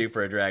are they going to do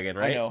for a dragon,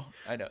 right?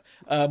 I know.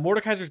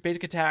 Mordekaiser's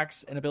basic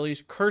attacks and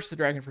abilities curse the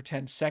dragon for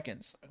 10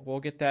 seconds. We'll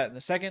get that in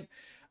a second.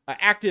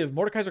 Active,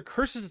 Mordekaiser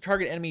curses the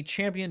target enemy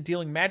champion,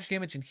 dealing magic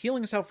damage and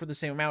healing himself for the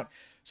same amount.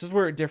 This is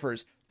where it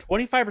differs.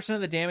 25%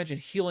 of the damage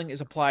and healing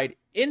is applied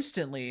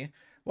instantly,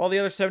 while the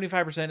other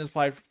 75% is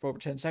applied for over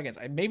 10 seconds.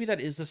 Maybe that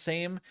is the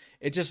same.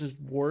 It just was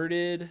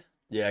worded...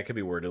 Yeah, it could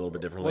be worded a little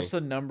bit differently. What's the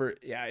number?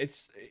 Yeah,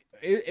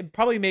 it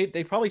probably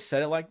they probably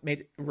said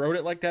it wrote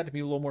it like that to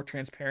be a little more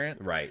transparent.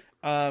 Right.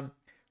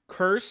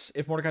 Curse,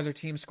 if Mordekaiser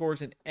team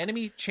scores an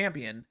enemy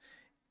champion,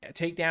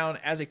 take down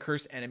as a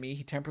cursed enemy,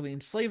 he temporarily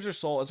enslaves their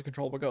soul as a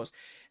controllable ghost.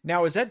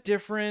 Now, is that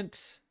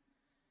different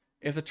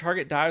if the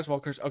target dies while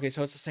cursed? Okay,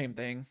 so it's the same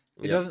thing.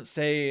 It doesn't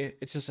say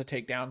it's just a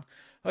takedown.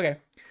 Okay.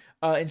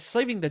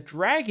 Enslaving the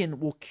dragon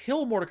will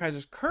kill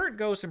Mordekaiser's current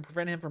ghost and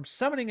prevent him from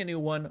summoning a new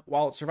one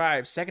while it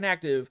survives. Second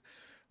active,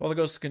 while the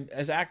ghost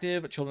is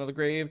active, Children of the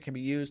Grave can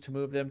be used to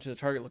move them to the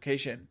target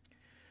location.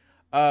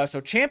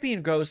 So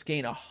champion ghosts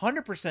gain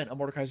 100% of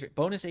Mordekaiser's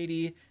bonus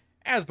AD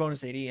as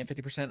bonus AD and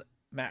 50%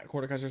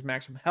 Mordekaiser's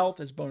maximum health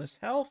as bonus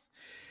health.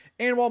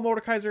 And while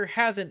Mordekaiser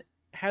has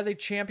a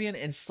champion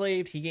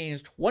enslaved, he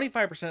gains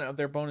 25% of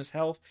their bonus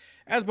health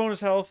as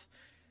bonus health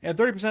and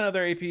 30% of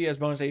their AP as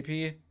bonus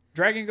AP.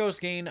 Dragon ghosts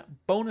gain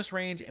bonus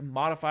range and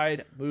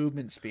modified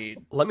movement speed.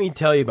 Let me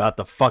tell you about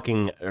the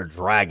fucking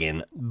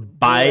dragon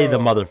by the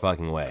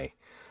motherfucking way.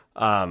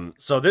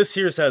 So this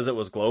here says it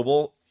was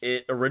global.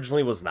 It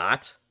originally was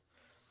not.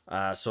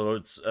 So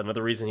it's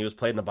another reason he was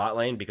played in the bot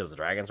lane, because the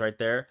dragon's right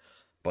there.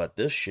 But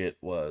this shit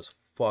was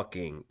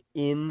fucking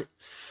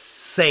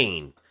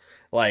insane.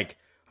 Like,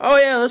 oh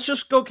yeah, let's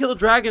just go kill a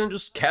dragon and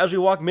just casually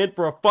walk mid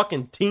for a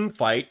fucking team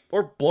fight,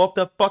 or blow up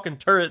that fucking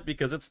turret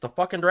because it's the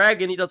fucking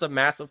dragon. He does a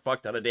massive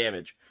fuck ton of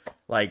damage.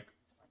 Like,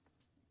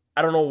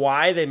 I don't know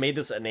why they made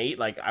this innate.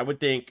 Like, I would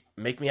think,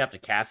 make me have to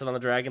cast it on the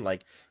dragon.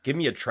 Like, give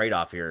me a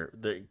trade-off here.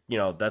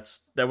 That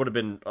would have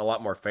been a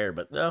lot more fair,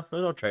 but no,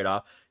 there's no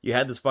trade-off. You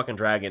had this fucking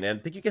dragon, and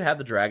I think you could have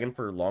the dragon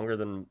for longer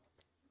than...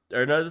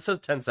 Or no, it says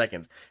 10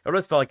 seconds. It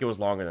always felt like it was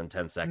longer than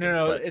 10 seconds.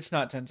 No, but... it's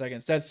not 10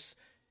 seconds. That's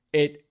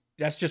it.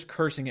 That's just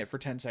cursing it for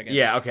 10 seconds.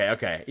 Yeah,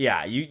 okay.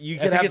 Yeah, you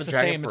could have it's the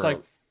same. It's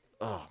like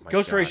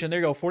Ghost Duration, there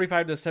you go,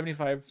 45 to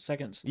 75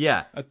 seconds.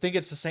 Yeah. I think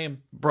it's the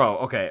same. Bro,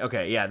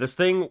 okay. Yeah, this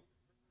thing,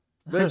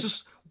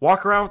 just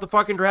walk around with the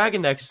fucking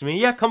dragon next to me.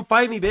 Yeah, come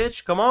fight me,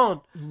 bitch. Come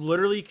on.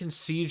 Literally can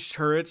siege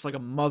turrets like a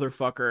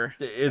motherfucker.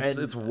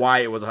 It's why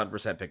it was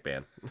 100% pick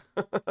ban.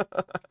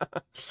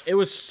 It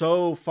was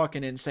so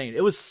fucking insane.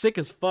 It was sick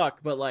as fuck,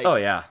 but like... Oh,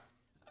 yeah.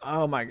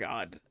 Oh, my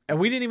God. And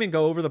we didn't even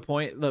go over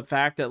the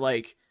fact that,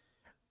 like,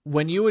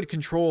 when you would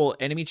control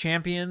enemy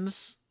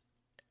champions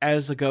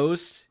as a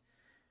ghost,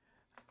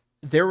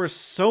 there were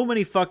so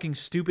many fucking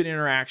stupid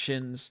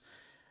interactions.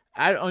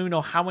 I don't even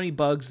know how many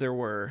bugs there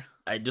were.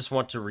 I just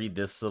want to read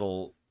this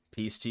little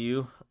piece to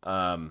you.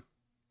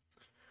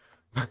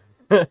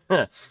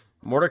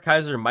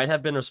 Mordekaiser might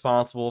have been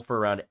responsible for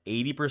around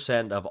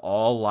 80% of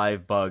all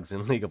live bugs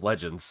in League of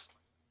Legends.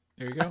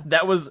 There you go.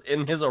 That was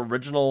in his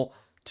original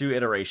 2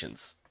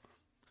 iterations.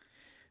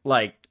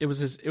 Like, it was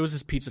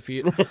his pizza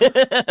feet.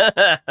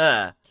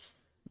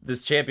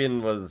 This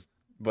champion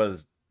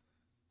was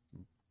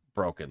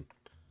broken.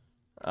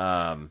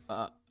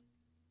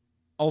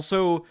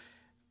 Also,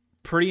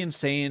 pretty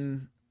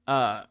insane.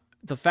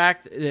 The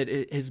fact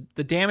that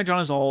the damage on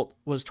his ult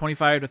was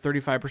 25 to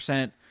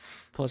 35%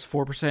 plus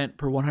 4%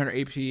 per 100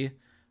 AP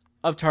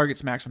of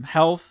target's maximum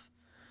health.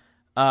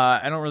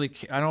 I don't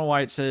know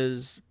why it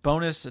says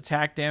bonus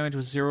attack damage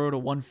was 0 to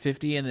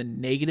 150 and then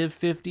negative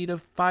 50 to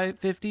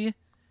 550.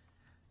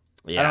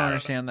 Yeah, I don't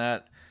understand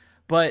that.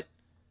 But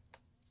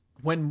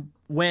when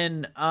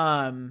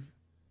I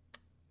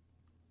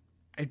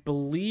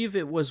believe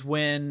it was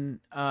when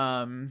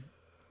Runes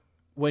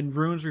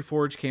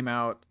Reforged came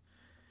out,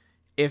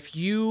 if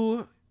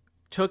you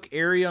took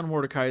Area on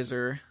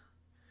Mordekaiser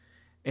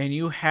and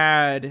you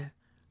had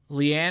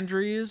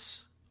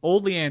Liandry's,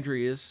 old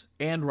Liandry's,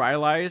 and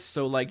Rylai's,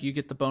 so like you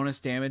get the bonus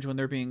damage when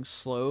they're being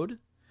slowed,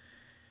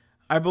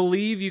 I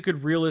believe you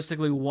could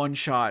realistically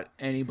one-shot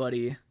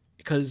anybody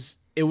because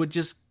it would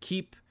just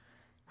keep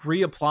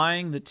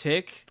reapplying the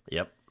tick.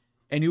 Yep.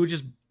 And you would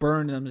just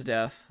burn them to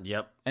death.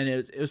 Yep. And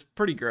it was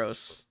pretty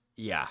gross.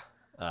 Yeah.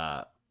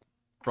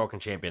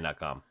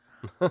 BrokenChampion.com.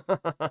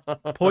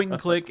 Point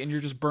and click, and you're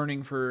just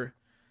burning for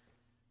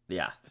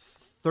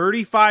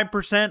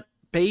 35%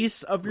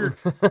 base of your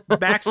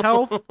max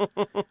health,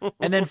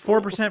 and then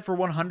 4% for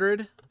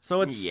 100.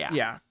 So it's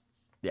yeah.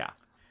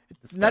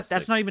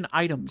 That's not even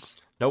items.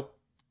 Nope.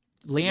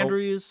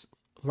 Landry's,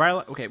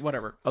 Riley. Okay,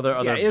 whatever. Other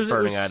it was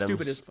burning items.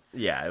 Stupid as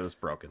yeah, it was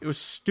broken. It was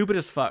stupid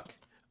as fuck.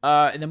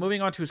 And then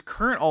moving on to his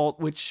current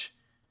ult, which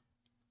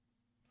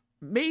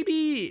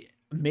maybe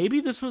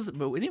this was,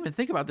 but we didn't even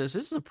think about this.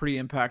 This is a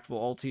pretty impactful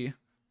ulti.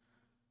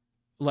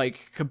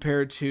 Like,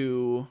 compared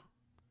to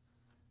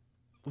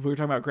we were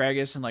talking about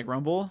Gragas and like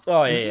Rumble.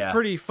 Oh yeah, this is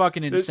pretty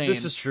fucking insane.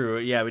 This is true.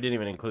 Yeah, we didn't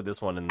even include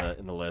this one in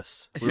the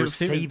list. We were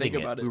saving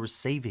it. We were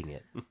saving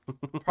it.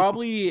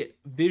 Probably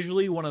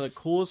visually one of the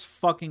coolest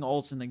fucking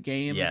ults in the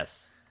game.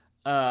 Yes.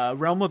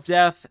 Realm of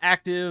Death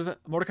active.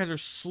 Mordekaiser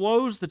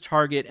slows the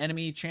target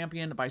enemy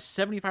champion by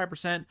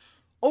 75%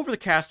 over the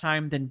cast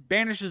time, then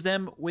banishes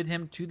them with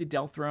him to the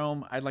Death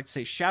Realm. I'd like to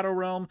say Shadow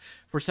Realm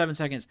for 7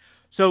 seconds.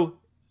 So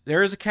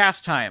there is a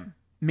cast time,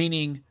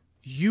 meaning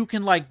you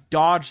can like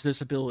dodge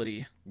this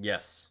ability.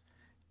 Yes.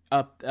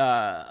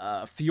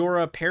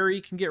 Fiora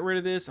Parry can get rid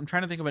of this. I'm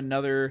trying to think of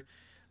another.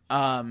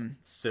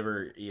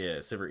 Sivir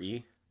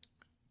E.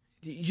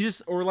 You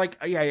just or like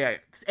yeah.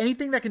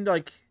 Anything that can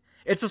like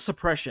it's a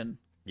suppression.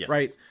 Yes.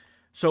 Right.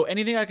 So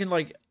anything that can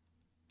like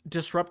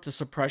disrupt the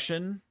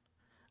suppression.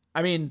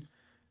 I mean.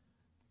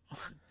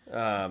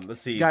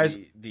 Let's see, guys.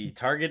 The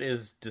target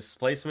is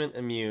displacement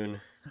immune,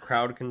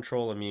 crowd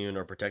control immune,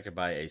 or protected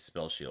by a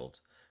spell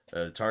shield.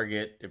 The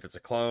target, if it's a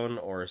clone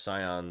or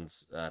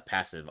Scion's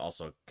passive,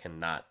 also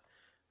cannot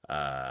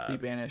be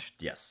banished.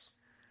 Yes.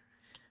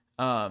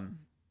 I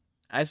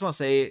just want to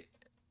say,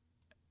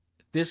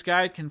 this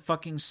guy can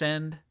fucking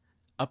send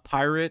a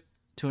pirate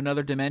to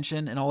another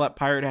dimension, and all that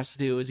pirate has to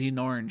do is eat an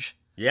orange.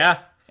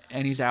 Yeah.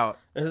 And he's out.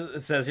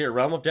 It says here,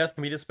 Realm of Death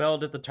can be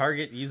dispelled if the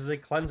target uses a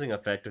cleansing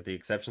effect with the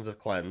exceptions of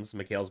Cleanse,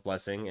 Mikhail's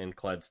Blessing, and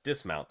Kled's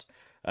Dismount.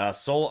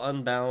 Soul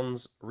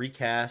Unbound's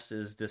Recast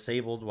is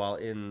disabled while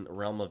in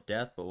Realm of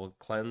Death, but will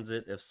cleanse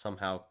it if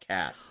somehow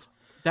cast.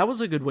 That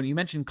was a good one. You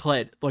mentioned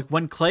Kled. Like,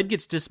 when Kled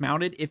gets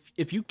dismounted,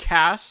 if you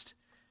cast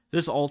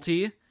this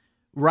ulti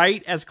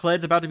right as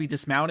Kled's about to be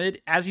dismounted,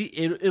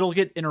 it'll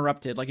get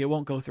interrupted. Like, it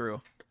won't go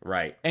through.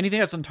 Right. Anything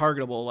that's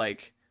untargetable,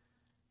 like...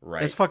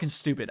 Right. It's fucking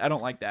stupid. I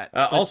don't like that.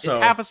 Also,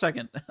 it's half a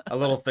second. A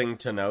little thing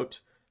to note.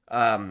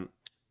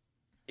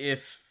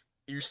 If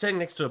you're standing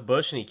next to a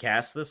bush and he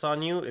casts this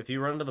on you, if you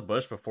run into the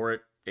bush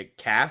before it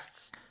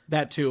casts...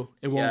 That too.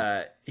 It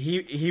won't...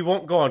 he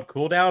won't go on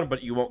cooldown,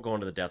 but you won't go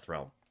into the Death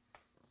Realm.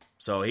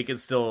 So he can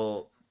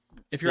still...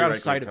 If you're out of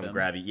sight of him.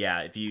 Grab you.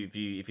 Yeah, if you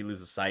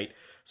lose the sight.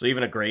 So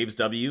even a Graves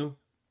W...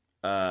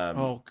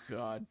 oh,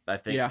 God. I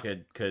think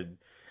could...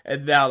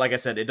 And now, like I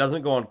said, it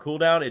doesn't go on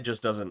cooldown. It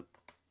just doesn't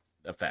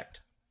affect.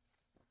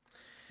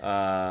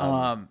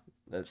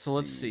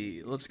 Let's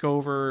see. Let's go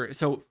over.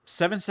 So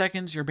 7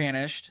 seconds, you're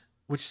banished,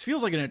 which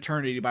feels like an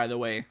eternity, by the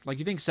way. Like,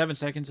 you think 7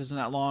 seconds isn't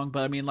that long,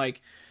 but I mean,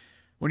 like,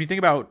 when you think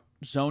about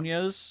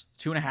Zhonya's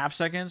 2.5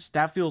 seconds,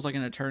 that feels like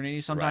an eternity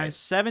sometimes. Right.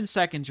 7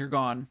 seconds, you're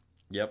gone.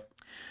 Yep.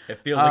 It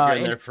feels like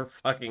you're in there for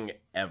fucking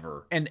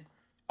ever. And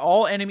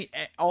all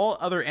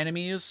other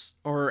enemies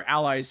or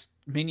allies,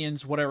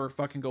 minions, whatever,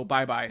 fucking go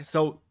bye-bye.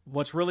 So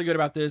what's really good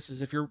about this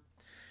is if you're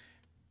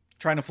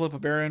trying to flip a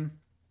Baron,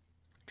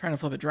 trying to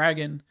flip a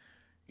dragon,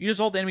 you just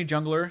ult the enemy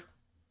jungler,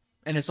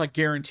 and it's like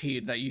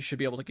guaranteed that you should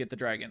be able to get the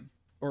dragon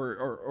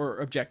or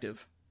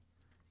objective.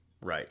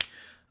 Right.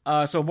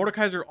 So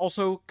Mordekaiser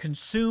also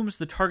consumes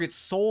the target's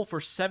soul for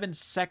 7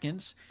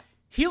 seconds,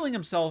 healing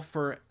himself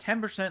for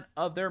 10%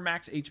 of their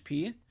max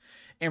HP,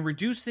 and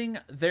reducing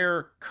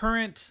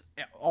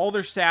all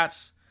their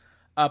stats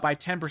by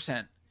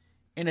 10%,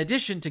 in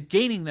addition to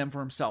gaining them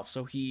for himself.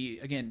 So he,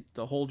 again,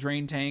 the whole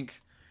drain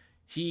tank,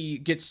 he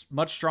gets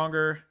much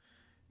stronger.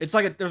 It's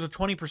like there's a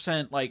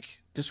 20%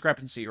 like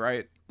discrepancy,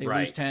 right? They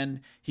lose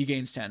 10, he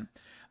gains 10.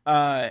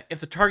 If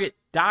the target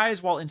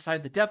dies while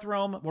inside the Death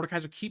Realm,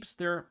 Mordekaiser keeps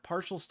their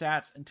partial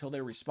stats until they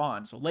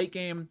respawn. So late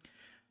game,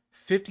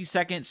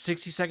 50-second,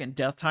 60-second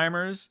death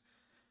timers,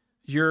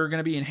 you're going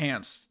to be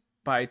enhanced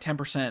by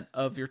 10%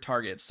 of your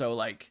target. So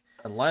like...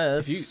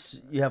 Unless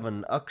you have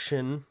an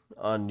auction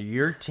on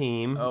your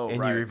team and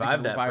you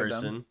revive that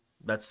person.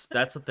 That's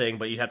the thing,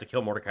 but you'd have to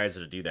kill Mordekaiser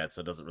to do that,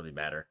 so it doesn't really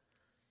matter.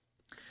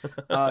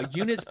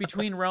 Units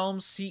between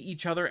realms see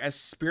each other as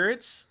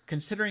spirits,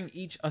 considering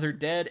each other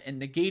dead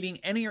and negating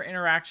any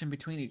interaction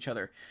between each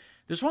other.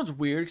 This one's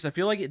weird because I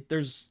feel like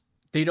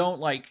they don't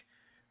like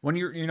when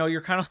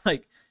you're kind of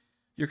like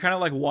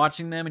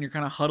watching them and you're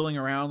kind of huddling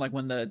around like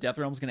when the Death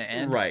Realm's going to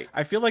end. Right.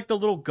 I feel like the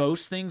little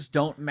ghost things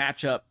don't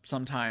match up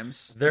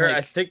sometimes.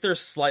 I think they're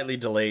slightly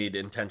delayed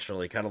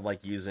intentionally, kind of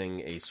like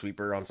using a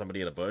sweeper on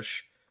somebody in a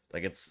bush.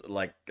 Like it's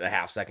like a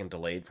half-second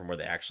delayed from where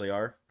they actually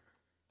are.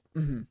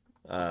 Mm-hmm.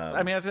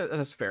 I mean,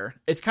 that's fair.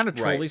 It's kind of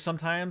trolly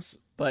sometimes,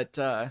 but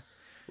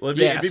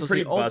it'd be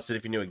pretty busted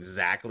if you knew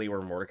exactly where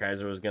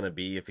Mordekaiser was going to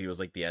be. If he was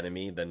like the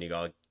enemy, then you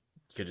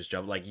could just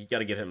jump. Like you got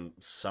to give him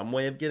some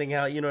way of getting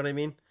out. You know what I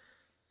mean?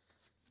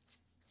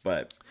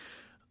 But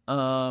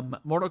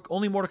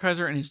only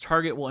Mordekaiser and his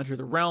target will enter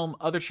the realm.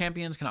 Other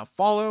champions cannot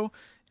follow.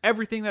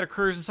 Everything that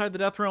occurs inside the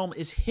Death Realm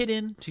is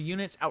hidden to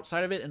units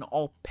outside of it, and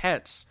all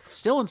pets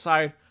still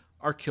inside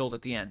are killed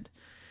at the end.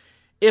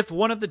 If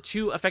one of the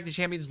two affected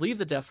champions leave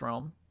the Death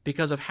Realm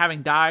because of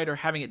having died or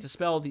having it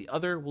dispelled, the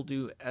other will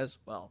do as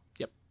well.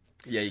 Yep.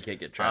 Yeah, you can't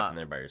get trapped in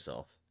there by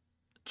yourself.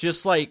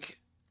 Just like,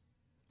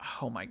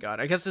 oh my god.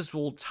 I guess this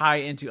will tie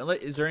into...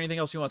 Is there anything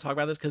else you want to talk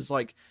about this? Because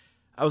like,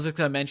 I was just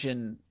going to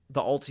mention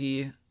the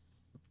ulti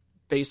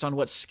based on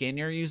what skin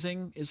you're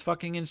using is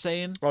fucking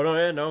insane. Oh no,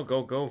 yeah, no,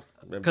 go.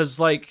 Because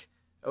like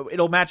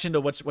it'll match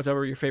into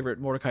whatever your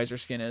favorite Mordekaiser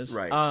skin is.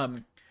 Right.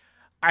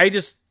 I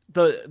just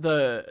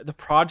the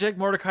Project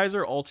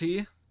Mordekaiser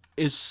ulti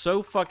is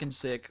so fucking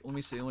sick. Let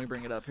me see. Let me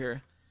bring it up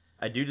here.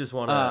 I do just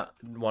want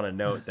to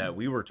note that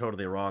we were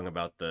totally wrong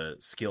about the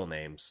skill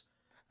names.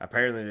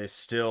 Apparently, they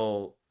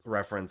still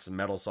reference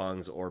metal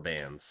songs or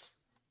bands.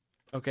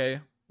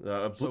 Okay.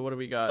 So what do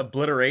we got?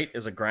 Obliterate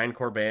is a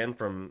grindcore band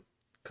from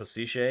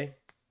Kosice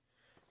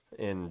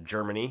in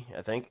Germany,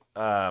 I think.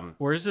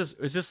 Where is this?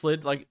 Is this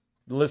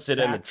listed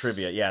in the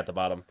trivia? Yeah, at the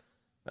bottom.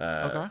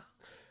 Okay.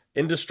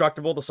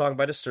 Indestructible, the song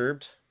by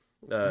Disturbed.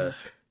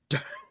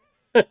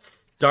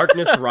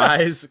 Darkness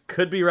Rise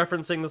could be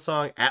referencing the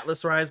song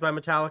Atlas Rise by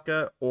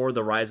Metallica or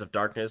The Rise of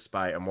Darkness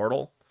by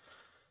Immortal.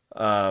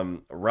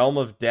 Realm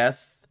of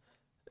Death,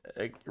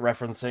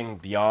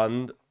 referencing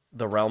Beyond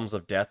the Realms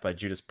of Death by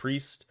Judas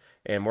Priest.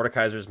 And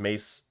Mordekaiser's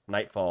Mace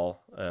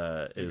Nightfall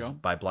is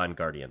by Blind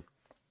Guardian.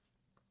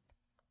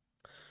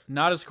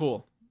 Not as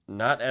cool.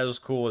 Not as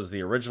cool as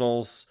the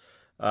originals.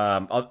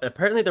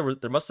 Apparently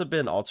there must have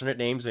been alternate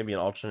names, maybe in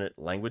alternate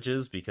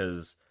languages,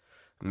 because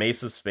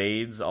Mace of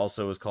Spades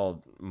also is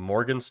called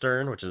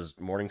Morgenstern, which is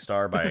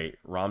Morningstar by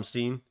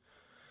Rammstein.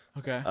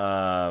 Okay.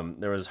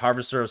 There was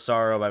Harvester of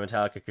Sorrow by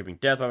Metallica, Creeping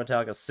Death by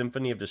Metallica,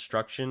 Symphony of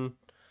Destruction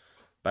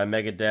by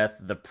Megadeth,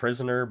 The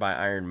Prisoner by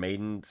Iron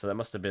Maiden. So that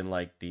must have been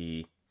like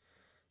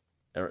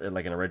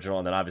an original,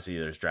 and then obviously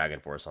there's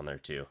Dragon Force on there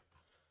too.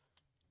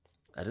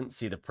 I didn't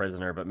see The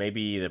Prisoner, but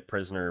maybe The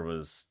Prisoner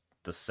was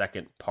the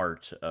second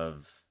part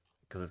of,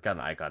 because it's got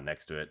an icon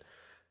next to it.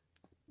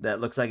 That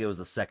looks like it was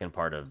the second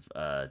part of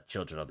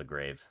Children of the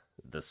Grave,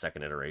 the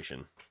second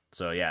iteration.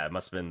 So yeah, it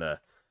must have been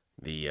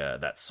the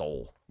that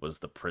soul was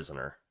The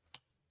Prisoner.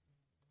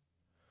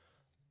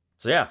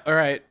 So yeah. All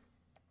right.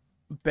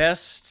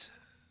 Best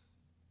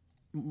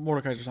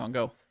Mordekaiser song,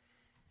 go.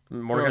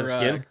 Mordekaiser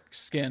skin?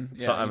 Skin.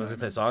 Yeah, so, I was gonna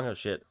say song. Oh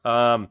shit.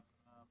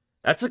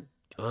 That's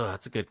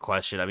a good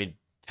question. I mean,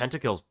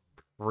 Pentacle's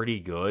pretty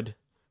good.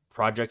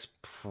 Project's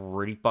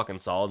pretty fucking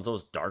solid. And so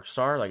is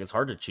Darkstar. Like, it's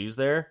hard to choose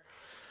there.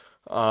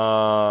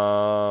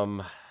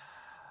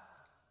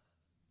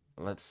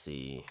 Let's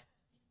see.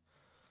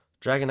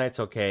 Dragon Knight's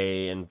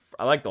okay, and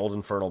I like the Old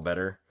Infernal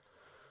better.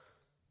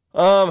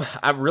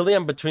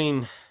 I'm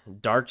between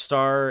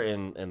Darkstar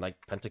and like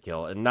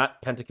Pentakill, and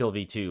not Pentakill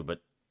V2,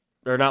 but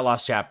or not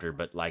Lost Chapter,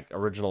 but like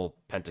original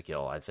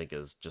Pentakill. I think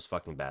is just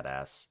fucking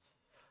badass.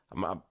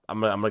 I'm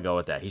gonna go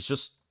with that. He's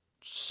just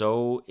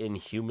so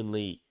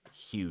inhumanly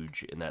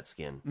huge in that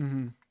skin.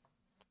 Mm-hmm.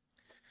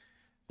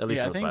 At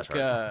least in the I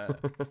splash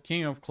art. think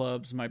King of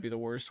Clubs might be the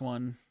worst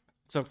one.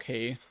 It's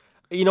okay.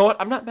 You know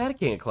what? I'm not mad at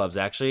King of Clubs,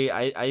 actually.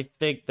 I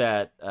think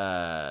that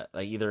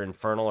like either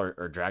Infernal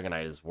or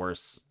Dragonite is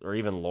worse, or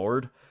even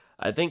Lord.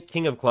 I think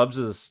King of Clubs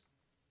is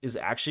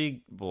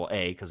actually, well,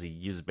 because he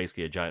uses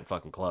basically a giant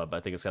fucking club. I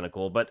think it's kind of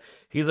cool. But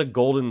he's a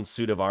golden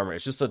suit of armor.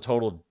 It's just a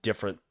total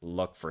different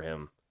look for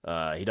him.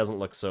 He doesn't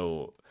look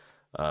so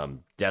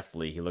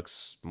deathly. He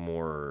looks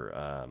more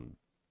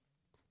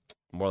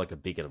like a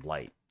beacon of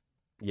light.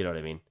 You know what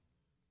I mean?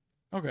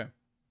 Okay.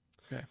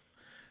 Yeah,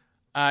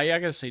 I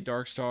gotta say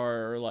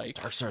Darkstar, or like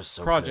Darkstar is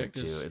so Project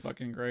good too. is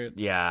fucking great.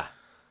 Yeah,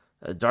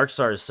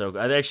 Darkstar is so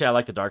good. I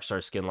like the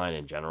Darkstar skin line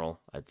in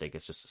general. I think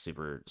it's just a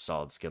super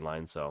solid skin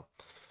line. So,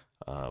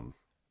 the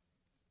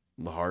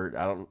heart.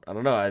 I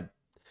don't know.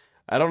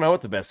 I don't know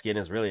what the best skin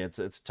is really.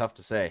 It's tough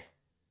to say.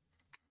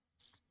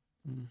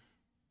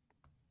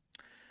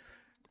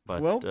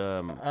 But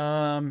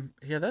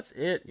yeah, that's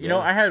it. You know,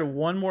 I had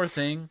one more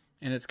thing,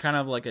 and it's kind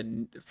of like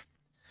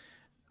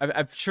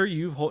I'm sure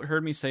you've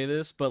heard me say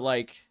this, but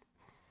like,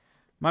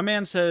 my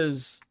man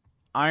says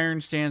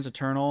iron stands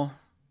eternal.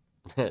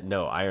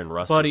 No, Iron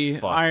Rust. Buddy,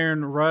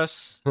 Iron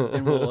Rust,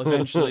 and will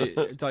eventually,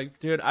 like,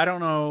 dude, I don't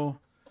know.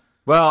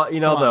 Well, you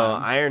know, though,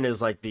 iron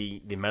is like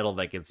the metal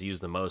that gets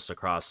used the most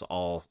across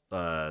all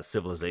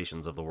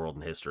civilizations of the world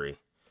in history.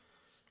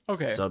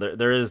 Okay. So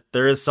there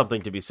is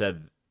something to be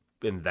said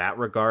in that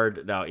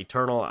regard. Now,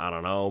 eternal, I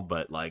don't know,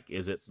 but like,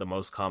 is it the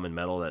most common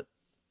metal that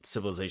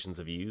civilizations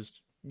have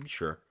used?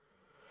 Sure.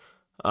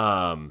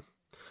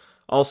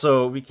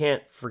 Also, we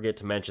can't forget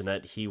to mention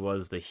that he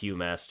was the Hue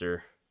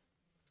Master.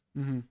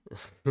 Mm-hmm.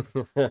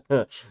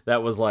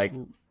 That was like,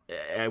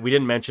 we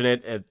didn't mention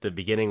it at the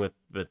beginning with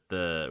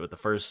the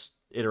first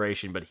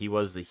iteration, but he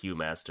was the Hue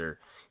Master.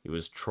 He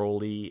was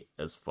trolly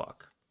as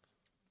fuck.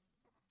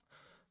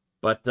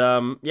 But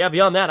yeah,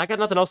 beyond that, I got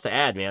nothing else to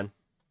add, man.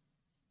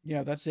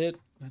 Yeah, that's it.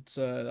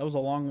 That was a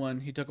long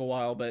one. He took a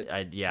while,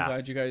 but yeah. I'm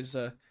glad you guys.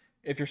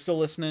 If you're still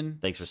listening,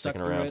 thanks for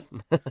sticking around.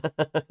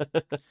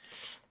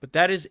 But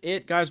that is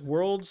it, guys.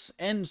 Worlds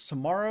ends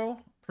tomorrow.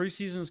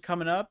 Preseason's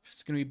coming up.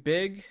 It's gonna be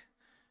big.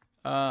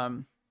 Yeah,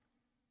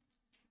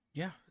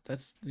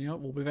 that's,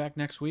 we'll be back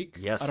next week.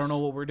 Yes. I don't know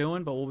what we're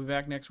doing, but we'll be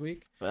back next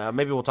week.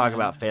 Maybe we'll talk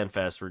about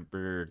FanFest.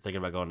 We're thinking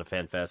about going to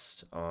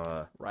FanFest.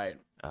 Right.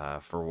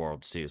 For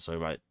Worlds too.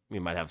 So we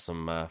might have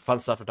some fun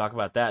stuff to talk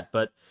about that.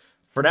 But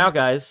for now,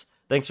 guys,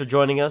 thanks for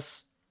joining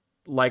us.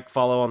 Like,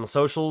 follow on the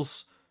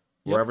socials.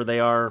 wherever they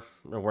are,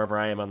 or wherever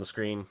I am on the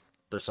screen.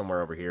 They're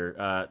somewhere over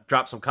here.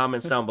 Drop some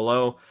comments down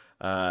below.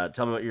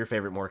 Tell me what your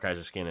favorite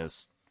Mordekaiser skin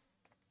is.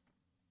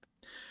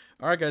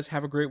 All right, guys.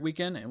 Have a great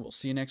weekend, and we'll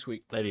see you next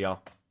week. Later, y'all.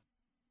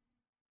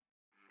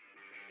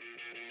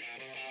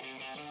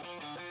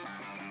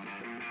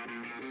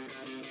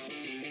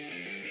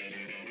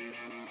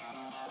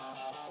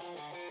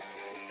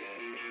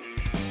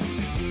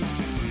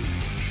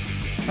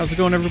 How's it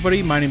going,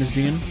 everybody? My name is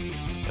Dean.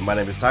 And my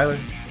name is Tyler.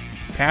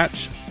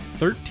 Patch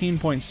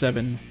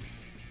 13.7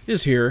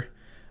 is here.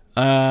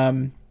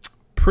 I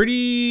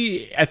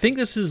think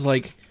this is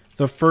like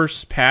the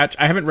first patch.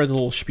 I haven't read the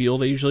little spiel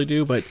they usually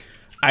do, but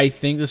I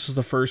think this is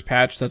the first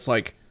patch that's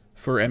like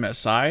for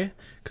MSI,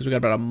 because we got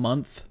about a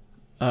month.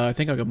 I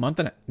think like a month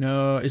and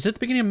no, is it the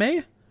beginning of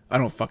May? I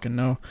don't fucking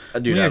know.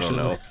 Dude, I don't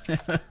know.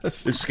 Their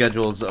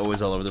schedule is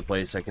always all over the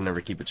place. I can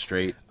never keep it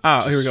straight.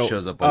 Oh, here we go.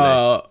 Shows up one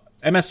day.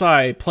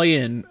 MSI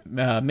play-in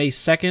May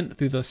 2nd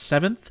through the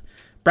 7th.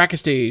 Bracket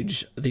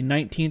stage the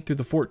 19th through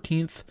the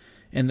 14th,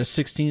 and the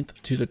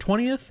 16th to the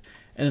 20th.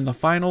 And then the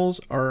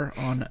finals are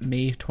on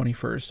May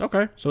 21st.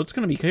 Okay, so it's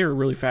going to be here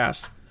really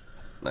fast.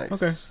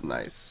 Nice, okay.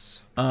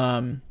 Nice.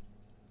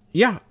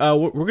 Yeah,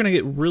 we're going to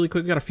get really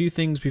quick. We got a few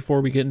things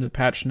before we get into the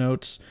patch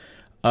notes.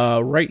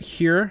 Right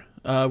here,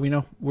 we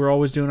know we're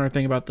always doing our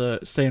thing about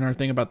saying our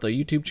thing about the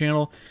YouTube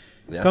channel.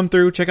 Yeah. Come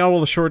through, check out all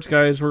the shorts,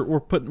 guys.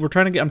 I'm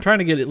trying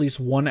to get at least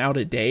one out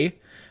a day.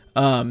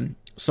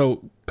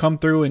 So come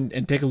through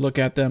and take a look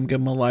at them,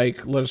 give them a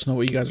like, let us know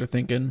what you guys are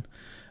thinking.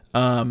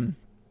 And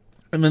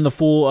then the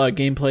full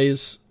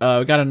gameplays.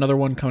 We got another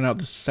one coming out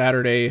this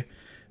Saturday.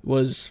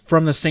 Was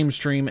from the same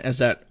stream as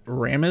that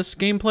Ramus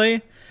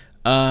gameplay.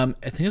 I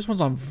think this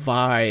one's on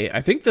Vi.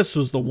 I think this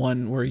was the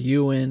one where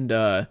you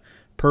and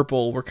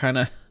Purple were kind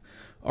of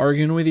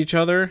arguing with each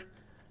other.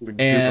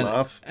 And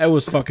it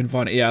was fucking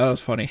funny. Yeah, that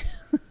was funny.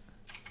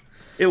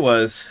 It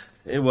was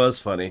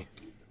funny.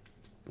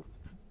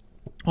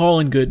 All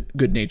in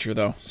good nature,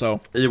 though.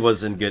 So it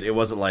wasn't good. It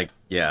wasn't like,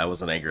 it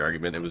was an angry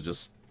argument. It was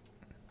just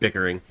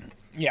bickering.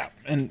 Yeah,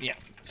 and yeah.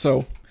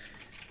 So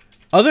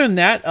other than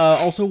that,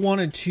 also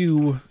wanted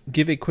to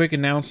give a quick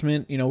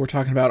announcement. You know, we're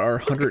talking about our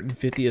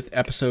 150th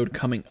episode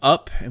coming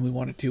up, and we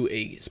want to do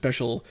a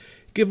special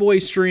giveaway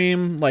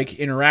stream, like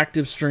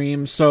interactive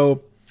stream.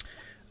 So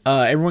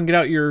everyone get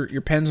out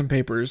your pens and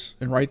papers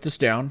and write this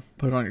down.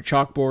 Put it on your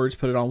chalkboards.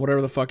 Put it on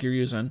whatever the fuck you're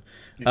using.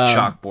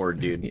 Chalkboard,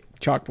 dude.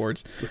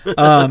 Chalkboards.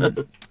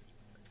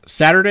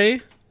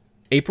 Saturday,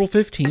 April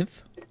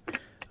 15th,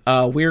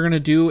 we are going to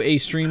do a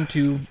stream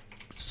to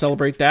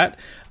celebrate that.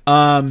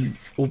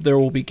 There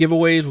will be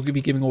giveaways. We'll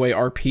be giving away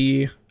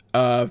RP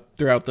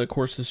throughout the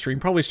course of the stream.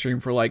 Probably stream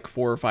for like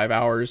 4 or 5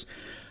 hours.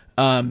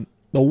 The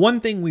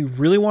one thing we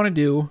really want to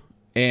do,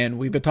 and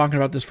we've been talking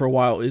about this for a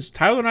while, is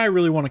Tyler and I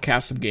really want to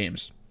cast some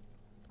games.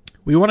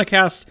 We want to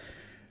cast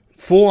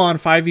full-on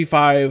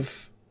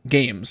 5v5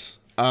 games.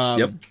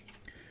 Yep.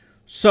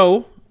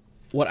 So,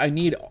 what I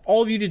need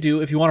all of you to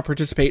do, if you want to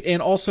participate, and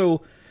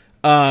also,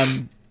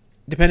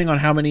 depending on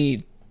how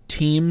many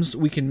teams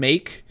we can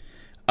make,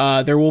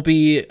 there will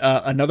be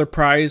another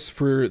prize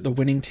for the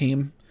winning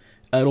team.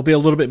 It'll be a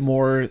little bit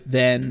more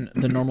than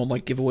the normal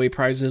like giveaway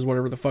prizes,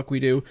 whatever the fuck we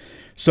do.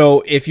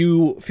 So, if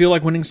you feel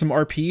like winning some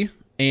RP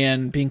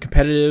and being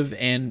competitive,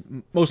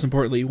 and most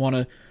importantly, you want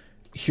to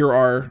hear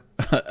our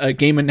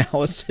game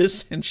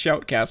analysis and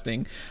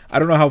shoutcasting. I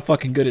don't know how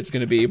fucking good it's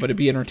going to be, but it'd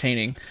be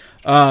entertaining.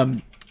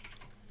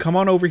 Come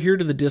on over here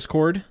to the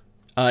Discord,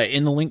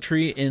 in the link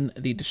tree in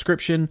the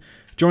description.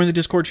 Join the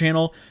Discord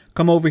channel.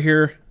 Come over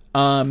here.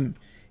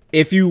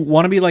 If you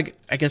want to be like,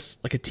 I guess,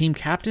 like a team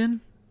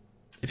captain,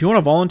 if you want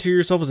to volunteer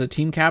yourself as a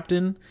team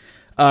captain,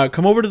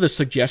 come over to the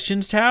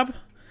suggestions tab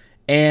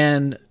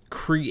and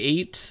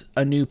create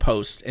a new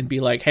post and be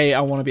like, hey, I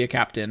want to be a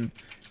captain.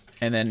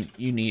 And then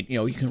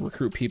you can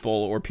recruit people,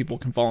 or people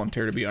can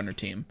volunteer to be on your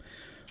team.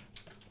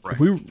 Right.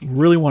 We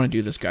really want to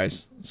do this,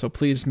 guys. So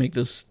please make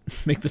this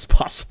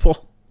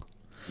possible.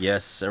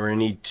 Yes, and we're gonna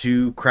need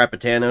 2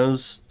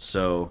 Crapitanos.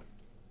 So,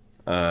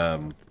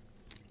 those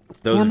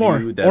or more,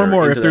 of you that or are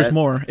more into if there's that,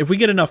 more. If we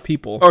get enough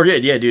people. Oh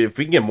yeah, dude. If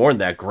we can get more than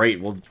that,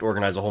 great. We'll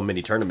organize a whole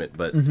mini tournament.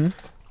 But,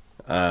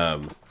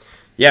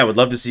 yeah, would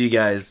love to see you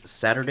guys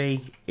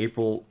Saturday,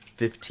 April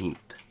 15th.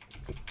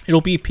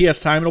 It'll be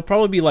PS time. It'll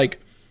probably be like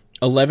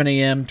 11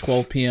 a.m.,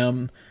 12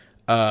 p.m.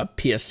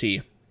 PST.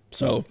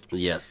 So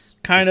yes,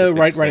 kind of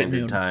right at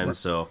noon time. Right.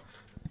 So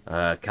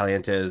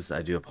Calientes,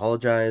 I do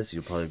apologize.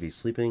 You'll probably be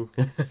sleeping,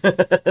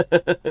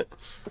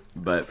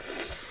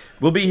 but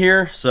we'll be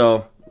here.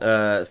 So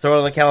throw it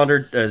on the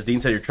calendar, as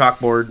Dean said, your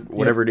chalkboard,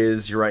 whatever it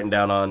is you're writing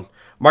down on.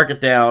 Mark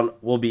it down.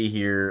 We'll be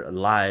here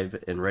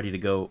live and ready to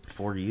go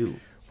for you.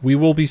 We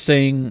will be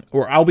saying,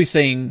 or I'll be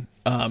saying,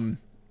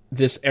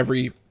 this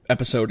every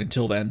episode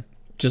until then,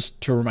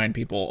 just to remind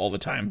people all the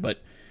time. But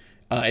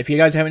if you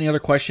guys have any other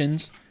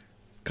questions,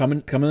 come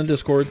in the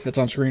Discord that's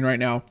on screen right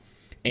now,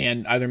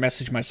 and either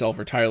message myself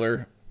or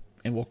Tyler,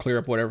 and we'll clear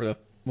up whatever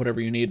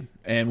you need,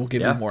 and we'll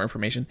give you more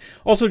information.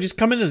 Also, just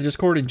come into the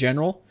Discord in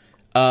general.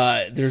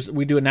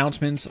 We do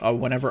announcements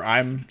whenever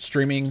I'm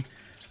streaming.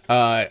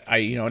 I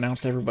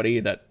announced to everybody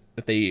that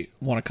they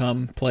want to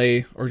come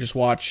play or just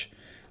watch,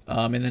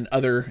 and then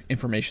other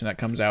information that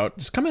comes out.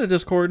 Just come in the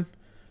Discord,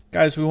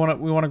 guys. We want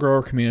to grow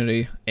our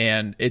community,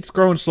 and it's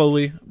growing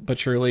slowly but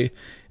surely,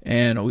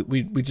 and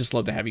we just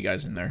love to have you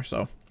guys in there.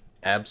 So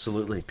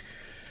absolutely.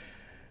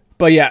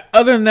 But yeah,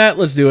 other than that,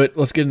 let's do it.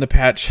 Let's get into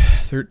patch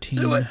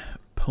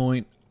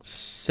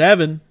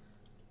 13.7.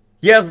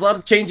 Yeah, there's a lot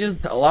of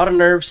changes, a lot of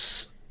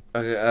nerfs,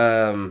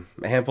 a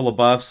handful of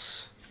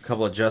buffs, a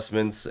couple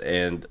adjustments,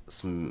 and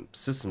some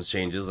systems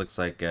changes. Looks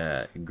like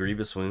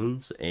Grievous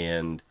Wounds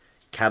and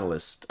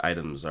Catalyst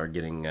items are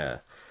getting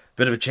a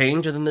bit of a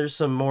change, and then there's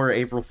some more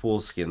April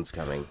Fool's skins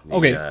coming.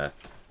 Okay.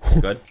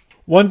 Good.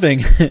 One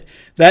thing,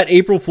 that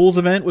April Fool's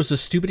event was the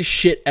stupidest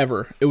shit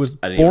ever. It was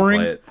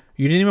boring.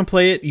 You didn't even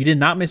play it. You did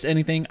not miss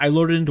anything. I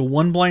loaded into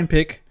one blind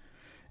pick,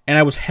 and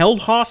I was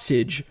held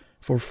hostage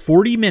for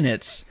 40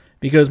 minutes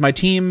because my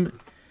team...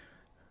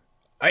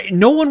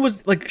 no one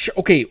was like...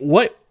 Okay,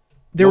 what...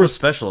 What was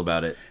special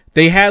about it?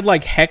 They had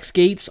like hex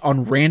gates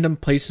on random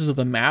places of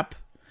the map.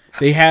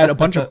 They had a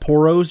bunch of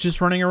poros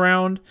just running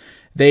around.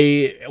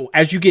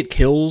 As you get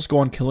kills, go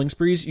on killing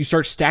sprees, you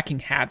start stacking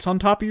hats on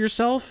top of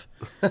yourself.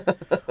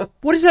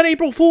 What is that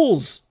April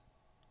Fool's?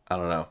 I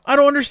don't know. I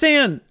don't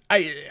understand.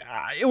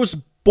 It was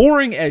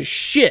boring as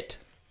shit.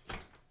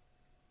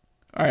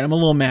 All right, I'm a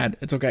little mad.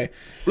 It's okay.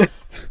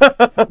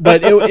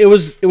 But it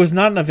was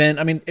not an event.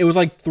 I mean, it was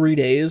like 3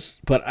 days,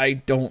 but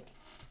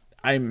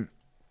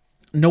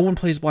no one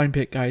plays blind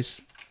pick,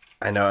 guys.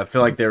 I know. I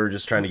feel like they were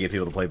just trying to get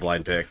people to play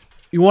blind pick.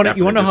 You want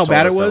to know how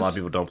bad it was? A lot of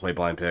people don't play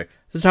blind pick.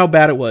 This is how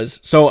bad it was.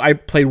 So I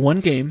played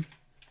one game.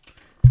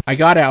 I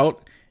got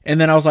out,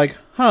 and then I was like,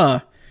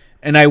 huh.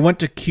 And I went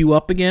to queue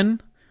up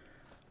again.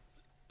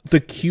 The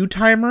queue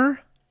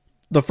timer,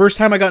 the first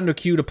time I got into a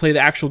queue to play the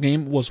actual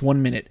game was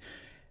 1 minute.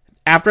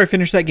 After I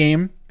finished that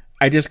game,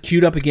 I just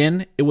queued up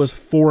again. It was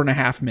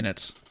 4.5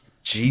 minutes.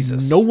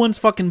 Jesus. No one's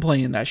fucking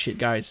playing that shit,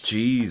 guys.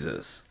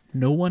 Jesus.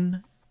 No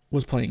one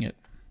was playing it.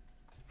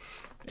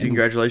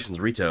 Congratulations,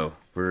 Rito,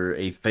 for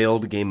a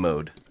failed game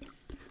mode.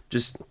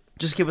 Just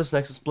give us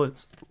Nexus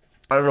Blitz.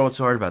 I don't know what's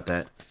so hard about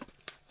that.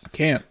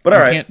 Can't. But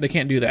alright. They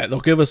can't do that. They'll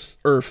give us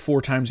Earth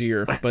 4 times a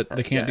year, but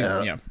they can't do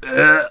that.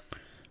 Yeah.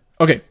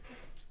 Okay.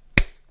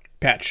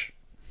 Patch.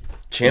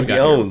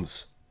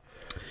 Champions.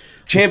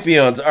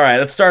 All right,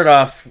 let's start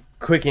off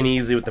quick and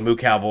easy with the Moo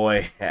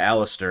Cowboy,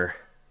 Alistair.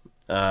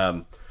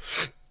 I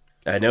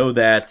know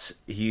that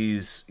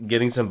he's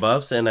getting some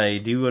buffs, and I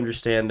do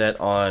understand that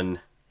on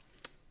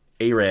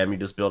ARAM, you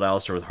just build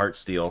Alistair with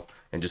Heartsteel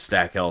and just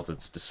stack health.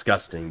 It's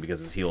disgusting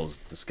because his heal is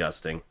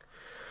disgusting.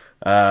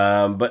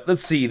 But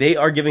let's see. They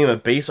are giving him a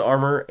base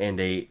armor and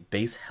a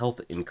base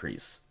health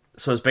increase.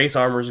 So his base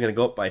armor is going to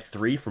go up by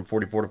 3 from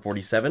 44 to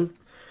 47.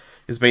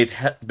 His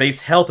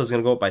base health is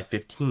going to go up by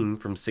 15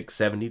 from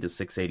 670 to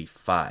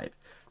 685.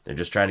 They're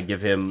just trying to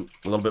give him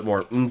a little bit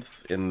more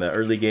oomph in the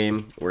early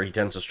game, where he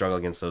tends to struggle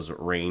against those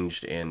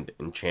ranged and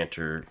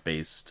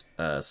enchanter-based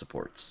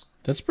supports.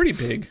 That's pretty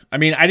big. I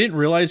mean, I didn't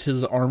realize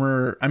his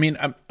armor... I mean,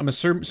 I'm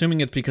assuming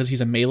it's because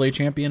he's a melee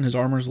champion. His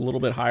armor's a little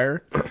bit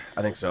higher.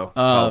 I think so,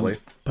 probably.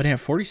 But yeah,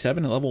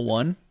 47 at level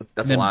 1.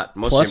 That's a lot.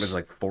 Most champions are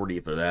like 40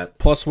 for that.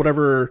 Plus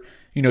whatever,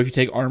 if you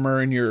take armor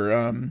and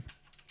your...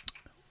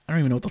 I don't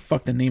even know what the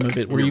fuck the name of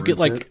it, where you get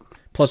like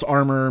plus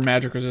armor,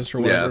 magic resist, or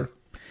whatever.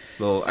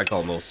 Yeah. I call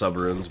them little sub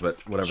runes,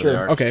 but whatever they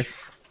are. Okay.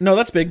 No,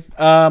 that's big.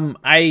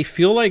 I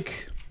feel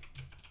like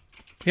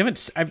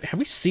have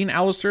we seen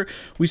Alistair?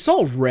 We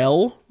saw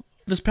Rel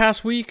this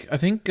past week. I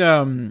think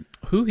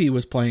Huhi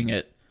was playing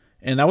it,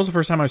 and that was the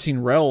first time I've seen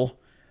Rel,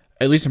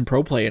 at least in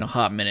pro play, in a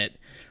hot minute.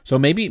 So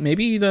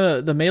maybe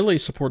the melee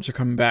supports are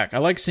coming back. I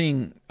like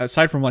seeing,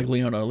 aside from like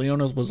Leona.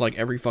 Leona's was like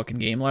every fucking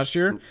game last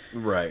year.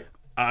 Right.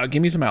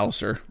 Give me some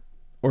Alistair.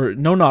 Or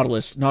no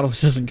Nautilus.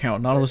 Nautilus doesn't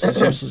count. Nautilus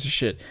is useless as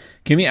shit.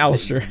 Give me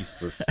Alistair.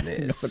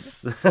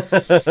 Uselessness.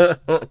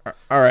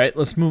 All right,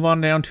 let's move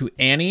on down to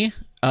Annie.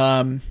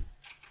 Side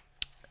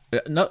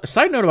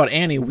note about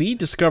Annie, we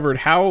discovered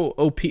how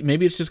OP,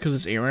 maybe it's just because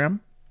it's ARAM,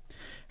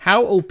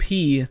 how OP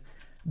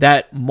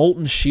that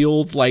Molten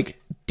Shield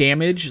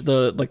damage,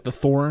 the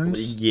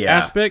thorns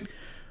aspect.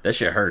 That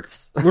shit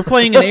hurts. We're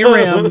playing an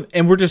ARAM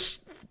and we're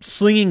just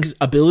slinging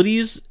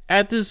abilities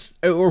at this,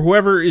 or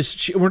whoever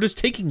is, we're just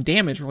taking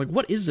damage. We're like,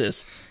 what is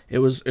this? It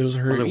was her.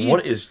 I was like,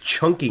 what is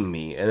chunking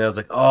me? And I was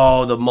like,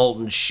 oh, the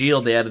Molten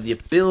Shield. They added the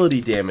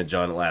ability damage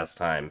on it last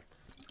time.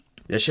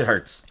 That shit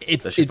hurts.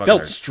 It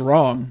felt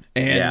strong,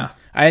 and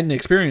I hadn't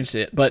experienced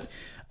it. But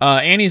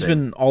Annie's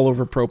been all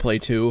over pro play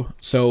too.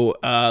 So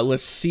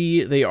let's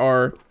see. They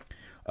are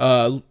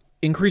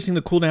increasing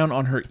the cooldown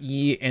on her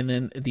E, and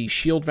then the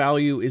shield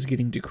value is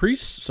getting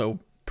decreased. So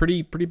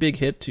pretty big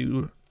hit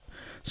to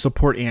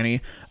support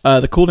Annie.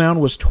 The cooldown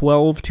was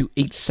 12 to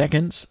 8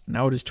 seconds.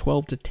 Now it is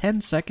 12 to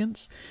 10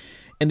 seconds.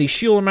 And the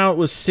shield amount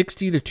was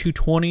 60 to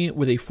 220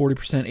 with a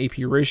 40%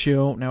 AP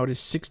ratio. Now it is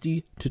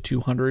 60 to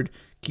 200,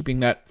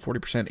 keeping that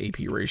 40%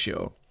 AP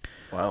ratio.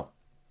 Wow.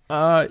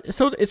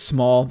 So it's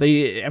small.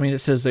 It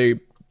says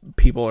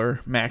people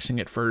are maxing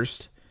it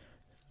first.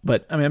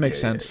 But, it makes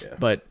sense. Yeah.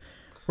 But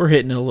we're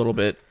hitting it a little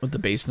bit with the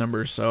base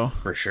numbers, so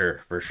for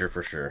sure.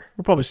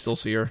 We'll probably still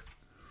see her.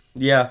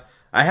 Yeah,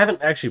 I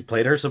haven't actually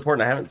played her support,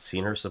 and I haven't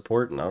seen her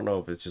support, and I don't know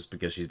if it's just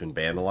because she's been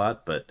banned a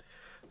lot, but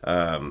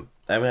I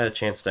haven't had a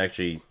chance to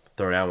actually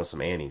throw down with some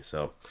Annie,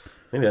 so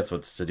maybe that's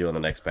what's to do on the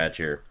next patch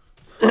here.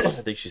 I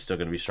think she's still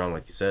going to be strong,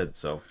 like you said,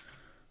 so.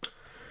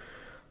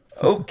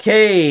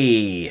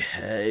 Okay,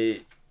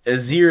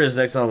 Azir is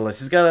next on the list.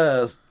 He's got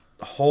a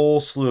whole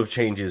slew of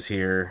changes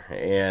here,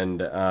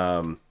 and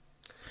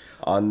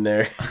on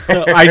there,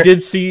 I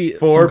did see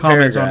some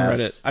comments on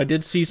paragraphs. Reddit. I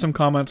did see some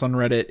comments on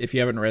Reddit. If you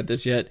haven't read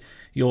this yet,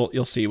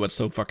 you'll see what's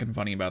so fucking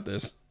funny about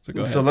this. So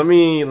go ahead. So let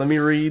me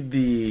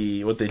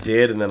read what they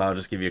did, and then I'll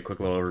just give you a quick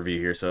little overview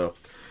here. So,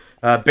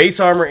 base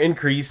armor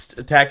increased,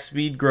 attack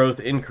speed growth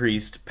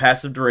increased,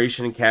 passive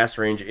duration and cast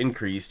range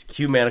increased,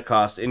 Q mana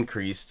cost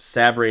increased,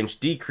 stab range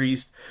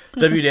decreased,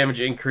 W damage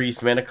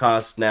increased, mana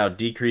cost now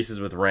decreases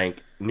with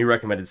rank. New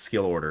recommended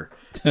skill order.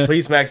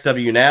 Please max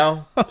W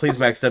now. Please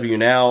max W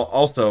now.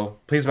 Also,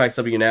 please max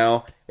W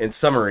now. In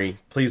summary,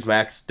 please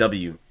max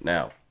W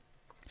now.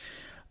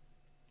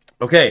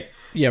 Okay.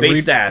 Yeah,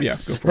 base stats.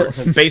 Yeah, go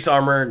for it. Base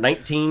armor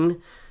 19.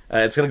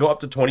 It's gonna go up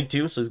to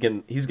 22, so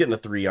he's getting a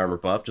 3 armor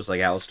buff, just like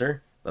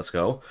Alistair. Let's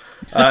go.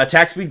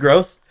 Attack speed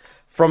growth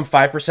from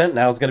 5%.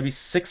 Now it's gonna be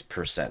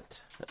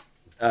 6%.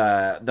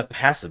 The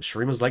passive,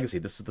 Shurima's Legacy.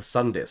 This is the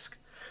Sun Disc.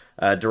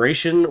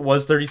 Duration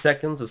was 30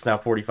 seconds. It's now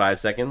 45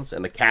 seconds,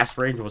 and the cast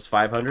range was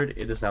 500.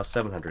 It is now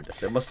 700.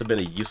 That must have been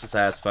a useless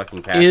ass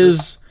fucking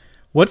passive.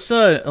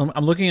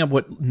 I'm looking up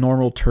what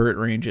normal turret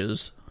range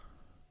is.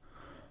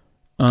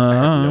 I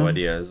have no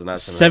idea. Is it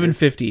not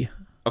 750?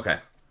 Okay.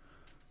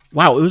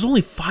 Wow, it was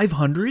only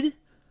 500?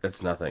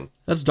 That's nothing.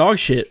 That's dog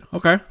shit.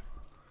 Okay.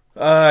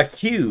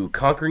 Q,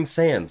 Conquering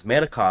Sands.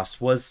 Mana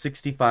cost was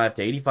 65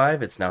 to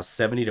 85. It's now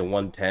 70 to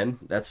 110.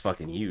 That's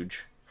fucking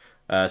huge.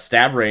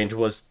 Stab range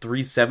was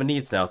 370.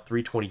 It's now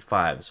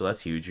 325. So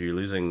that's huge. You're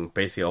losing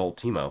basically a whole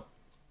Teemo.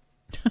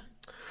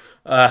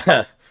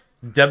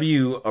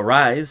 W,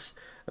 Arise.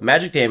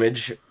 Magic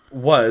damage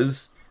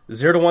was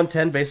 0 to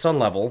 110 based on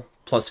level,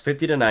 plus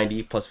 50 to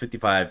 90, plus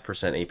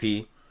 55%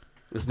 AP.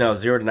 It's now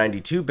 0 to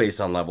 92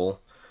 based on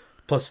level,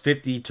 plus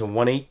 50 to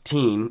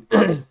 118,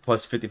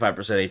 plus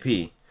 55%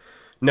 AP.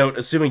 Note,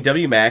 assuming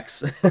W max,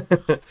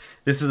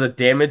 this is a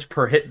damage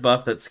per hit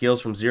buff that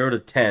scales from 0 to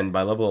 10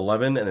 by level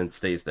 11 and then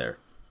stays there.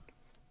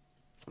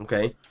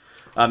 Okay.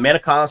 Mana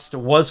cost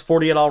was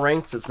 40 at all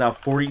ranks. It's now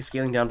 40,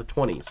 scaling down to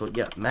 20. So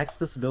yeah, max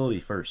this ability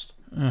first.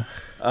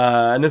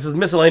 And this is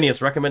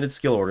miscellaneous recommended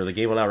skill order. The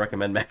game will now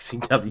recommend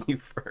maxing W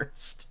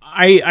first.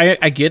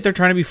 I get they're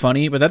trying to be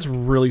funny, but that's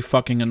really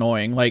fucking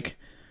annoying. Like,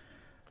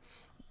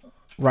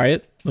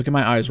 Riot, look at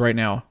my eyes right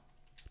now.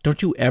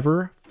 Don't you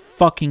ever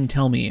fucking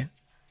tell me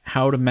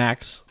how to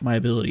max my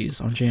abilities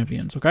on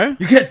champions, okay?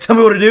 You can't tell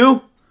me what to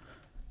do?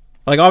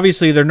 Like,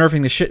 obviously, they're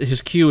nerfing the shit.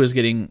 His Q is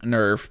getting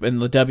nerfed,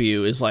 and the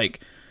W is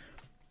like...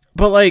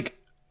 But, like,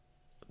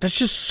 that's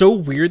just so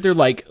weird. They're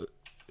like...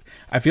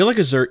 I feel like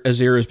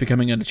Azir is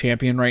becoming a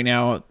champion right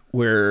now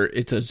where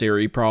it's a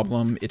Zeri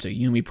problem, it's a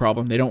Yuumi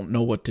problem. They don't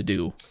know what to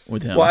do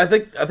with him. Well, I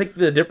think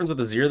the difference with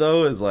Azir,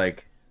 though, is,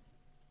 like,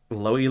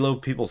 low elo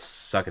people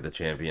suck at the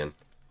champion.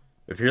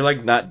 If you're,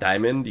 like, not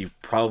Diamond, you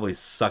probably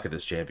suck at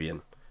this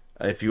champion.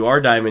 If you are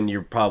Diamond,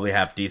 you're probably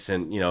half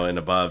decent, and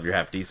above, you're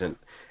half decent.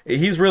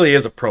 He's really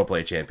is a pro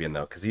play champion,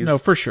 though, because No,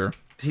 for sure.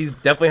 He's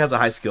definitely has a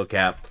high skill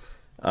cap.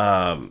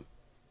 I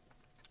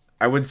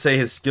would say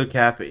his skill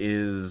cap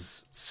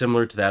is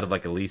similar to that of,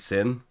 like, a Lee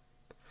Sin.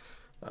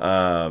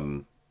 But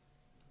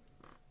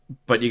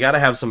you got to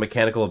have some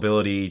mechanical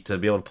ability to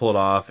be able to pull it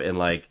off and,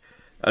 like,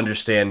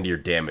 understand your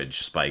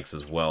damage spikes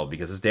as well,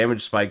 because his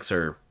damage spikes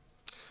are...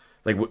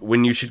 Like,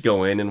 when you should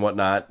go in and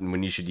whatnot, and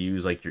when you should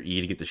use, like, your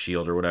E to get the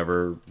shield or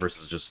whatever,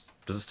 versus just...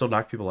 Does it still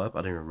knock people up? I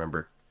don't even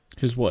remember.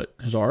 His what?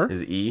 His R?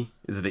 His E?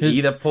 Is it the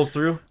E that pulls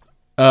through?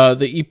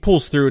 The E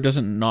pulls through. It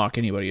doesn't knock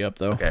anybody up,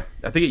 though. Okay.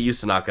 I think it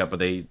used to knock up, but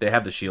they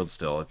have the shield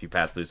still if you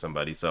pass through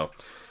somebody. So,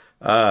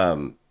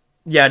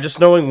 yeah, just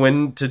knowing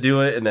when to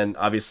do it, and then,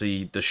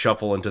 obviously, the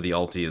shuffle into the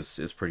ulti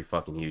is pretty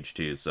fucking huge,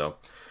 too. So,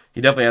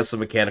 he definitely has some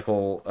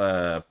mechanical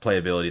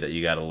playability that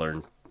you got to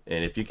learn.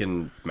 And if you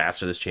can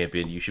master this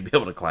champion, you should be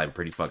able to climb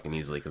pretty fucking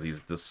easily because he's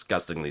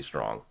disgustingly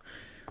strong.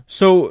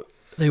 So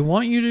they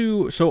want you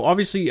to... So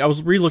obviously, I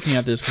was re-looking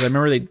at this because I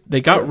remember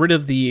they got rid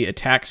of the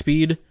attack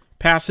speed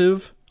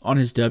passive on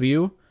his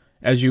W.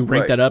 As you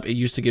rank that up, it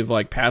used to give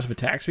like passive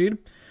attack speed.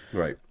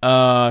 Right.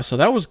 So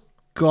that was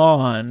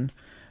gone.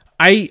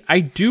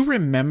 I do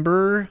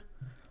remember...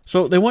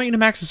 So they want you to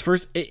max this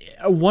first.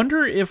 I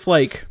wonder if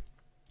like...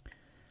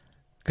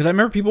 Because I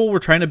remember people were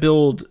trying to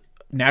build...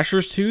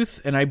 Nashor's Tooth,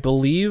 and I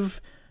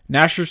believe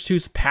Nashor's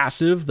Tooth's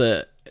passive,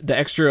 the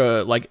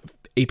extra like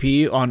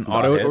AP on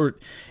auto, or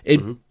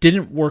it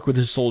didn't work with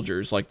his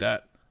soldiers like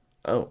that.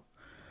 Oh,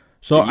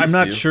 so I'm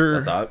not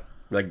sure. I thought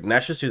like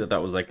Nashor's Tooth, I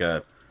thought was like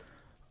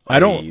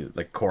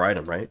like core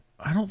item, right?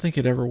 I don't think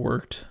it ever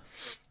worked.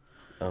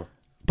 Oh,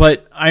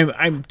 but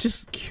I'm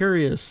just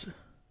curious.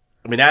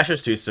 I mean,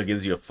 Asher's 2 still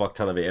gives you a fuck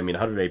ton of it. I mean,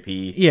 100 AP.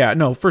 Yeah,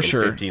 no, for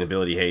sure. 15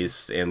 ability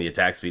haste, and the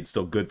attack speed's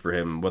still good for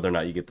him, whether or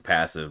not you get the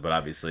passive. But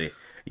obviously,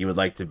 you would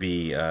like to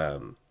be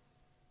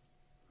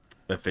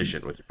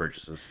efficient with your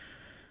purchases.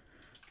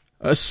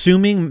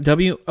 Assuming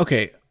W.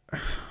 Okay,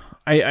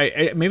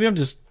 I maybe I'm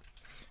just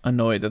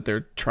annoyed that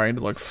they're trying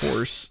to like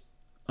force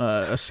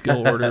a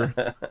skill order.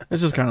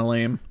 It's just kind of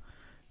lame.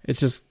 It's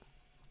just,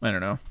 I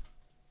don't know.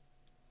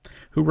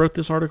 Who wrote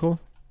this article?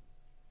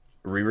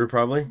 Riru,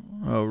 probably.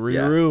 Oh,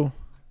 Riru. Yeah.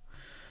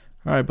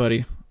 All right,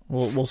 buddy.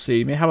 We'll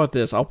see. How about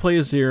this? I'll play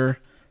Azir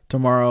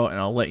tomorrow, and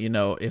I'll let you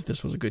know if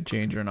this was a good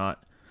change or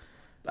not.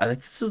 I think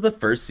this is the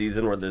first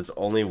season where there's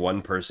only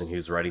one person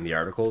who's writing the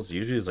articles.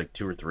 Usually there's like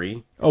 2 or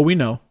 3. Oh, we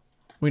know.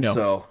 We know.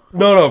 So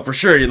no, for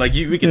sure. Like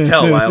we can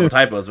tell by all the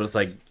typos, but it's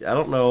like I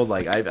don't know.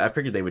 Like I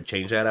figured they would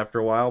change that after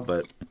a while,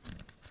 but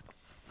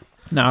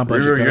nah,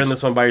 you're in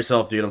this one by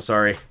yourself, dude. I'm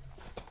sorry.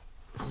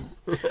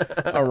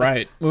 All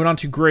right, moving on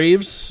to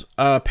Graves.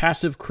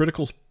 Passive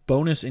critical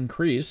bonus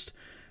increased.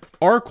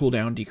 R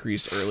cooldown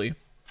decreased early.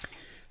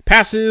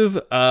 Passive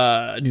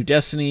new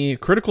destiny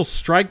critical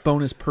strike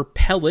bonus per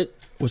pellet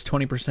was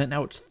 20%.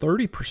 Now it's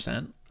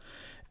 30%.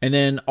 And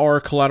then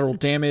our collateral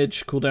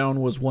damage cooldown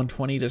was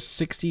 120 to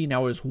 60.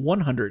 Now it's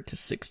 100 to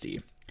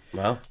 60.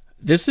 Wow.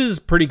 This is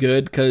pretty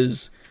good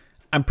because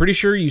I'm pretty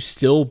sure you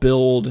still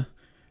build...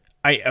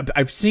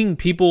 I've seen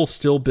people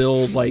still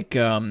build like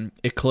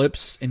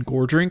Eclipse and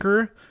Gore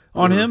Drinker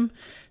on him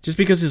just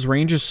because his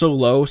range is so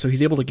low, so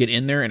he's able to get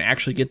in there and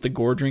actually get the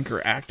Gore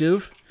Drinker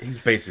active. He's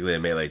basically a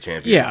melee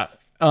champion. Yeah.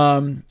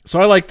 So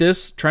I like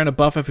this, trying to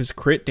buff up his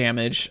crit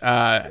damage.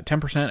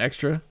 10%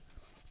 extra.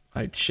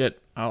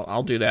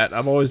 I'll do that.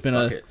 I've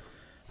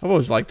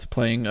always liked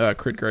playing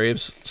crit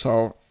Graves,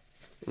 so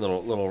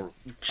little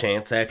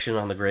chance action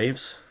on the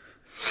Graves.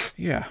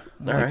 Yeah,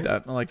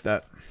 I like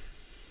that.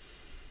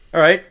 All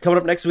right, coming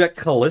up next, we got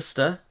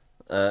Callista.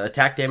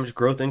 Attack damage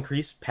growth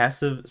increased,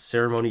 passive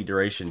ceremony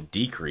duration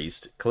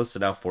decreased. Callista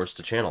now forced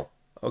to channel.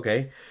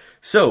 Okay,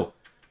 so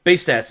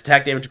base stats,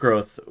 attack damage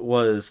growth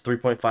was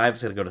 3.5.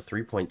 It's going to go to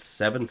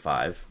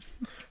 3.75.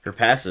 Her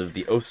passive,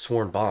 the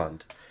Oath-Sworn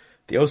Bond.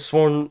 The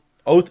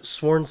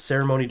Oath-Sworn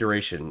ceremony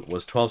duration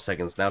was 12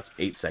 seconds. Now it's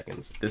 8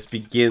 seconds. This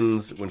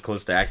begins when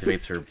Callista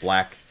activates her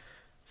black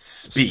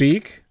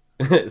speak?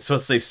 It's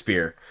supposed to say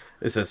spear.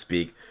 It says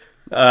speak.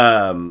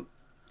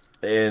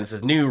 And it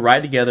says new,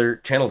 ride together,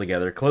 channel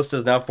together. Callista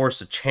is now forced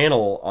to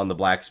channel on the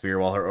Black Spear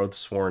while her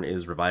Oath-Sworn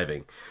is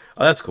reviving.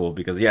 Oh, that's cool,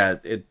 because, yeah,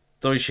 it's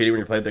always shitty when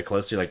you play the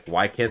Callista. You're like,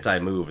 why can't I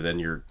move? And then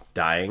you're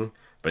dying,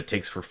 but it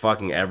takes for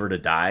fucking ever to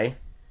die.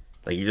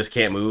 Like, you just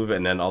can't move,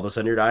 and then all of a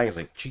sudden you're dying. It's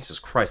like, Jesus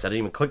Christ, I didn't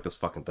even click this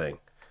fucking thing.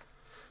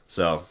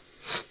 So.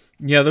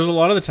 Yeah, there's a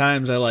lot of the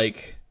times I,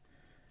 like...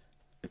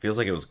 It feels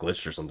like it was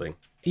glitched or something.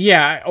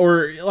 Yeah,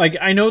 or, like,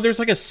 I know there's,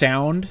 like, a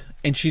sound,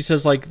 and she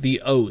says, like,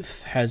 the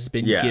oath has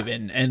been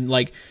given, and,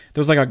 like,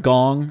 there's, like, a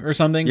gong or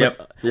something.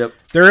 Yep.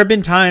 There have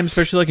been times,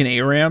 especially, like, in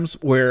ARAMs,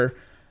 where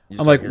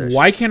I'm like,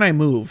 why can't I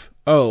move?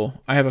 Oh,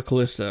 I have a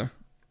Callista.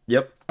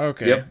 Yep.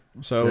 Okay. Yep.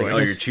 So,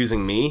 like, you're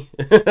choosing me?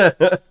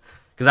 Because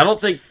I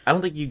don't think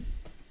you...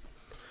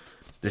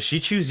 Does she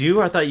choose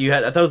you? I thought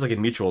it was, like, a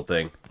mutual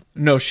thing.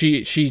 No,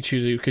 she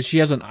chooses you, because she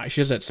has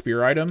that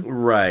spear item.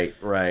 Right.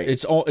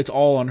 It's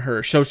all on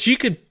her. So she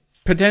could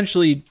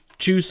potentially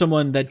choose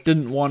someone that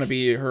didn't want to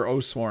be her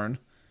Oath-Sworn.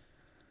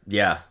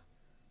 Yeah.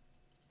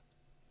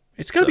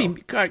 It's gotta be...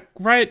 God,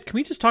 Riot, can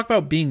we just talk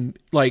about being,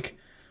 like,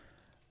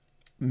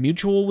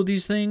 mutual with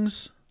these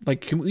things?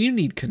 Like, we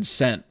need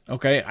consent,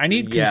 okay? I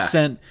need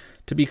consent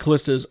to be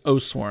Callista's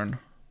Oath-Sworn.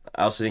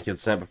 I also need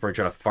consent before you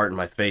try to fart in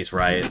my face,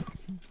 Riot.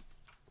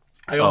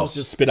 I almost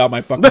just spit out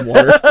my fucking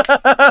water.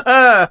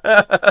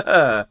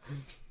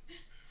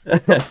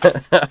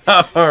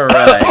 All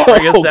right.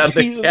 Bring us down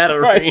to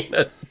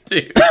Katarina,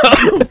 dude.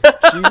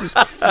 Jesus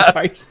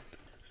Christ.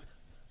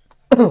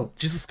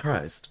 Jesus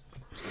Christ.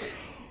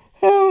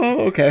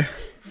 Oh, okay.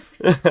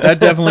 That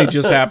definitely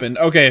just happened.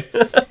 Okay.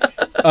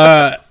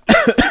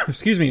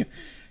 Excuse me.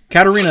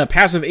 Katarina,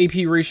 passive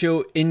AP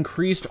ratio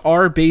increased.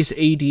 R base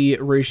AD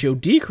ratio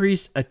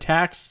decreased.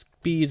 Attack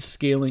speed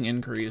scaling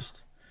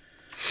increased.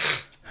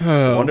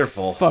 Oh,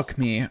 wonderful. Fuck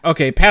me.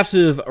 Okay,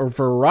 passive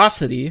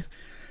Veracity.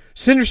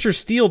 Sinister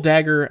Steel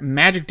Dagger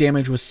magic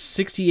damage was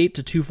 68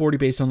 to 240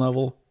 based on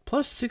level,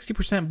 plus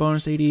 60%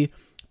 bonus AD,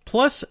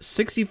 plus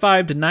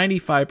 65 to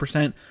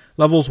 95%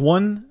 levels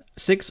 1,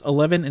 6,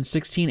 11, and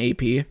 16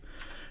 AP.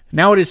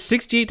 Now it is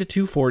 68 to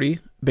 240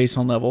 based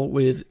on level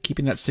with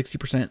keeping that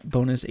 60%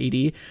 bonus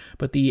AD,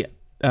 but the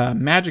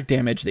magic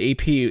damage, the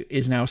AP,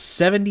 is now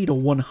 70 to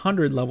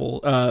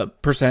 100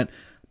 percent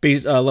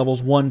base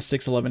levels 1,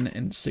 6, 11,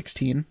 and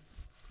 16.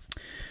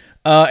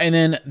 And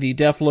then the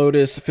Death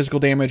Lotus physical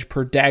damage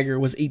per dagger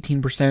was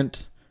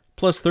 18%,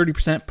 plus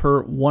 30%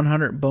 per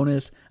 100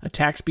 bonus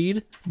attack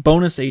speed,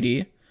 bonus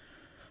AD.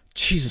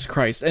 Jesus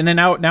Christ. And then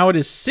now it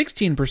is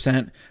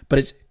 16%, but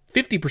it's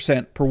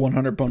 50% per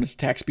 100 bonus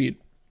attack speed,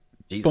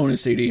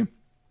 bonus AD.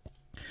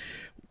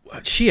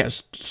 She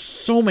has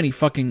so many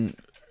fucking...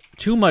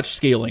 too much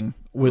scaling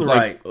with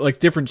like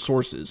different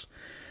sources.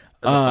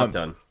 That's a fuck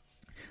ton.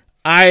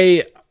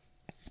 I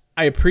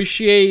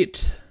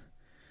appreciate.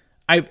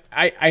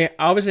 I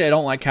obviously I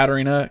don't like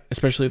Katarina,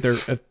 especially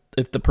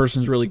if the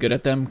person's really good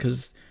at them,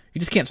 because you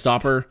just can't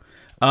stop her.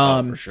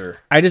 For sure.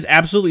 I just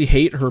absolutely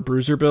hate her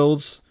bruiser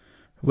builds,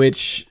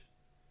 which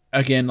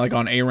again, like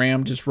on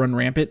ARAM, just run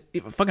rampant.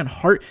 Fucking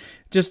hard.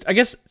 Just I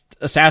guess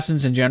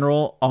assassins in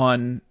general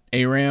on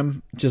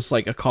ARAM, just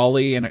like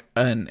Akali and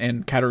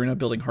Katarina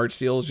building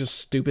Heartsteel is just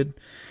stupid.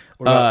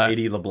 What about AD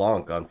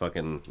LeBlanc on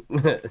fucking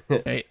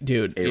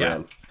dude?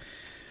 ARAM?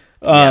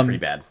 Yeah, pretty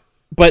bad.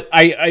 But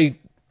I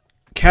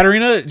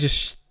Katarina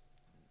just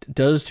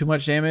does too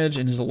much damage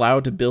and is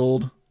allowed to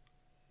build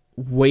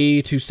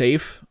way too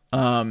safe.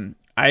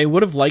 I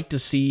would have liked to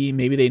see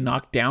maybe they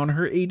knock down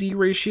her AD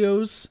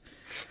ratios.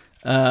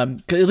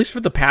 At least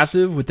for the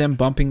passive, with them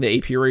bumping the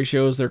AP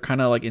ratios, they're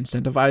kind of like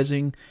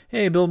incentivizing,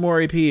 hey, build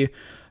more AP.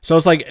 So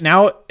it's like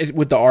now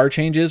with the R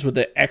changes, with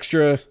the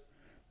extra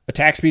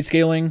attack speed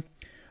scaling,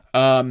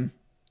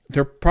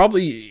 you're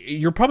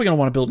probably going to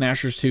want to build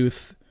Nashor's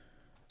Tooth,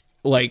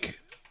 like,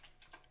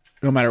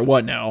 no matter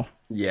what now.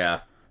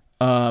 Yeah.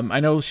 I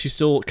know she's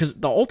still, because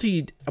the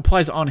ulti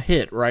applies on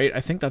hit, right?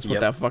 I think that's what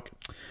that fuck.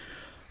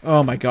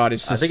 Oh my god,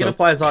 it's just I think it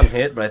applies on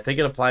hit, but I think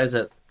it applies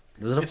at.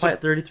 Does it apply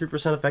at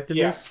 33%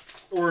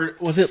 effectiveness? Yeah. Or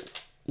was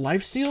it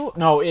lifesteal?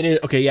 No, it is.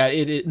 Okay, yeah,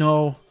 it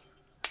no.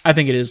 I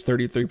think it is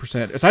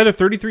 33%. It's either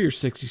 33 or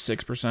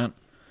 66%.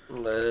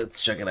 Let's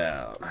check it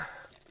out.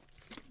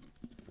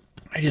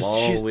 She's...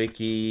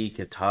 Wiki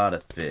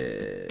Katana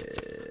Fish.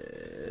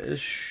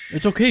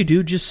 It's okay,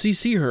 dude. Just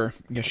CC her.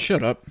 Yeah,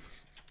 shut up.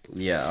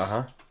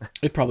 Yeah,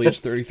 It probably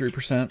is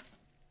 33%.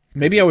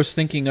 Maybe I was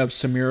thinking of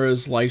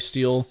Samira's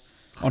lifesteal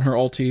on her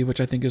ulti,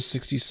 which I think is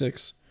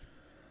 66.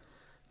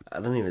 I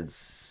don't even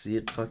see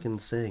it fucking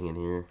saying in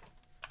here.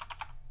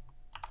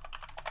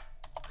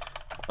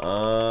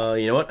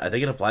 You know what? I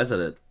think it applies at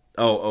it.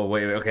 Oh,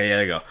 wait, okay, yeah,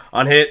 there you go.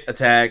 On hit,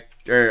 attack,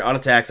 or on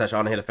attack /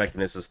 on hit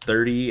effectiveness is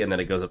 30, and then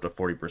it goes up to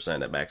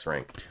 40% at max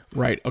rank.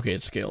 Right, okay,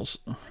 it scales.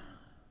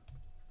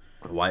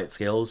 Why it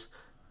scales?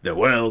 The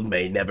world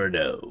may never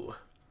know.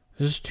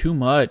 This is too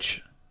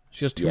much.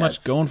 She has too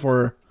much going for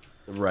her.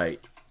 Right.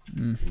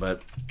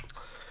 But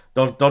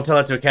don't tell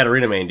that to a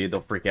Katarina main, dude.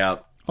 They'll freak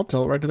out. I'll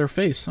tell it right to their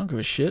face. I don't give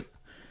a shit.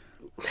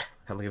 I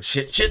don't give a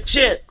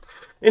shit.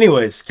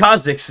 Anyways,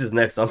 Kha'Zix is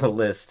next on the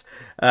list.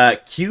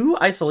 Q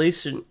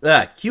isolation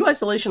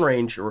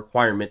range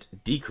requirement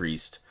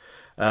decreased.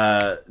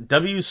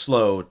 W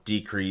slow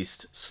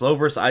decreased. Slow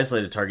versus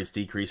isolated targets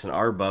decreased, and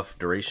R buff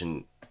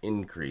duration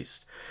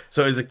increased.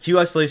 So is the Q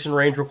isolation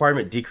range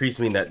requirement decreased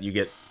mean that you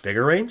get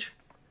bigger range?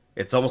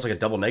 It's almost like a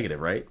double negative,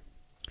 right?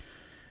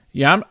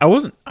 Yeah,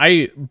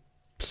 I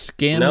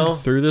scanned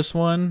through this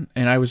one,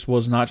 and I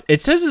was not. It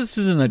says this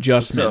is an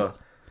adjustment.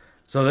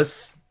 So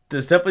this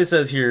definitely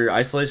says here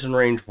isolation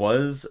range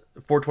was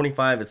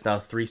 425. It's now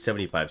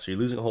 375. So you're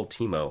losing a whole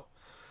Teemo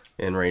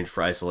in range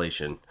for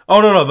isolation.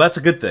 Oh no, that's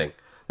a good thing.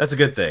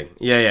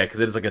 Yeah, because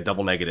it is like a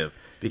double negative.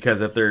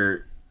 Because if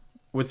they're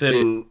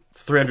within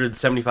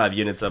 375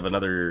 units of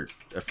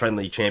a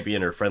friendly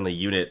champion or friendly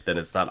unit, then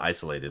it's not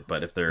isolated.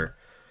 But if they're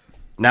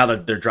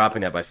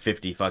dropping that by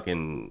 50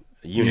 fucking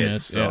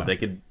units, so they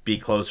could be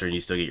closer and you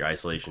still get your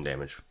isolation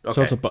damage. Okay.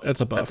 So it's a buff. That's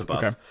a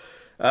buff. Okay.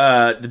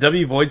 The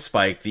W Void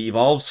Spike, the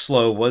evolve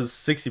slow was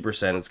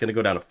 60%. It's going to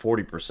go down to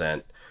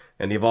 40%.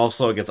 And the evolve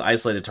slow against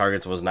isolated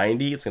targets was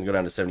 90. It's going to go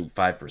down to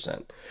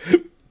 75%.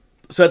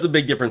 So that's a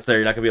big difference there.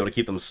 You're not going to be able to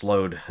keep them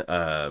slowed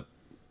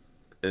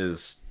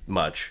as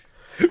much.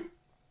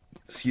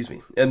 Excuse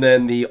me. And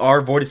then the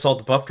R Void Assault,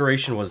 the buff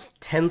duration was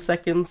 10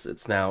 seconds.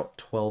 It's now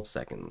 12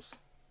 seconds.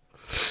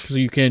 So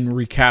you can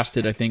recast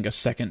it, I think, a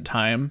second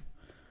time.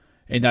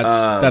 And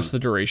that's the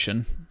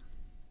duration.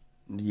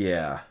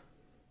 Yeah.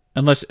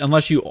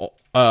 Unless you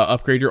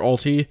upgrade your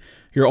ulti.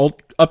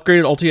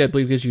 Upgraded ulti, I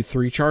believe, gives you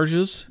 3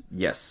 charges.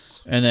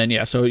 Yes. And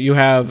then, so you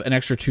have an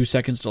extra 2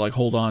 seconds to like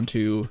hold on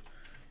to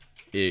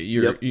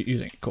you're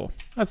using it. Cool.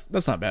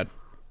 That's not bad.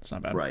 It's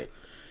not bad. Right.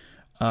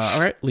 All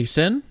right, Lee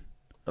Sin.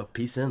 Oh,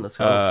 Peace in. Let's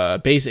go.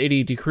 Base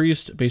 80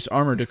 decreased. Base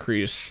armor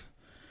decreased.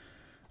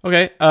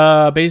 Okay.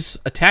 Base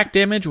attack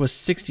damage was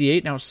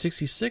 68. Now it's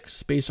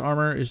 66. Base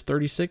armor is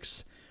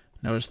 36.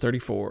 Now it's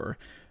 34.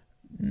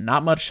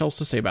 Not much else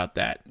to say about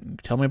that.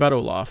 Tell me about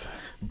Olaf.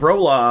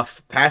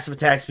 Broloff, passive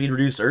attack speed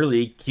reduced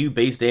early. Q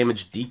base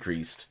damage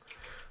decreased.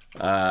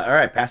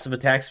 Alright, passive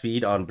attack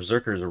speed on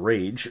Berserker's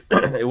Rage.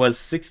 It was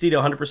 60 to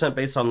 100%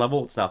 based on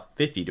level. It's now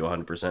 50 to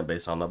 100%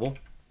 based on level.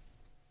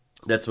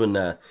 That's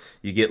when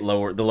you get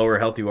lower. The lower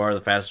health you are,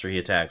 the faster he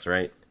attacks,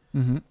 right?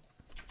 Mm-hmm.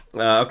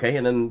 Okay,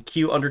 and then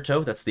Q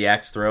Undertow, that's the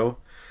axe throw.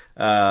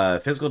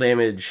 Physical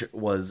damage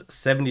was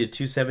 70 to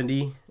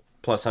 270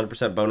 plus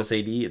 100% bonus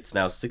AD. It's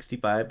now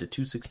 65 to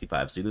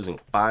 265, so you're losing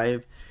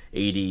 5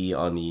 AD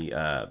on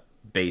the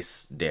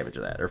base damage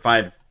of that. Or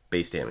 5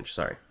 base damage,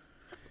 sorry.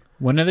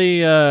 When are they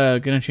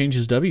going to change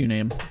his W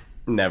name?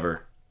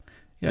 Never.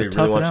 Yeah, they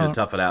really want you to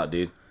tough it out,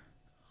 dude.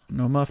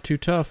 No muff too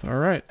tough, all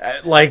right.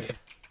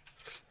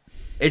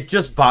 It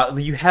just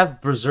you have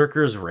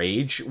Berserker's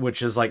Rage,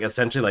 which is like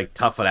essentially like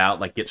tough it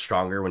out, like get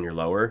stronger when you're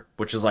lower,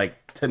 which is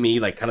like to me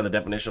like kind of the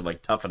definition of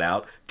like tough it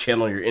out,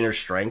 channel your inner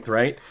strength,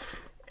 right?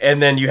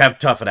 And then you have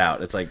tough it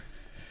out. It's like,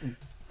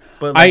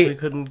 but like we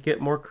couldn't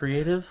get more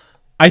creative.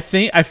 I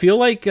feel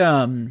like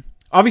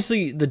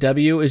obviously the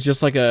W is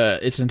just like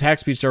it's an attack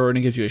speed steroid and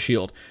it gives you a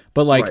shield,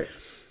 but like. Right.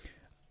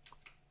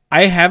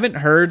 I haven't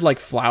heard like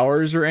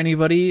Flowers or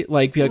anybody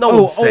like be like, no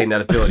one's saying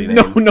that ability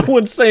name. No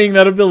one's saying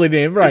that ability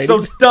name, right? It's so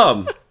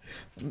dumb.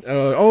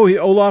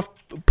 Olaf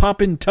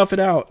popping tough it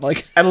out,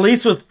 like at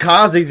least with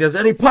Kaz he says,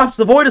 and he pops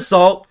the Void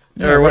Assault,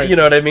 or what? You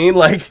know what I mean?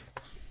 Like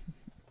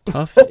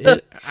tough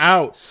it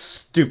out.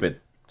 Stupid.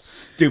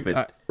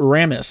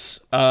 Ramus.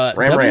 Ram.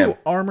 W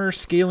armor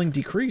scaling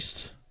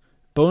decreased.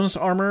 Bonus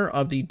armor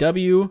of the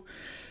W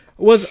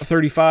was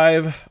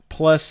 35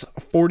 plus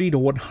 40 to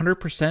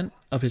 100%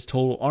 of his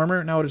total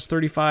armor. Now it is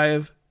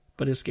 35,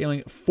 but is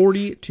scaling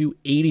 40 to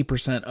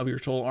 80% of your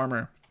total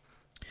armor.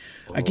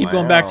 I keep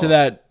going back to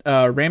that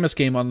Ramus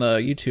game on the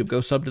YouTube.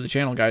 Go sub to the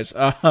channel, guys.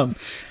 That one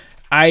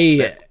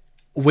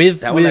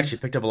actually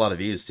picked up a lot of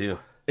views too.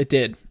 It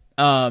did.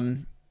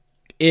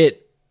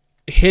 It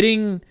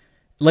hitting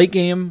late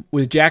game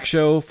with Jack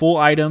Show full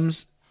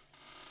items.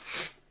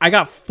 I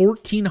got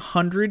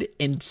 1,400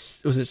 and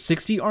was it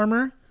 60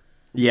 armor?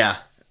 Yeah.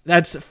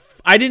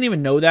 I didn't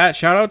even know that.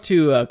 Shout out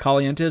to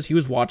Calientes. He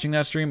was watching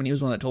that stream and he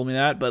was the one that told me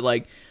that. But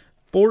like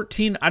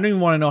 14, I don't even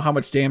want to know how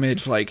much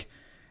damage. Like,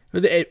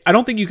 I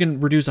don't think you can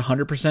reduce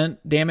 100%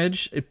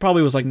 damage. It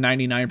probably was like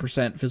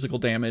 99% physical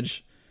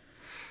damage.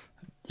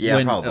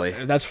 Yeah, probably.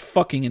 That's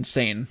fucking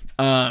insane.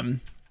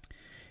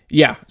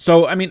 Yeah.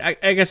 So I mean, I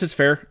guess it's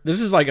fair.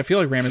 This is like, I feel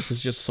like Ramus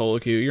is just solo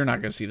queue. You're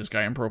not gonna see this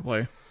guy in pro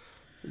play.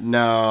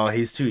 No,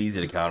 he's too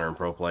easy to counter in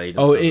pro play.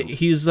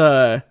 He's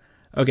okay,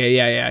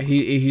 yeah.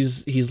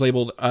 He's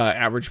labeled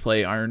average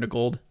play, iron to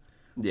gold.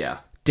 Yeah.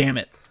 Damn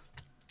it.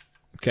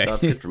 Okay.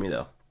 That's good for me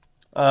though.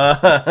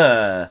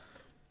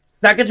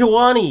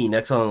 Sakajawani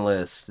next on the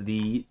list.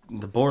 The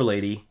boar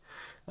lady.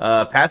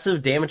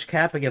 Passive damage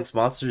cap against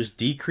monsters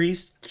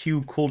decreased,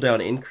 Q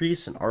cooldown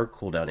increase, and R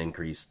cooldown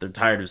increase. They're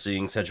tired of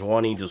seeing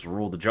Sejuani just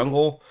rule the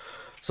jungle,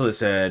 so they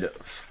said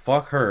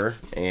fuck her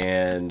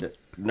and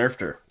nerfed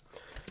her.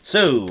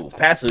 So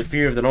passive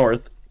Fear of the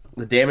North.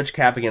 The damage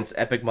cap against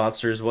epic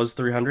monsters was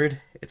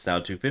 300. It's now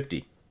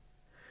 250.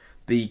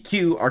 The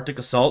Q, Arctic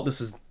Assault, this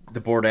is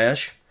the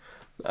Bordash.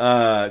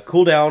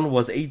 Cooldown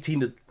was 18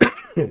 to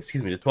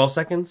to 12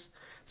 seconds.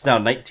 It's now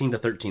 19 to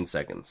 13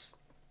 seconds.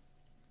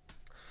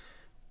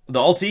 The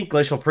ulti,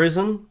 Glacial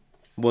Prison,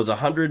 was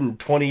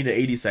 120 to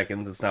 80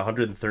 seconds. It's now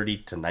 130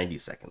 to 90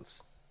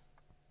 seconds.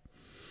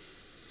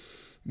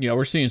 Yeah,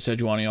 we're seeing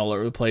Sejuani all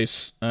over the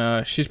place.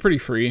 She's pretty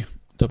free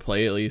to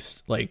play, at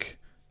least. Like,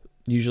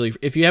 usually,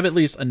 if you have at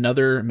least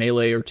another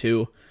melee or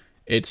two,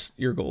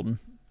 you're golden.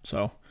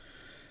 So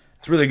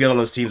it's really good on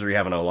those teams where you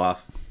have an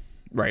Olaf.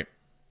 Right.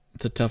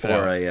 To tough it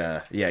out. Or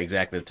yeah,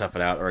 exactly, to tough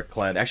it out. Or a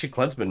Kled. Actually,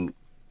 Kled's been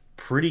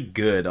pretty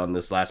good on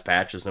this last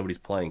patch, just nobody's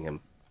playing him.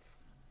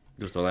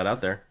 Just throw that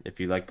out there. If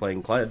you like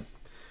playing Kled,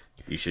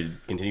 you should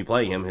continue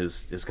playing him.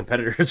 His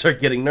competitors are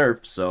getting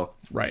nerfed, so.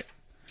 Right.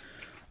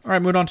 All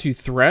right, moving on to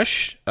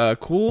Thresh. Q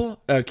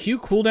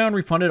cooldown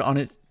refunded on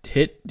it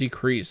hit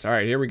decreased. All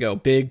right, here we go.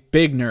 Big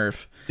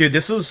nerf. Dude,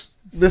 this was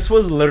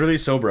literally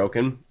so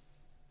broken.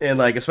 And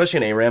like, especially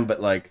in ARAM,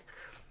 but like,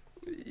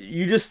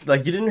 you just,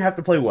 like, you didn't have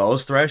to play well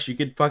as Thresh. You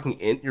could fucking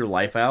int your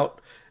life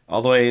out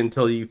all the way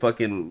until you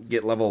fucking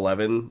get level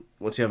 11.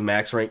 Once you have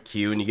max rank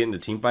Q and you get into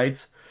team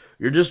fights,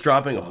 you're just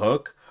dropping a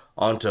hook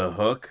onto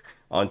hook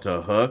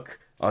onto hook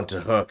onto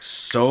hook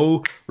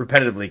so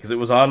repetitively, because it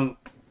was on,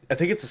 I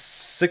think it's a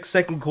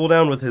 6-second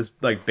cooldown with his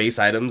like base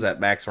items at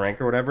max rank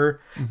or whatever.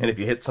 Mm-hmm. And if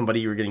you hit somebody,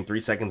 you were getting 3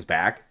 seconds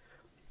back.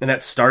 And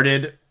that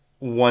started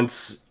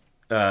once,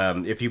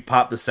 if you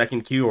pop the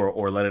second Q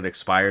or let it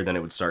expire, then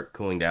it would start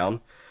cooling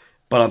down.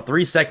 But on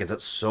 3 seconds,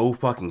 that's so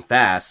fucking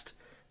fast.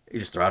 You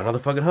just throw out another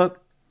fucking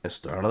hook.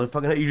 Just throw out another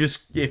fucking hook.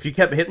 If you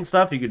kept hitting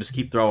stuff, you could just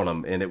keep throwing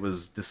them. And it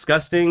was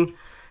disgusting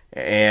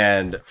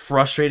and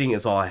frustrating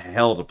as all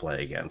hell to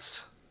play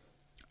against.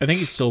 I think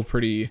he's still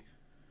pretty...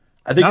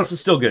 this is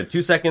still good.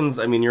 2 seconds,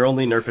 I mean, you're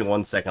only nerfing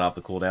 1 second off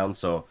the cooldown,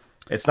 so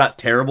it's not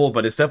terrible,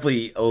 but it's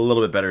definitely a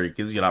little bit better. It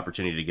gives you an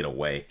opportunity to get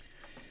away.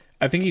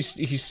 I think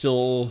he's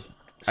still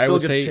I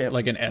would say, champ.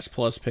 Like an S+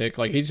 pick.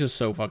 Like, he's just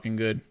so fucking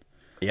good.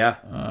 Yeah.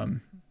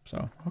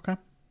 So, okay.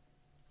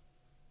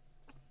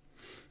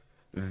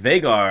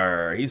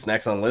 Veigar. He's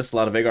next on the list. A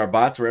lot of Veigar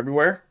bots were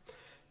everywhere.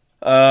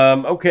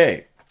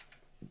 Okay.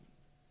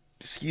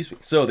 Excuse me.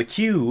 So the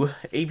Q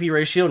AP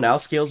ratio now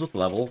scales with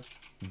level.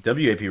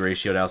 WAP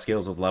ratio now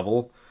scales with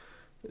level.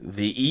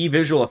 The E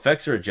visual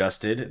effects are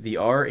adjusted. The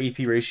R AP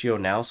ratio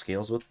now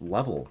scales with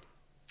level.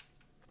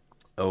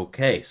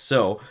 Okay,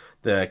 so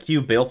the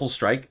Q Baleful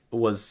Strike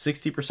was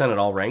 60% at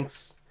all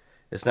ranks.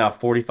 It's now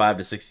 45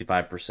 to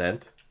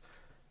 65%.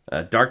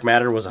 Dark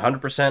Matter was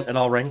 100% at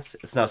all ranks.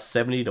 It's now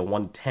 70 to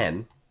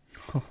 110.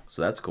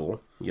 So that's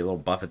cool. You get a little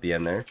buff at the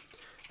end there.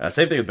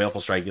 Same thing with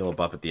Baleful Strike. You get a little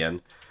buff at the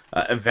end.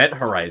 Event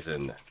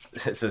Horizon.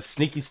 it says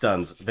sneaky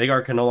stuns.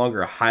 Veigar can no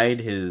longer hide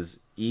his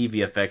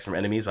EVFX from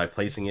enemies by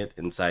placing it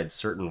inside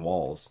certain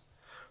walls.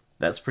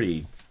 That's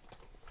pretty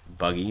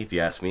buggy, if you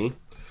ask me.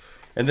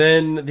 And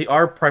then the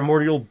R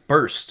Primordial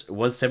Burst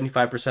was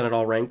 75% at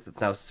all ranks.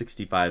 It's now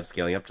 65,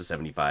 scaling up to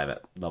 75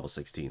 at level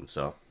 16.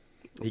 So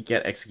he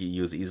can't execute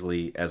you as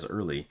easily as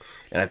early.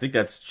 And I think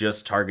that's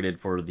just targeted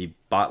for the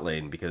bot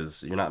lane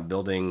because you're not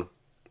building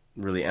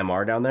really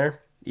MR down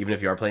there. Even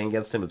if you are playing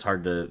against him, it's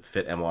hard to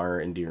fit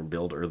MR into your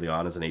build early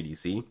on as an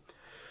ADC.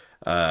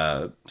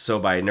 So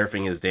by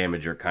nerfing his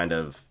damage, you're kind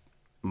of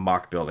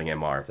mock building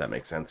MR, if that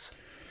makes sense.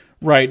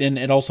 Right, and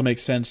it also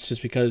makes sense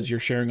just because you're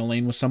sharing a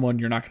lane with someone,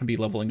 you're not going to be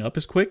leveling up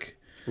as quick.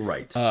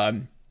 Right.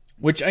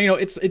 Which,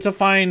 it's a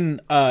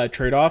fine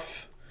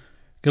trade-off.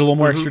 Get a little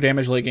more extra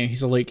damage late game.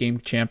 He's a late game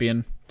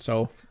champion,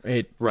 so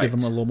give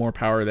him a little more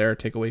power there,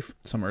 take away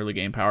some early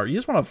game power. You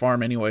just want to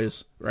farm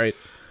anyways, right?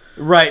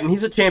 Right, and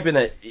he's a champion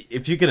that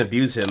if you can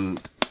abuse him,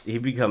 he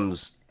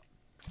becomes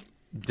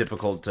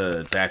difficult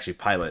to actually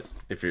pilot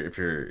if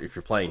you're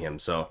playing him.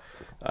 So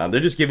they're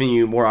just giving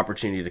you more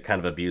opportunity to kind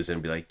of abuse him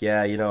and be like,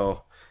 yeah,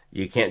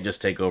 you can't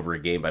just take over a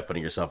game by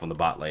putting yourself on the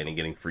bot lane and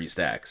getting free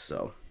stacks.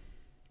 So,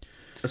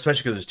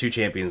 especially because there's 2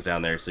 champions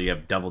down there, so you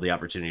have double the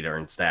opportunity to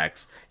earn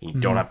stacks, and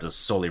you don't have to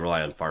solely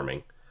rely on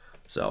farming.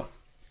 So,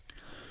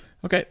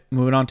 okay,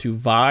 moving on to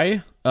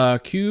Vi.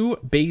 Q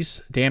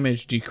base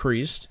damage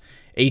decreased,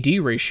 AD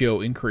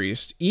ratio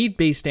increased, E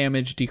base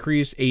damage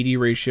decreased, AD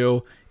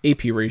ratio,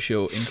 AP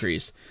ratio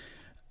increased.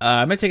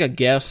 I'm gonna take a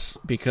guess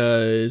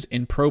because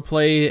in pro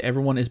play,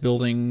 everyone is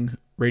building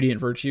Radiant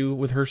Virtue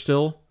with her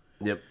still.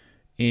 Yep.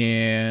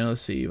 And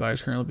let's see, Vi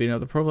is currently beating out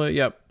the pro play.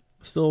 Yep,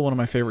 still one of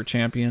my favorite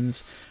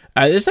champions.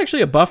 This is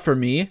actually a buff for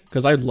me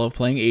because I love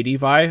playing AD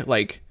Vi.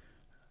 Like,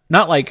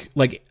 not like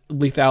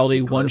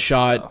lethality, one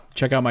shot.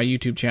 Check out my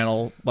YouTube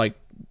channel, like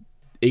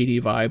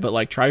AD Vi, but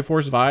like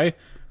Triforce Vi.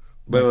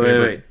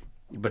 Wait.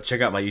 But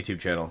check out my YouTube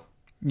channel.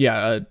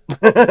 Yeah,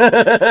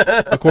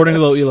 according to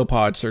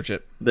LoEloPod, search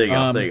it. There you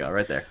go,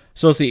 right there.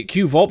 So let's see,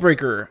 Q Vault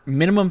Breaker,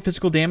 minimum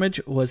physical damage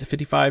was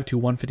 55 to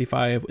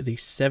 155 with a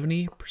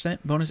 70%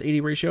 bonus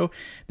AD ratio.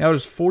 Now it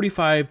is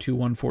 45 to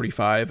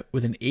 145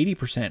 with an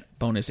 80%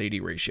 bonus AD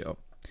ratio.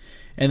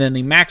 And then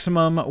the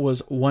maximum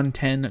was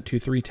 110 to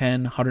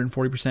 310,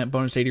 140%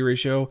 bonus AD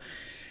ratio.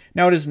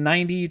 Now it is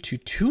 90 to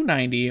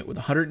 290 with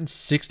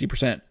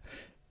 160%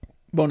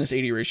 bonus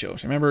AD ratio.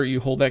 So remember, you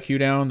hold that Q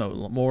down, the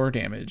more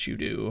damage you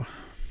do.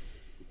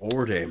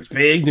 More damage.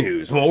 Big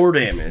news. More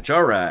damage.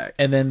 All right.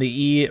 And then the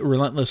E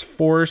Relentless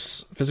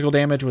Force physical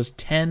damage was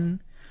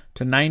 10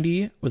 to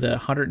 90 with a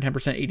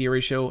 110% AD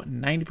ratio,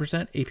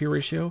 90% AP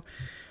ratio.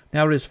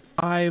 Now it is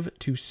 5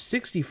 to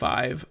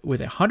 65 with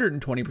a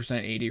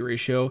 120% AD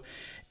ratio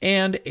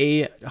and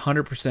a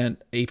 100%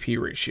 AP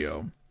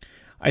ratio.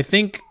 I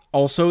think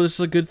also this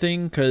is a good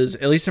thing because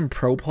at least in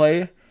pro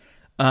play,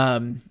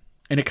 and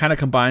it kind of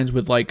combines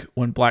with like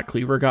when Black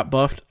Cleaver got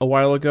buffed a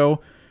while ago,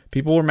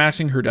 people were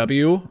maxing her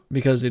W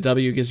because the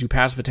W gives you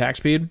passive attack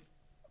speed,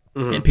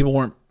 and people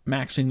weren't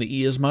maxing the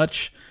E as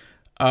much.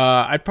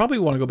 I'd probably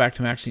want to go back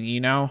to maxing E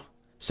now.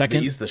 Second,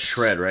 the E's the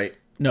shred, right?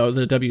 No,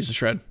 the W is the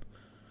shred.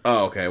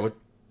 Oh, okay. What?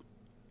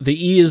 The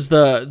E is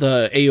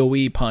the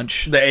AOE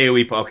punch. The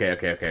AOE.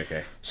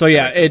 Okay. So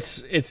yeah,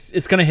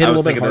 it's gonna hit a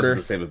little bit harder. Those are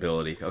the same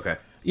ability. Okay.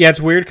 Yeah,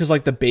 it's weird because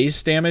like the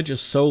base damage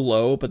is so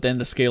low, but then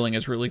the scaling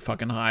is really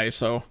fucking high.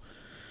 So.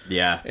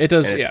 Yeah, it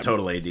does. And it's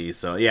total AD,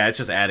 so yeah, it's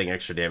just adding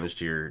extra damage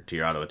to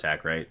your auto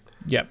attack, right?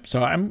 Yep.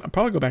 So I'll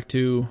probably go back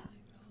to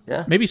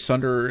maybe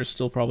Sunder is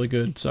still probably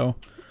good. So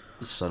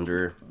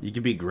Sunder, you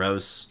could be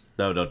gross.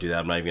 No, don't do that.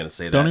 I'm not even gonna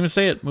say that. Don't even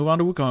say it. Move on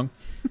to Wukong.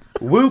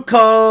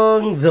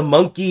 Wukong the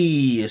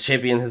monkey. His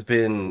champion has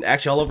been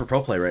actually all over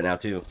pro play right now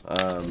too.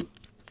 I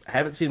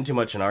haven't seen him too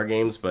much in our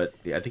games, but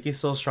I think he's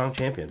still a strong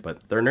champion.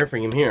 But they're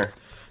nerfing him here.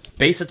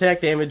 Base attack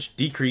damage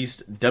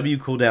decreased, W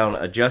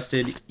cooldown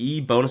adjusted,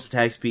 E bonus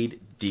attack speed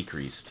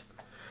decreased.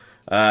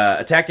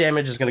 Attack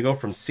damage is going to go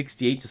from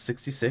 68 to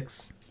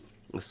 66.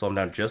 Let's slow him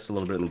down just a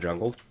little bit in the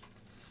jungle.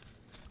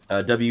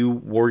 W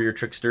Warrior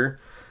Trickster.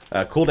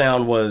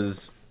 Cooldown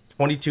was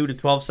 22 to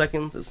 12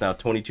 seconds. It's now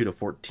 22 to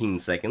 14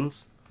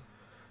 seconds.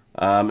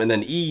 And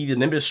then E, the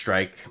Nimbus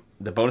Strike.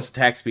 The bonus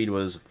attack speed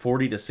was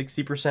 40 to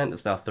 60%.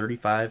 It's now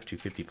 35 to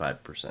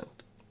 55%.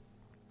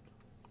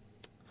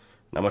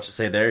 Not much to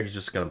say there. He's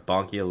just going to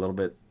bonk you a little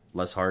bit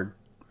less hard.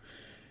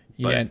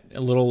 Yeah,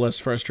 a little less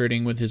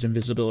frustrating with his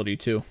invisibility,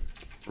 too.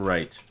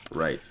 Right.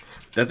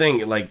 That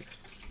thing, like,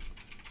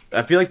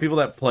 I feel like people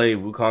that play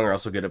Wukong are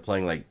also good at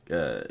playing, like,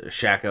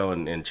 Shaco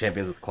and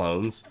Champions of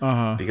Clones.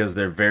 Because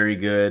they're very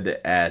good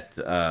at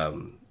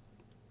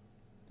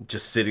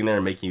just sitting there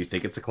and making you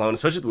think it's a clone,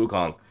 especially with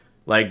Wukong.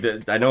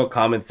 Like, I know a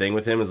common thing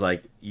with him is,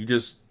 like, you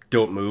just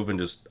don't move and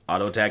just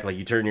auto-attack. Like,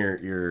 you turn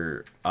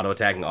your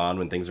auto-attacking on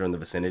when things are in the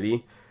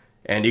vicinity.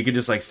 And you can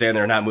just like stand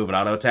there and not move and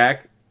auto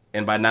attack,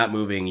 and by not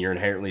moving, you're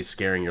inherently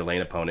scaring your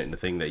lane opponent into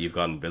thinking that you've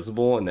gone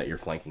invisible and that you're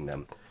flanking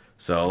them.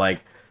 So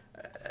like,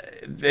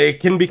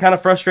 it can be kind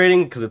of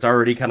frustrating because it's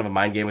already kind of a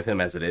mind game with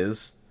him as it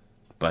is.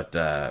 But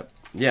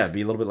Yeah,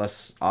 be a little bit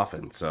less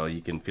often, so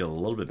you can feel a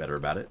little bit better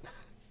about it.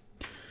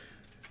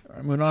 All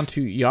right, moving on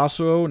to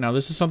Yasuo. Now,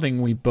 this is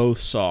something we both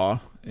saw,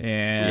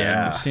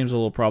 and it seems a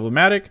little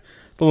problematic,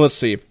 but let's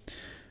see.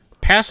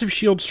 Passive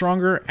shield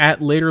stronger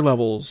at later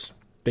levels.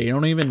 They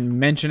don't even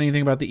mention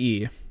anything about the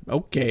E.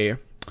 Okay.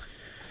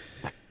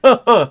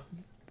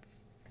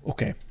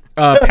 Okay.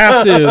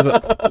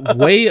 Passive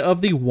Way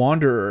of the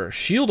Wanderer.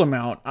 Shield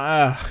amount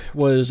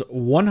was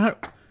 100.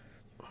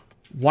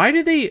 Why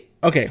did they...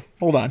 Okay,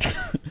 hold on.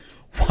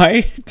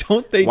 Why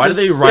don't they Why just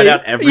do they write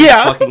out every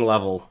fucking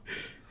level?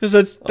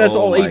 Because that's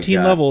all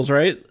 18 levels,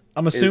 right?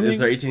 I'm assuming. Is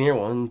there 18 here?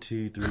 1,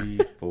 2, 3,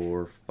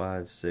 4,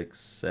 5, 6,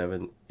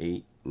 7,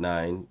 8,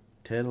 9,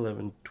 10,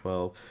 11,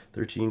 12,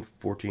 13,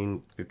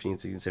 14, 15,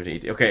 16, 17,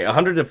 18. Okay,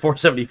 100 to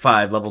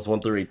 475, levels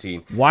 1 through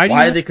 18.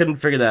 Why they couldn't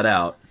figure that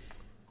out?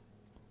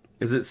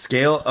 Is it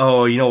scale?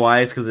 Oh, you know why?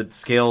 It's because it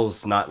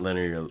scales not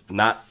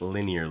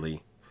linearly.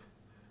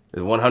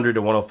 100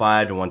 to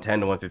 105 to 110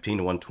 to 115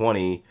 to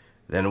 120,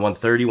 then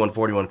 130,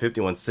 140,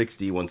 150,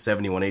 160,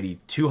 170, 180,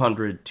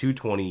 200,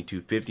 220,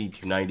 250,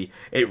 290.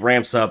 It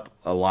ramps up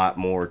a lot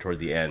more toward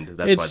the end.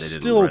 That's why they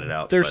didn't write it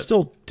out. They're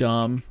still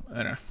dumb.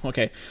 I don't know.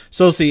 Okay,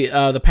 so let's see.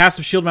 The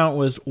passive shield amount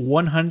was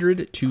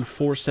 100 to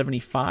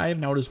 475.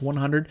 Now it is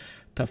 100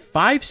 to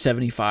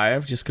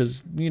 575, just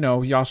because,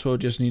 Yasuo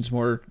just needs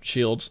more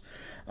shields.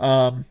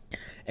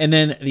 And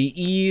then the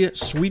E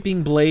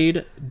sweeping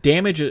blade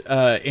damage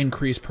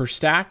increase per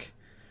stack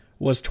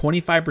was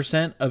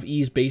 25% of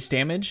E's base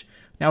damage.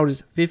 Now it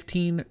is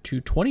 15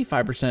 to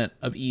 25%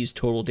 of E's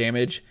total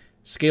damage.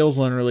 Scales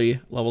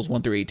linearly, levels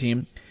 1 through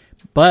 18.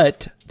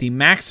 But the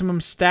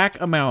maximum stack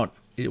amount,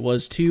 it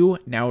was 2.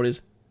 Now it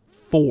is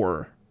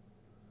 4.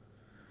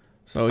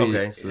 So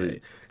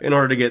in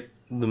order to get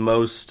the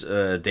most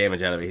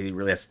damage out of it, he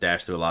really has to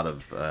dash through a lot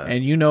of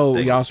and things.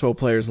 Yasuo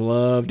players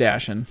love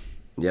dashing.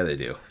 Yeah, they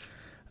do.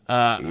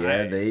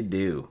 They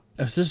do.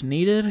 Is this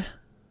needed?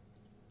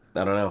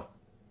 I don't know.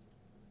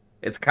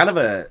 It's kind of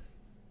a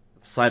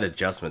slight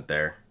adjustment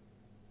there.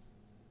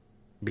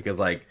 Because,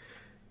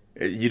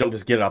 you don't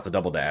just get it off the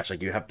double dash.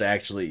 You have to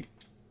actually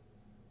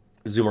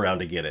zoom around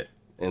to get it.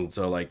 And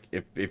so,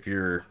 if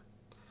you're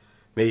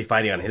maybe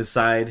fighting on his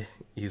side,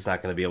 he's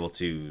not going to be able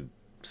to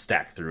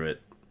stack through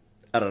it.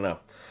 I don't know.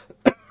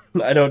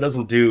 I know it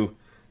doesn't do...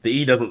 The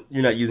E doesn't...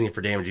 You're not using it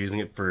for damage. You're using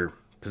it for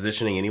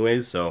positioning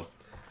anyways, so...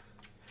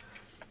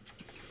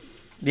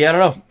 Yeah, I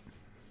don't know.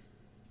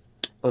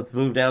 Let's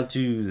move down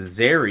to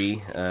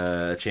Zeri,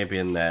 a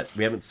champion that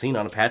we haven't seen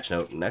on a patch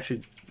note in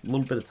actually a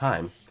little bit of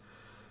time.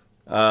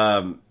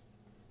 Or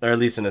at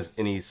least in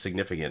any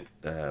significant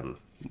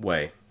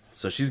way.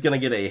 So she's going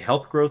to get a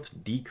health growth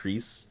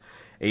decrease,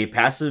 a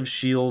passive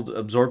shield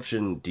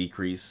absorption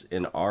decrease,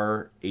 and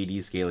R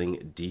AD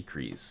scaling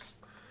decrease.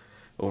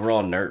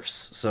 Overall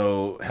nerfs.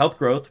 So health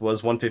growth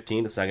was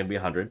 115. It's not going to be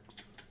 100.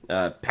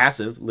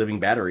 Passive, living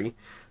battery.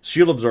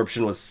 Shield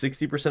absorption was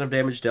 60% of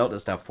damage dealt.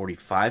 It's now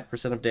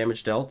 45% of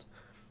damage dealt.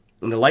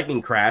 In the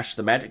lightning crash,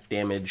 the magic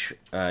damage,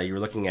 you were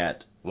looking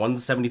at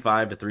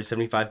 175 to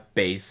 375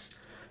 base,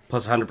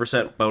 plus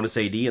 100% bonus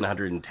AD and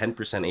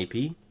 110%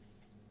 AP.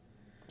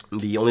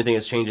 The only thing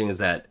that's changing is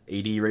that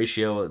AD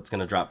ratio. It's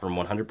going to drop from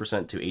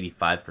 100% to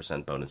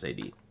 85% bonus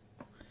AD.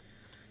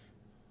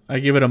 I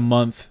give it a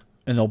month,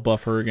 and they'll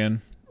buff her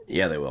again.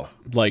 Yeah, they will.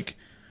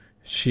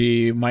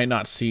 She might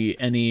not see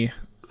any...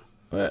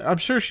 I'm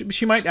sure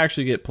she might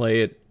actually get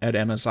play at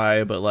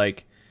MSI, but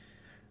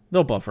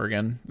they'll buff her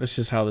again. That's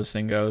just how this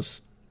thing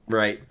goes.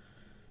 Right.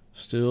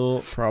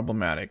 Still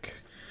problematic.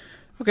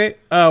 Okay,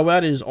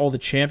 that is all the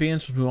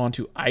champions. Let's move on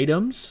to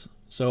items.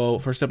 So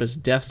first up is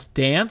Death's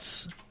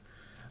Dance.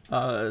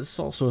 It's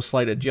also a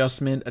slight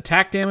adjustment.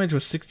 Attack damage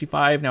was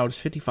 65, now it's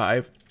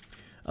 55.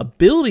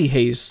 Ability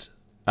haste,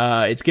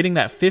 it's getting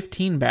that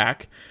 15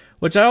 back,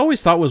 which I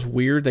always thought was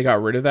weird. They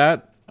got rid of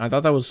that. I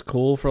thought that was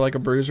cool for a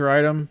bruiser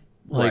item.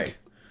 Right.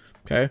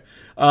 Okay.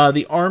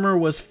 The armor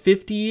was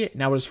 50,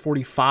 now it is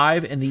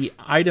 45, and the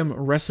item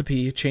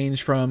recipe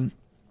changed from,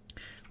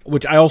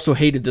 which I also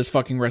hated this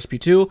fucking recipe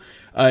too.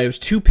 It was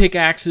 2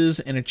 pickaxes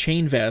and a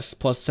chain vest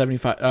plus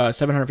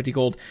 750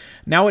 gold.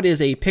 Now it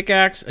is a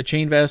pickaxe, a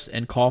chain vest,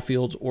 and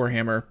Caulfield's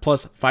Warhammer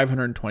plus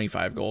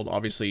 525 gold.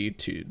 Obviously,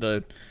 to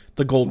the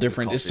gold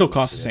difference, it still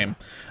costs the same.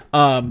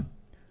 I'm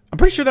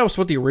pretty sure that was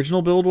what the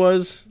original build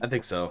was. I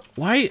think so.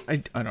 Why? I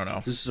don't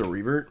know. This is a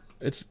revert?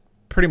 It's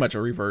pretty much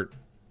a revert.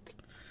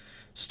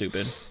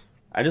 Stupid.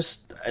 I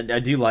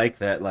do like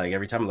that,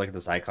 every time I look at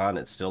this icon,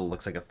 it still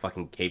looks like a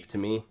fucking cape to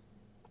me.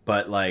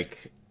 But,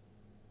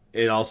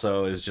 it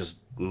also is just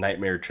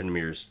Nightmare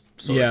Trinimir's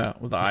sword. Yeah,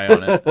 with the eye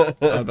on it. I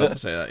was about to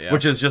say that, yeah.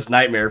 Which is just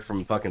Nightmare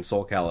from fucking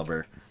Soul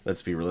Calibur.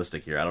 Let's be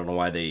realistic here. I don't know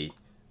why they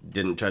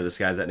didn't try to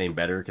disguise that name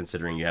better,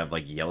 considering you have,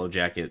 Yellow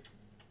Jacket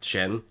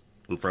Shen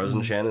and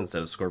Frozen Shen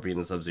instead of Scorpion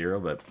and Sub-Zero,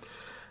 but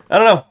I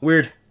don't know.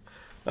 Weird.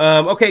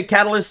 Okay,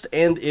 Catalyst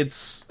and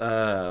its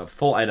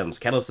full items.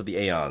 Catalyst of the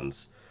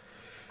Aeons.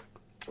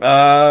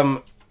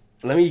 Let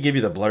me give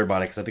you the blurb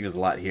on it, because I think there's a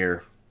lot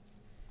here.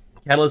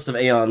 Catalyst of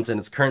Aeons in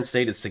its current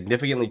state is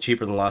significantly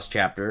cheaper than Lost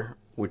Chapter,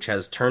 which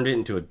has turned it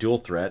into a dual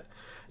threat.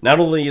 Not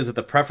only is it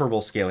the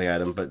preferable scaling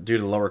item, but due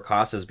to lower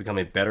cost, it has become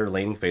a better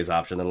laning phase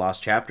option than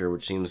Lost Chapter,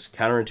 which seems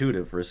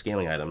counterintuitive for a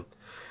scaling item.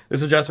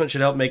 This adjustment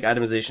should help make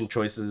itemization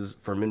choices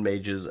for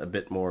min-mages a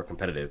bit more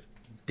competitive.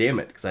 Damn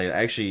it, because I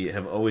actually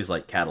have always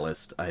liked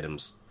Catalyst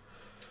items.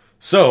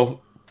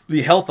 So,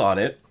 the health on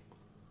it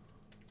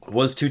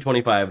was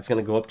 225. It's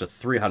going to go up to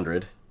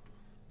 300.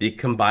 The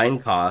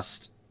combined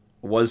cost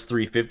was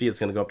 350. It's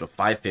going to go up to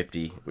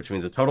 550, which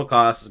means the total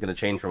cost is going to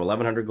change from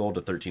 1100 gold to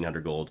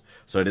 1300 gold.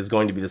 So it is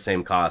going to be the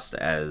same cost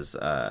as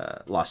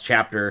Lost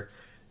Chapter.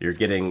 You're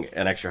getting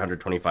an extra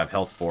 125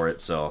 health for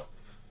it, so...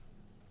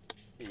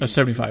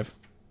 75.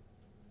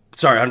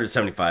 Sorry,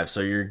 175.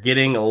 So you're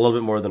getting a little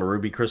bit more than a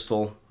ruby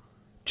crystal.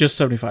 Just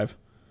 75.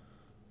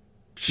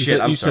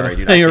 Shit, I'm sorry,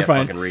 dude. I You're can't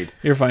fine. fucking read.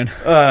 You're fine.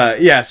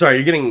 Yeah, sorry.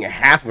 You're getting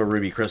half of a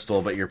ruby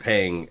crystal, but you're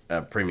paying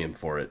a premium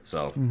for it.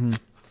 So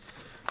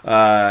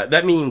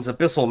that means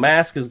Abyssal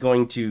Mask is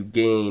going to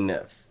gain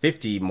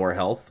 50 more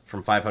health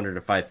from 500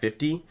 to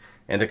 550,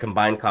 and the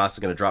combined cost is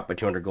going to drop by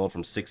 200 gold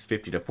from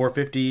 650 to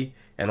 450,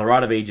 and the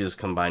Rod of Ages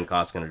combined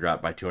cost is going to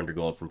drop by 200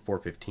 gold from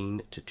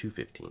 415 to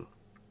 215.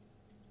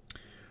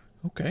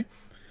 Okay.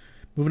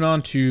 Moving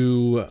on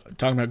to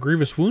talking about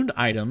Grievous Wound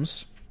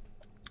items.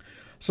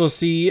 So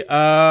see,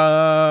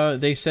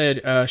 they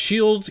said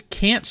shields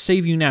can't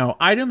save you now.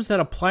 Items that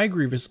apply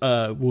Grievous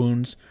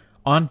wounds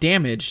on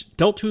damage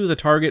dealt to the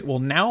target will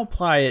now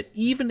apply it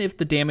even if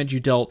the damage you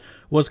dealt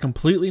was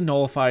completely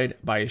nullified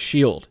by a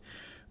shield.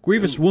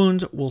 Grievous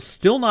wounds will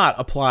still not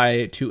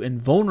apply to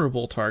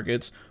invulnerable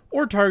targets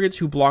or targets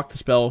who block the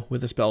spell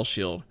with a spell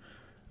shield.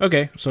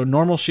 Okay, so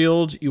normal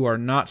shields, you are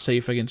not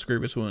safe against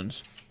Grievous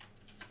wounds.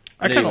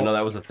 I didn't even know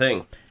that was a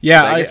thing.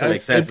 Yeah, I guess that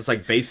makes sense. It's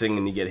like basing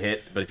and you get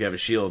hit, but if you have a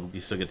shield, you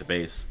still get the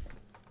base.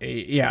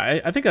 Yeah,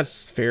 I think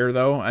that's fair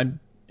though.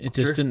 It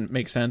just didn't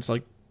make sense.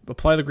 Like,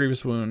 apply the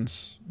Grievous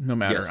wounds no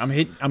matter.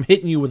 Yes. I'm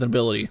hitting you with an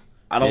ability.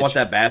 I don't want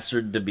that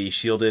bastard to be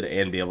shielded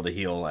and be able to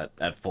heal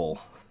at full.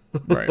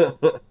 Right.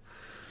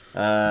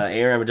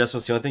 ARAM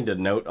adjustments. The only thing to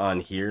note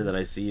on here that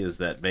I see is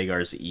that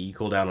Veigar's E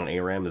cooldown on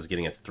ARAM is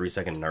getting a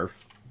 3-second nerf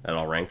at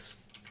all ranks.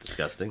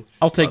 Disgusting.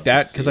 I'll take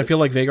that because I feel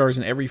like Veigar is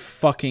in every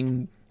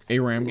fucking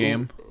ARAM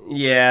game.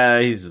 Yeah,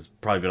 he's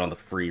probably been on the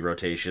free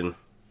rotation.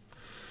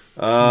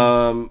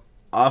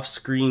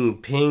 Off-screen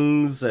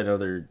pings. I know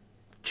they're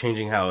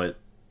changing how it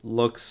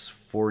looks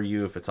for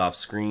you if it's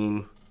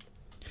off-screen.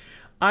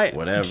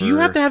 Whatever. Do you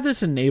have to have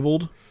this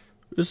enabled?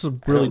 This is a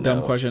really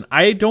dumb question.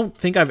 I don't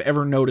think I've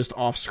ever noticed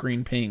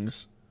off-screen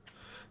pings.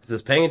 It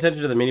says, paying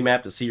attention to the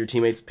minimap to see your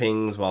teammates'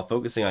 pings while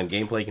focusing on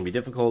gameplay can be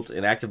difficult,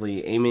 and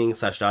actively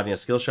aiming/dodging a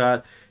skill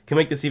shot can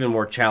make this even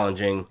more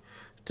challenging.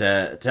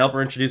 To help,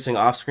 we're introducing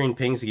off-screen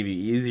pings to give you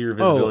easier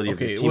visibility of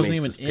your teammates' pings. It wasn't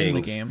even in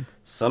the game.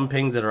 Some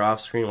pings that are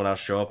off-screen will now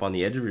show up on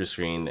the edge of your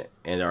screen,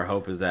 and our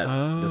hope is that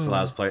this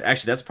allows players...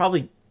 Actually, that's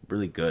probably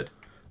really good.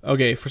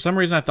 Okay, for some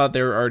reason I thought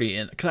they were already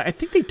in... Because I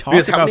think they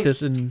talked about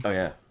this in... Oh,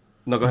 yeah.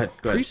 No, go ahead.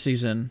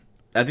 Preseason.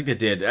 I think they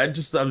did. I'm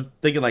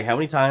thinking, like, how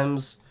many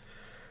times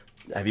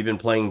have you been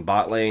playing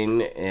bot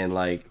lane and,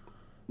 like...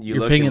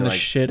 You're pinging the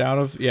shit out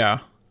of... Yeah.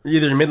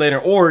 Either your mid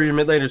laner or your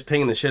mid laner's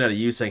pinging the shit out of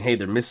you saying, hey,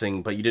 they're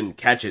missing, but you didn't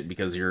catch it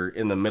because you're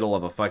in the middle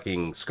of a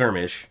fucking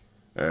skirmish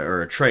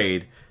or a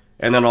trade,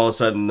 and then all of a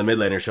sudden the mid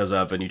laner shows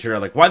up and you turn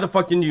around like, why the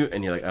fuck didn't you?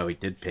 And you're like, oh, he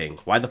did ping.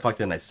 Why the fuck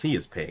didn't I see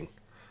his ping?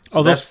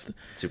 So that's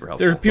super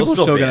helpful. There are people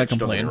still going to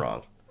complain.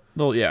 Wrong.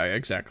 Well, yeah,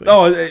 exactly.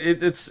 No,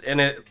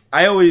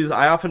 I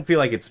often feel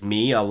like it's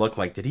me. I'll look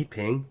like, did he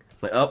ping?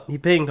 Like, oh, he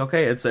pinged.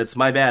 Okay, it's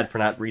my bad for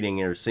not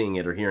reading or seeing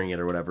it or hearing it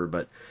or whatever.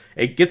 But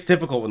it gets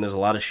difficult when there's a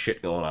lot of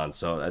shit going on.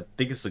 So I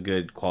think it's a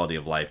good quality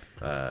of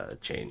life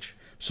change.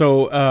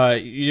 So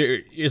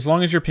as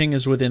long as your ping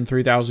is within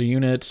 3,000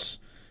 units,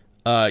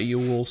 you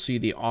will see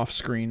the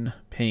off-screen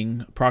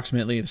ping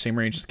approximately the same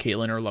range as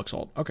Caitlyn or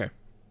Luxalt. Okay.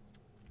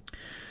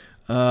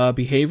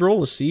 Behavioral,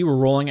 let's see. We're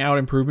rolling out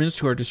improvements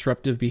to our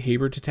disruptive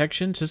behavior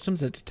detection systems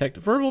that detect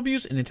verbal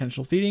abuse and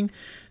intentional feeding.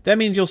 That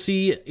means you'll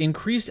see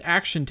increased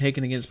action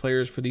taken against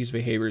players for these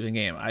behaviors in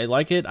game. I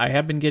like it. I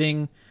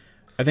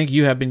think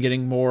you have been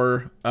getting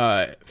more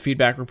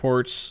feedback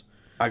reports.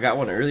 I got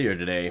one earlier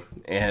today,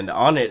 and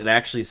on it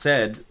actually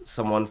said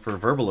someone for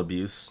verbal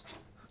abuse.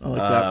 I like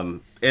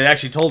that. It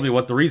actually told me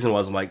what the reason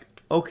was. I'm like,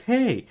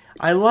 okay,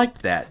 I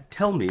like that.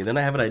 Tell me. Then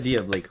I have an idea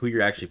of like who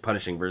you're actually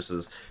punishing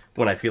versus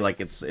when I feel like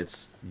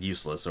it's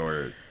useless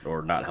or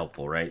not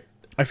helpful, right?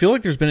 I feel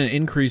like there's been an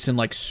increase in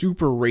like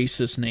super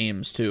racist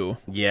names too.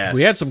 Yes.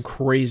 We had some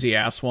crazy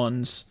ass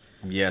ones.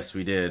 Yes,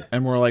 we did.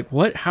 And we're like,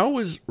 what? How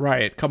is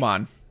Riot? Come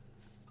on.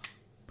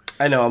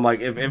 I know, I'm like,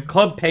 if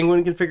Club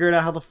Penguin can figure it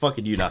out, how the fuck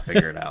could you not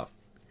figure it out?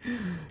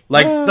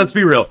 Like, let's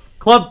be real.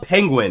 Club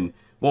Penguin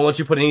won't let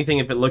you put anything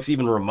if it looks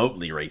even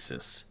remotely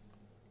racist.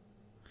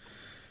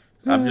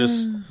 I'm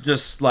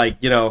just like,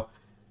 you know,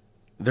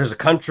 there's a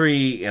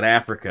country in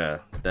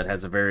Africa that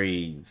has a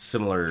very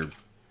similar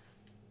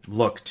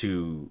look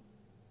to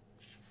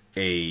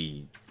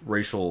a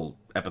racial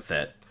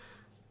epithet.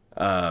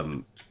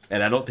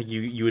 And I don't think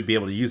you would be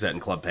able to use that in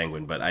Club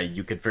Penguin, but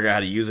you could figure out how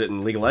to use it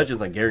in League of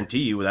Legends, I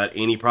guarantee you, without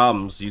any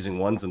problems using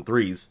 1s and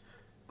 3s.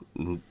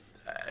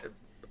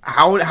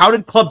 How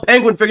did Club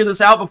Penguin figure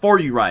this out before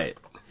you, Riot?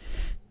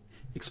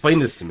 Explain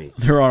this to me.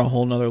 They're on a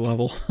whole nother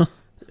level.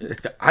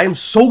 I am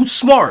so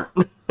smart.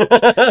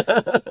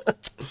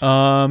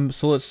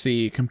 So let's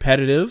see.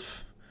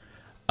 Competitive.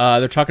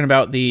 They're talking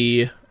about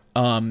the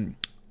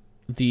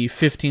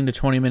 15 to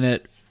 20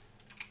 minute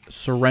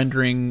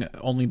surrendering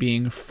only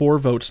being 4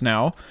 votes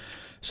now.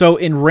 So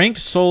in ranked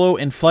solo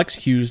and flex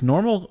queues,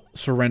 normal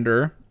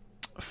surrender,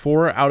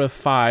 4 out of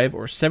 5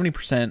 or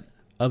 70%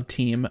 of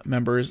team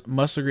members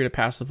must agree to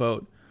pass the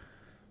vote.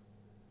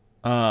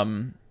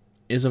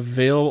 Is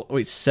available.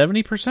 Wait,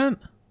 70%?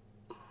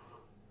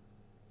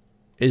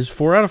 Is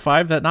 4 out of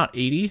 5 that not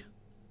 80?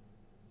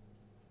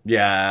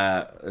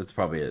 Yeah, that's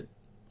probably it.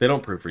 They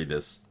don't proofread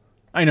this.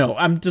 I know.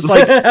 I'm just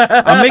like,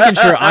 I'm making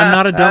sure I'm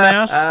not a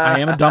dumbass. I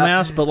am a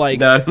dumbass, but like...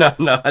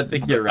 No, I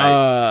think you're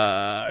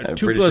right.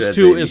 2 plus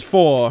 2 is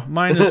 4.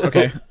 Minus...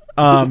 Okay.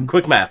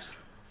 Quick maths.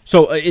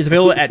 So it's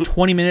available at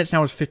 20 minutes.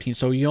 Now it's 15.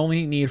 So you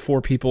only need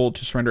 4 people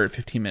to surrender at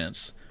 15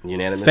 minutes.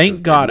 Unanimous.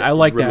 Thank God. I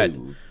like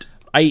removed.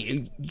 That.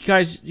 You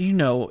guys,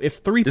 if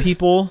 3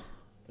 people...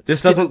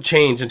 This doesn't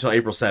change until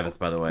April 7th,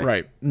 by the way.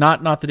 Right.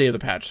 Not the day of the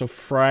patch. So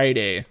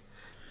Friday.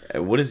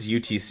 What is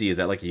UTC? Is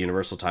that like a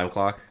universal time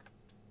clock?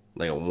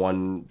 Like a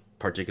one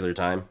particular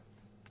time?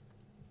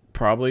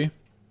 Probably.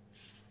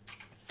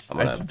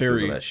 That's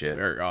very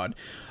odd.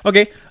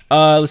 Okay.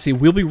 Let's see.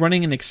 We'll be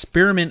running an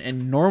experiment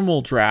in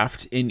normal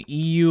draft in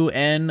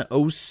EUN,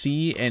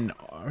 OC, and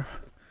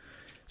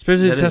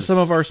especially to test some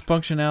of our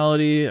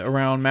functionality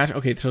around match.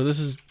 Okay, so this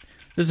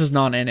is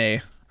non-NA.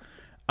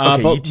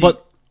 Okay,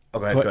 but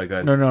go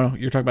ahead. No.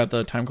 You're talking about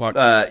the time clock.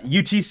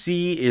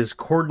 UTC is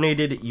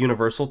Coordinated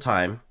Universal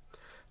Time.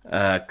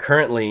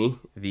 Currently,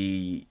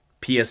 the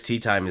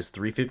PST time is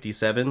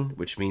 3:57,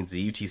 which means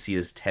the UTC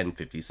is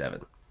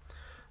 10:57.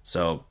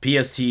 So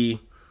PST,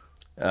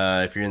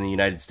 if you're in the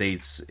United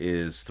States,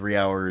 is 3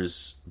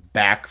 hours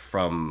back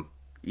from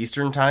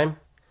Eastern Time,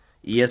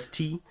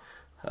 EST.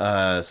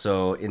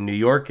 So in New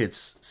York,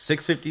 it's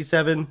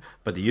 6:57,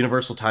 but the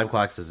Universal Time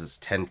Clock says it's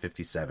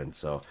 10:57.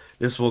 So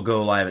this will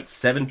go live at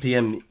 7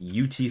 p.m.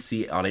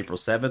 UTC on April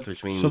 7th,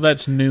 which means... So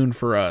that's noon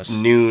for us.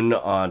 Noon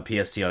on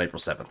PST on April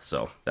 7th.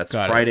 So that's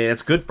Got Friday. it.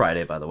 That's Good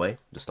Friday, by the way.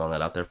 Just throwing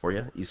that out there for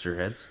you, Easter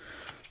heads.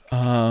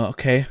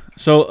 Okay.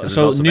 So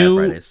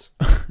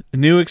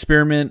new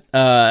experiment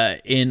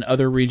in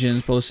other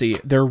regions. But let's see.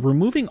 They're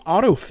removing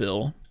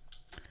autofill.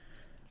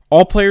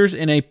 All players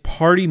in a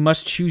party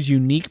must choose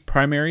unique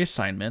primary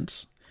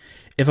assignments.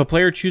 If a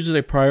player chooses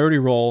a priority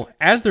role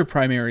as their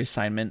primary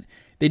assignment,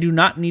 they do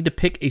not need to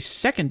pick a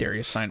secondary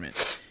assignment.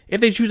 If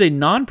they choose a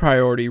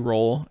non-priority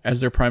role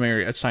as their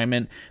primary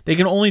assignment, they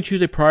can only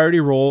choose a priority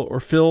role or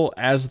fill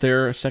as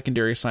their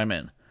secondary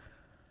assignment.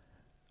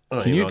 I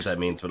don't even know what that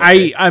means. But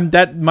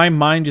my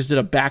mind just did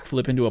a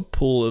backflip into a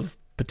pool of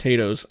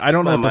potatoes. I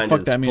don't know what the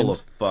fuck that means. Full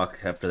of fuck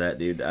after that,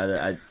 dude.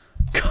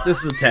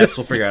 This is a test.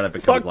 We'll figure out if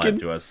it comes live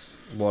to us.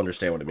 We'll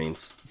understand what it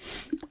means.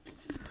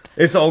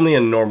 It's only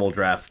a normal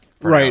draft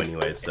now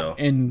anyway, so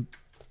in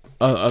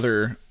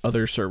other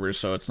servers,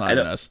 so it's not in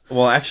us.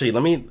 Well, actually,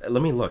 let me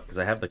look because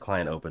I have the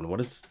client open. What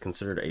is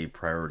considered a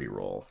priority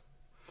role?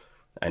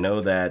 I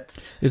know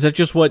that. Is that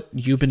just what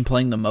you've been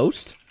playing the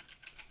most?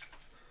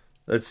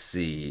 Let's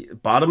see.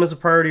 Bottom is a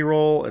priority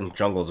role, and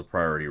jungle is a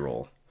priority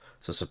role.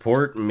 So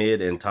support,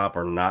 mid, and top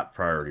are not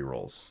priority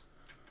roles.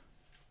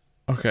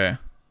 Okay.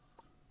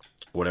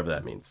 Whatever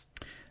that means.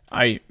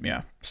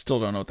 Still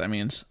don't know what that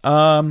means.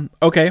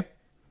 Okay.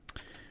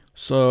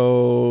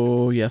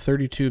 So,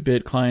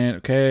 32-bit client,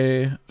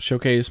 okay.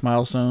 Showcase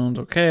milestones,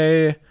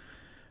 okay.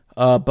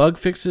 Bug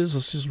fixes,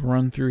 let's just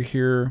run through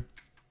here.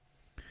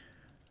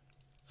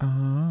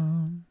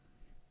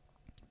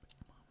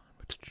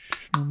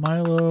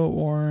 Milo,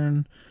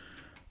 Warren.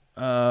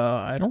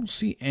 I don't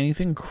see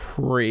anything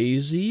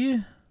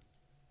crazy.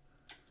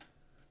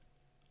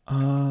 I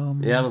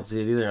don't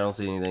see it either. I don't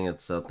see anything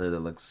that's out there that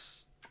looks...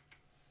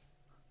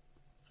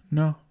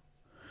 No.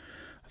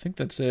 I think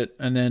that's it.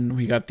 And then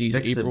we got these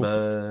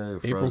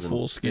April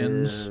Fool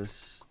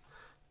skins.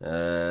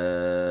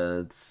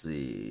 Let's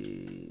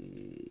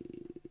see.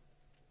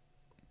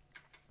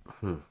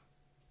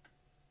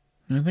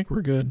 I think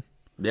we're good.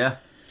 Yeah.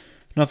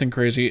 Nothing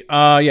crazy.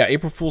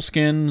 April Fool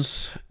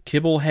skins,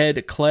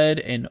 Kibblehead,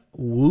 Kled, and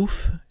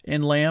Woof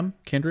and Lamb,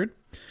 Kindred.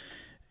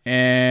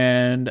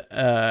 And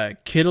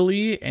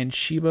Kiddly and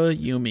Shiba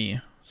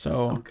Yumi.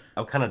 So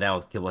I'm kind of down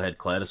with Kibblehead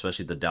Kled,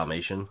 especially the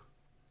Dalmatian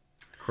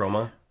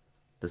chroma.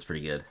 That's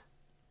pretty good.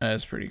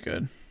 That's pretty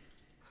good.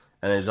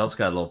 And he's also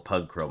got a little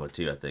pug chroma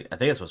too, I think. I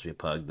think it's supposed to be a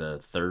pug, the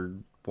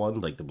third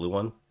one, like the blue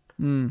one.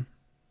 And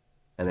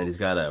then he's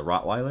got a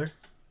Rottweiler.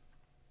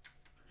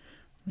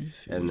 Let me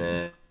see. And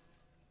then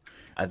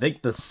I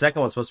think the second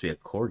one's supposed to be a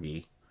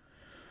Corgi.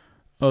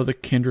 Oh, the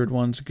Kindred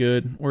one's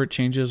good. Where it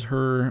changes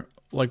her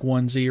like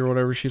onesie or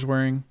whatever she's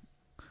wearing.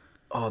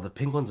 Oh, the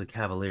pink one's a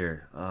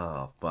Cavalier.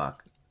 Oh,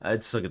 fuck.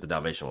 I'd still get the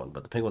Dalmatian one,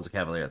 but the pink one's a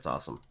Cavalier. That's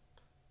awesome.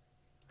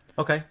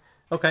 Okay.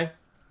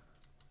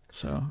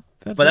 So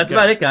that's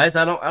about it, guys.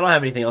 I don't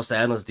have anything else to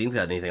add unless Dean's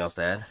got anything else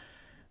to add.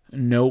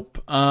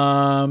 Nope.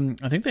 I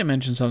think they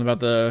mentioned something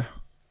about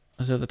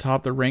is it at the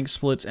top, the rank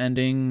splits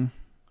ending.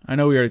 I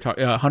know we already talked.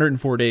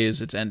 104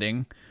 days it's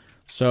ending.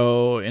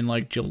 So in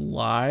like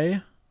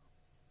July,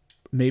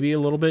 maybe a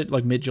little bit,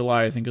 like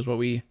mid-July, I think is what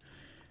we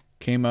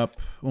came up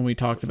when we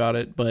talked about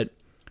it. But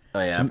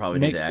oh yeah, I probably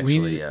need to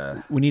actually.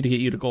 We need to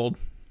get you to gold.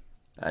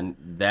 And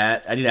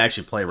that I need to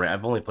actually play.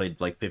 I've only played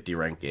like 50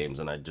 ranked games,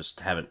 and I just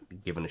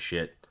haven't given a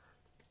shit.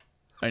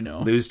 I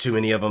know. Lose too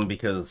many of them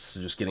because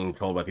just getting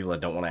trolled by people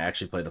that don't want to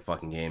actually play the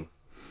fucking game.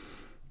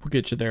 We'll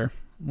get you there.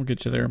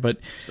 But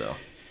so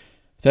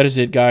that is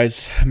it,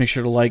 guys. Make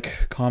sure to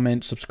like,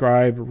 comment,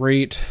 subscribe,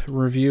 rate,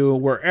 review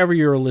wherever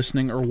you're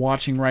listening or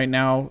watching right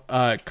now.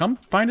 Come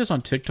find us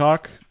on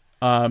TikTok.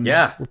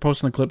 We're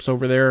posting the clips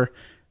over there.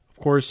 Of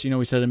course,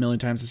 we said it a million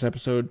times this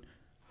episode.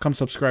 Come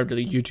subscribe to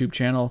the YouTube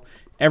channel.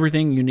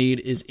 Everything you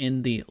need is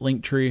in the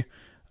link tree.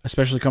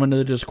 Especially come into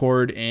the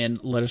Discord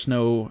and let us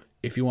know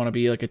if you want to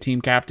be like a team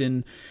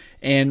captain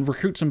and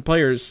recruit some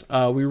players.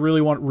 We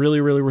really want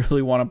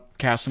to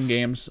cast some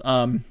games.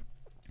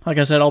 Like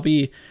I said, I'll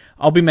be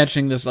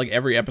mentioning this like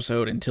every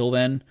episode until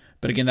then.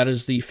 But again, that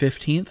is the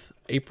 15th,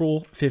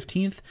 April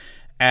 15th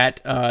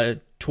at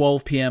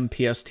 12 p.m.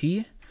 PST.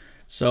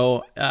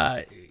 So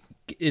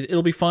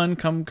it'll be fun.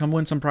 Come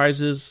win some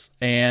prizes,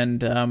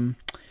 and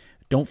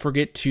don't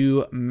forget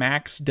to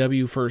max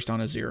W first on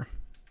Azir.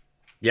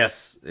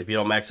 Yes, if you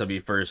don't max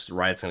W first,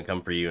 Riot's going to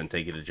come for you and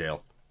take you to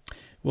jail.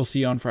 We'll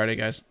see you on Friday,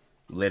 guys.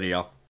 Later, y'all.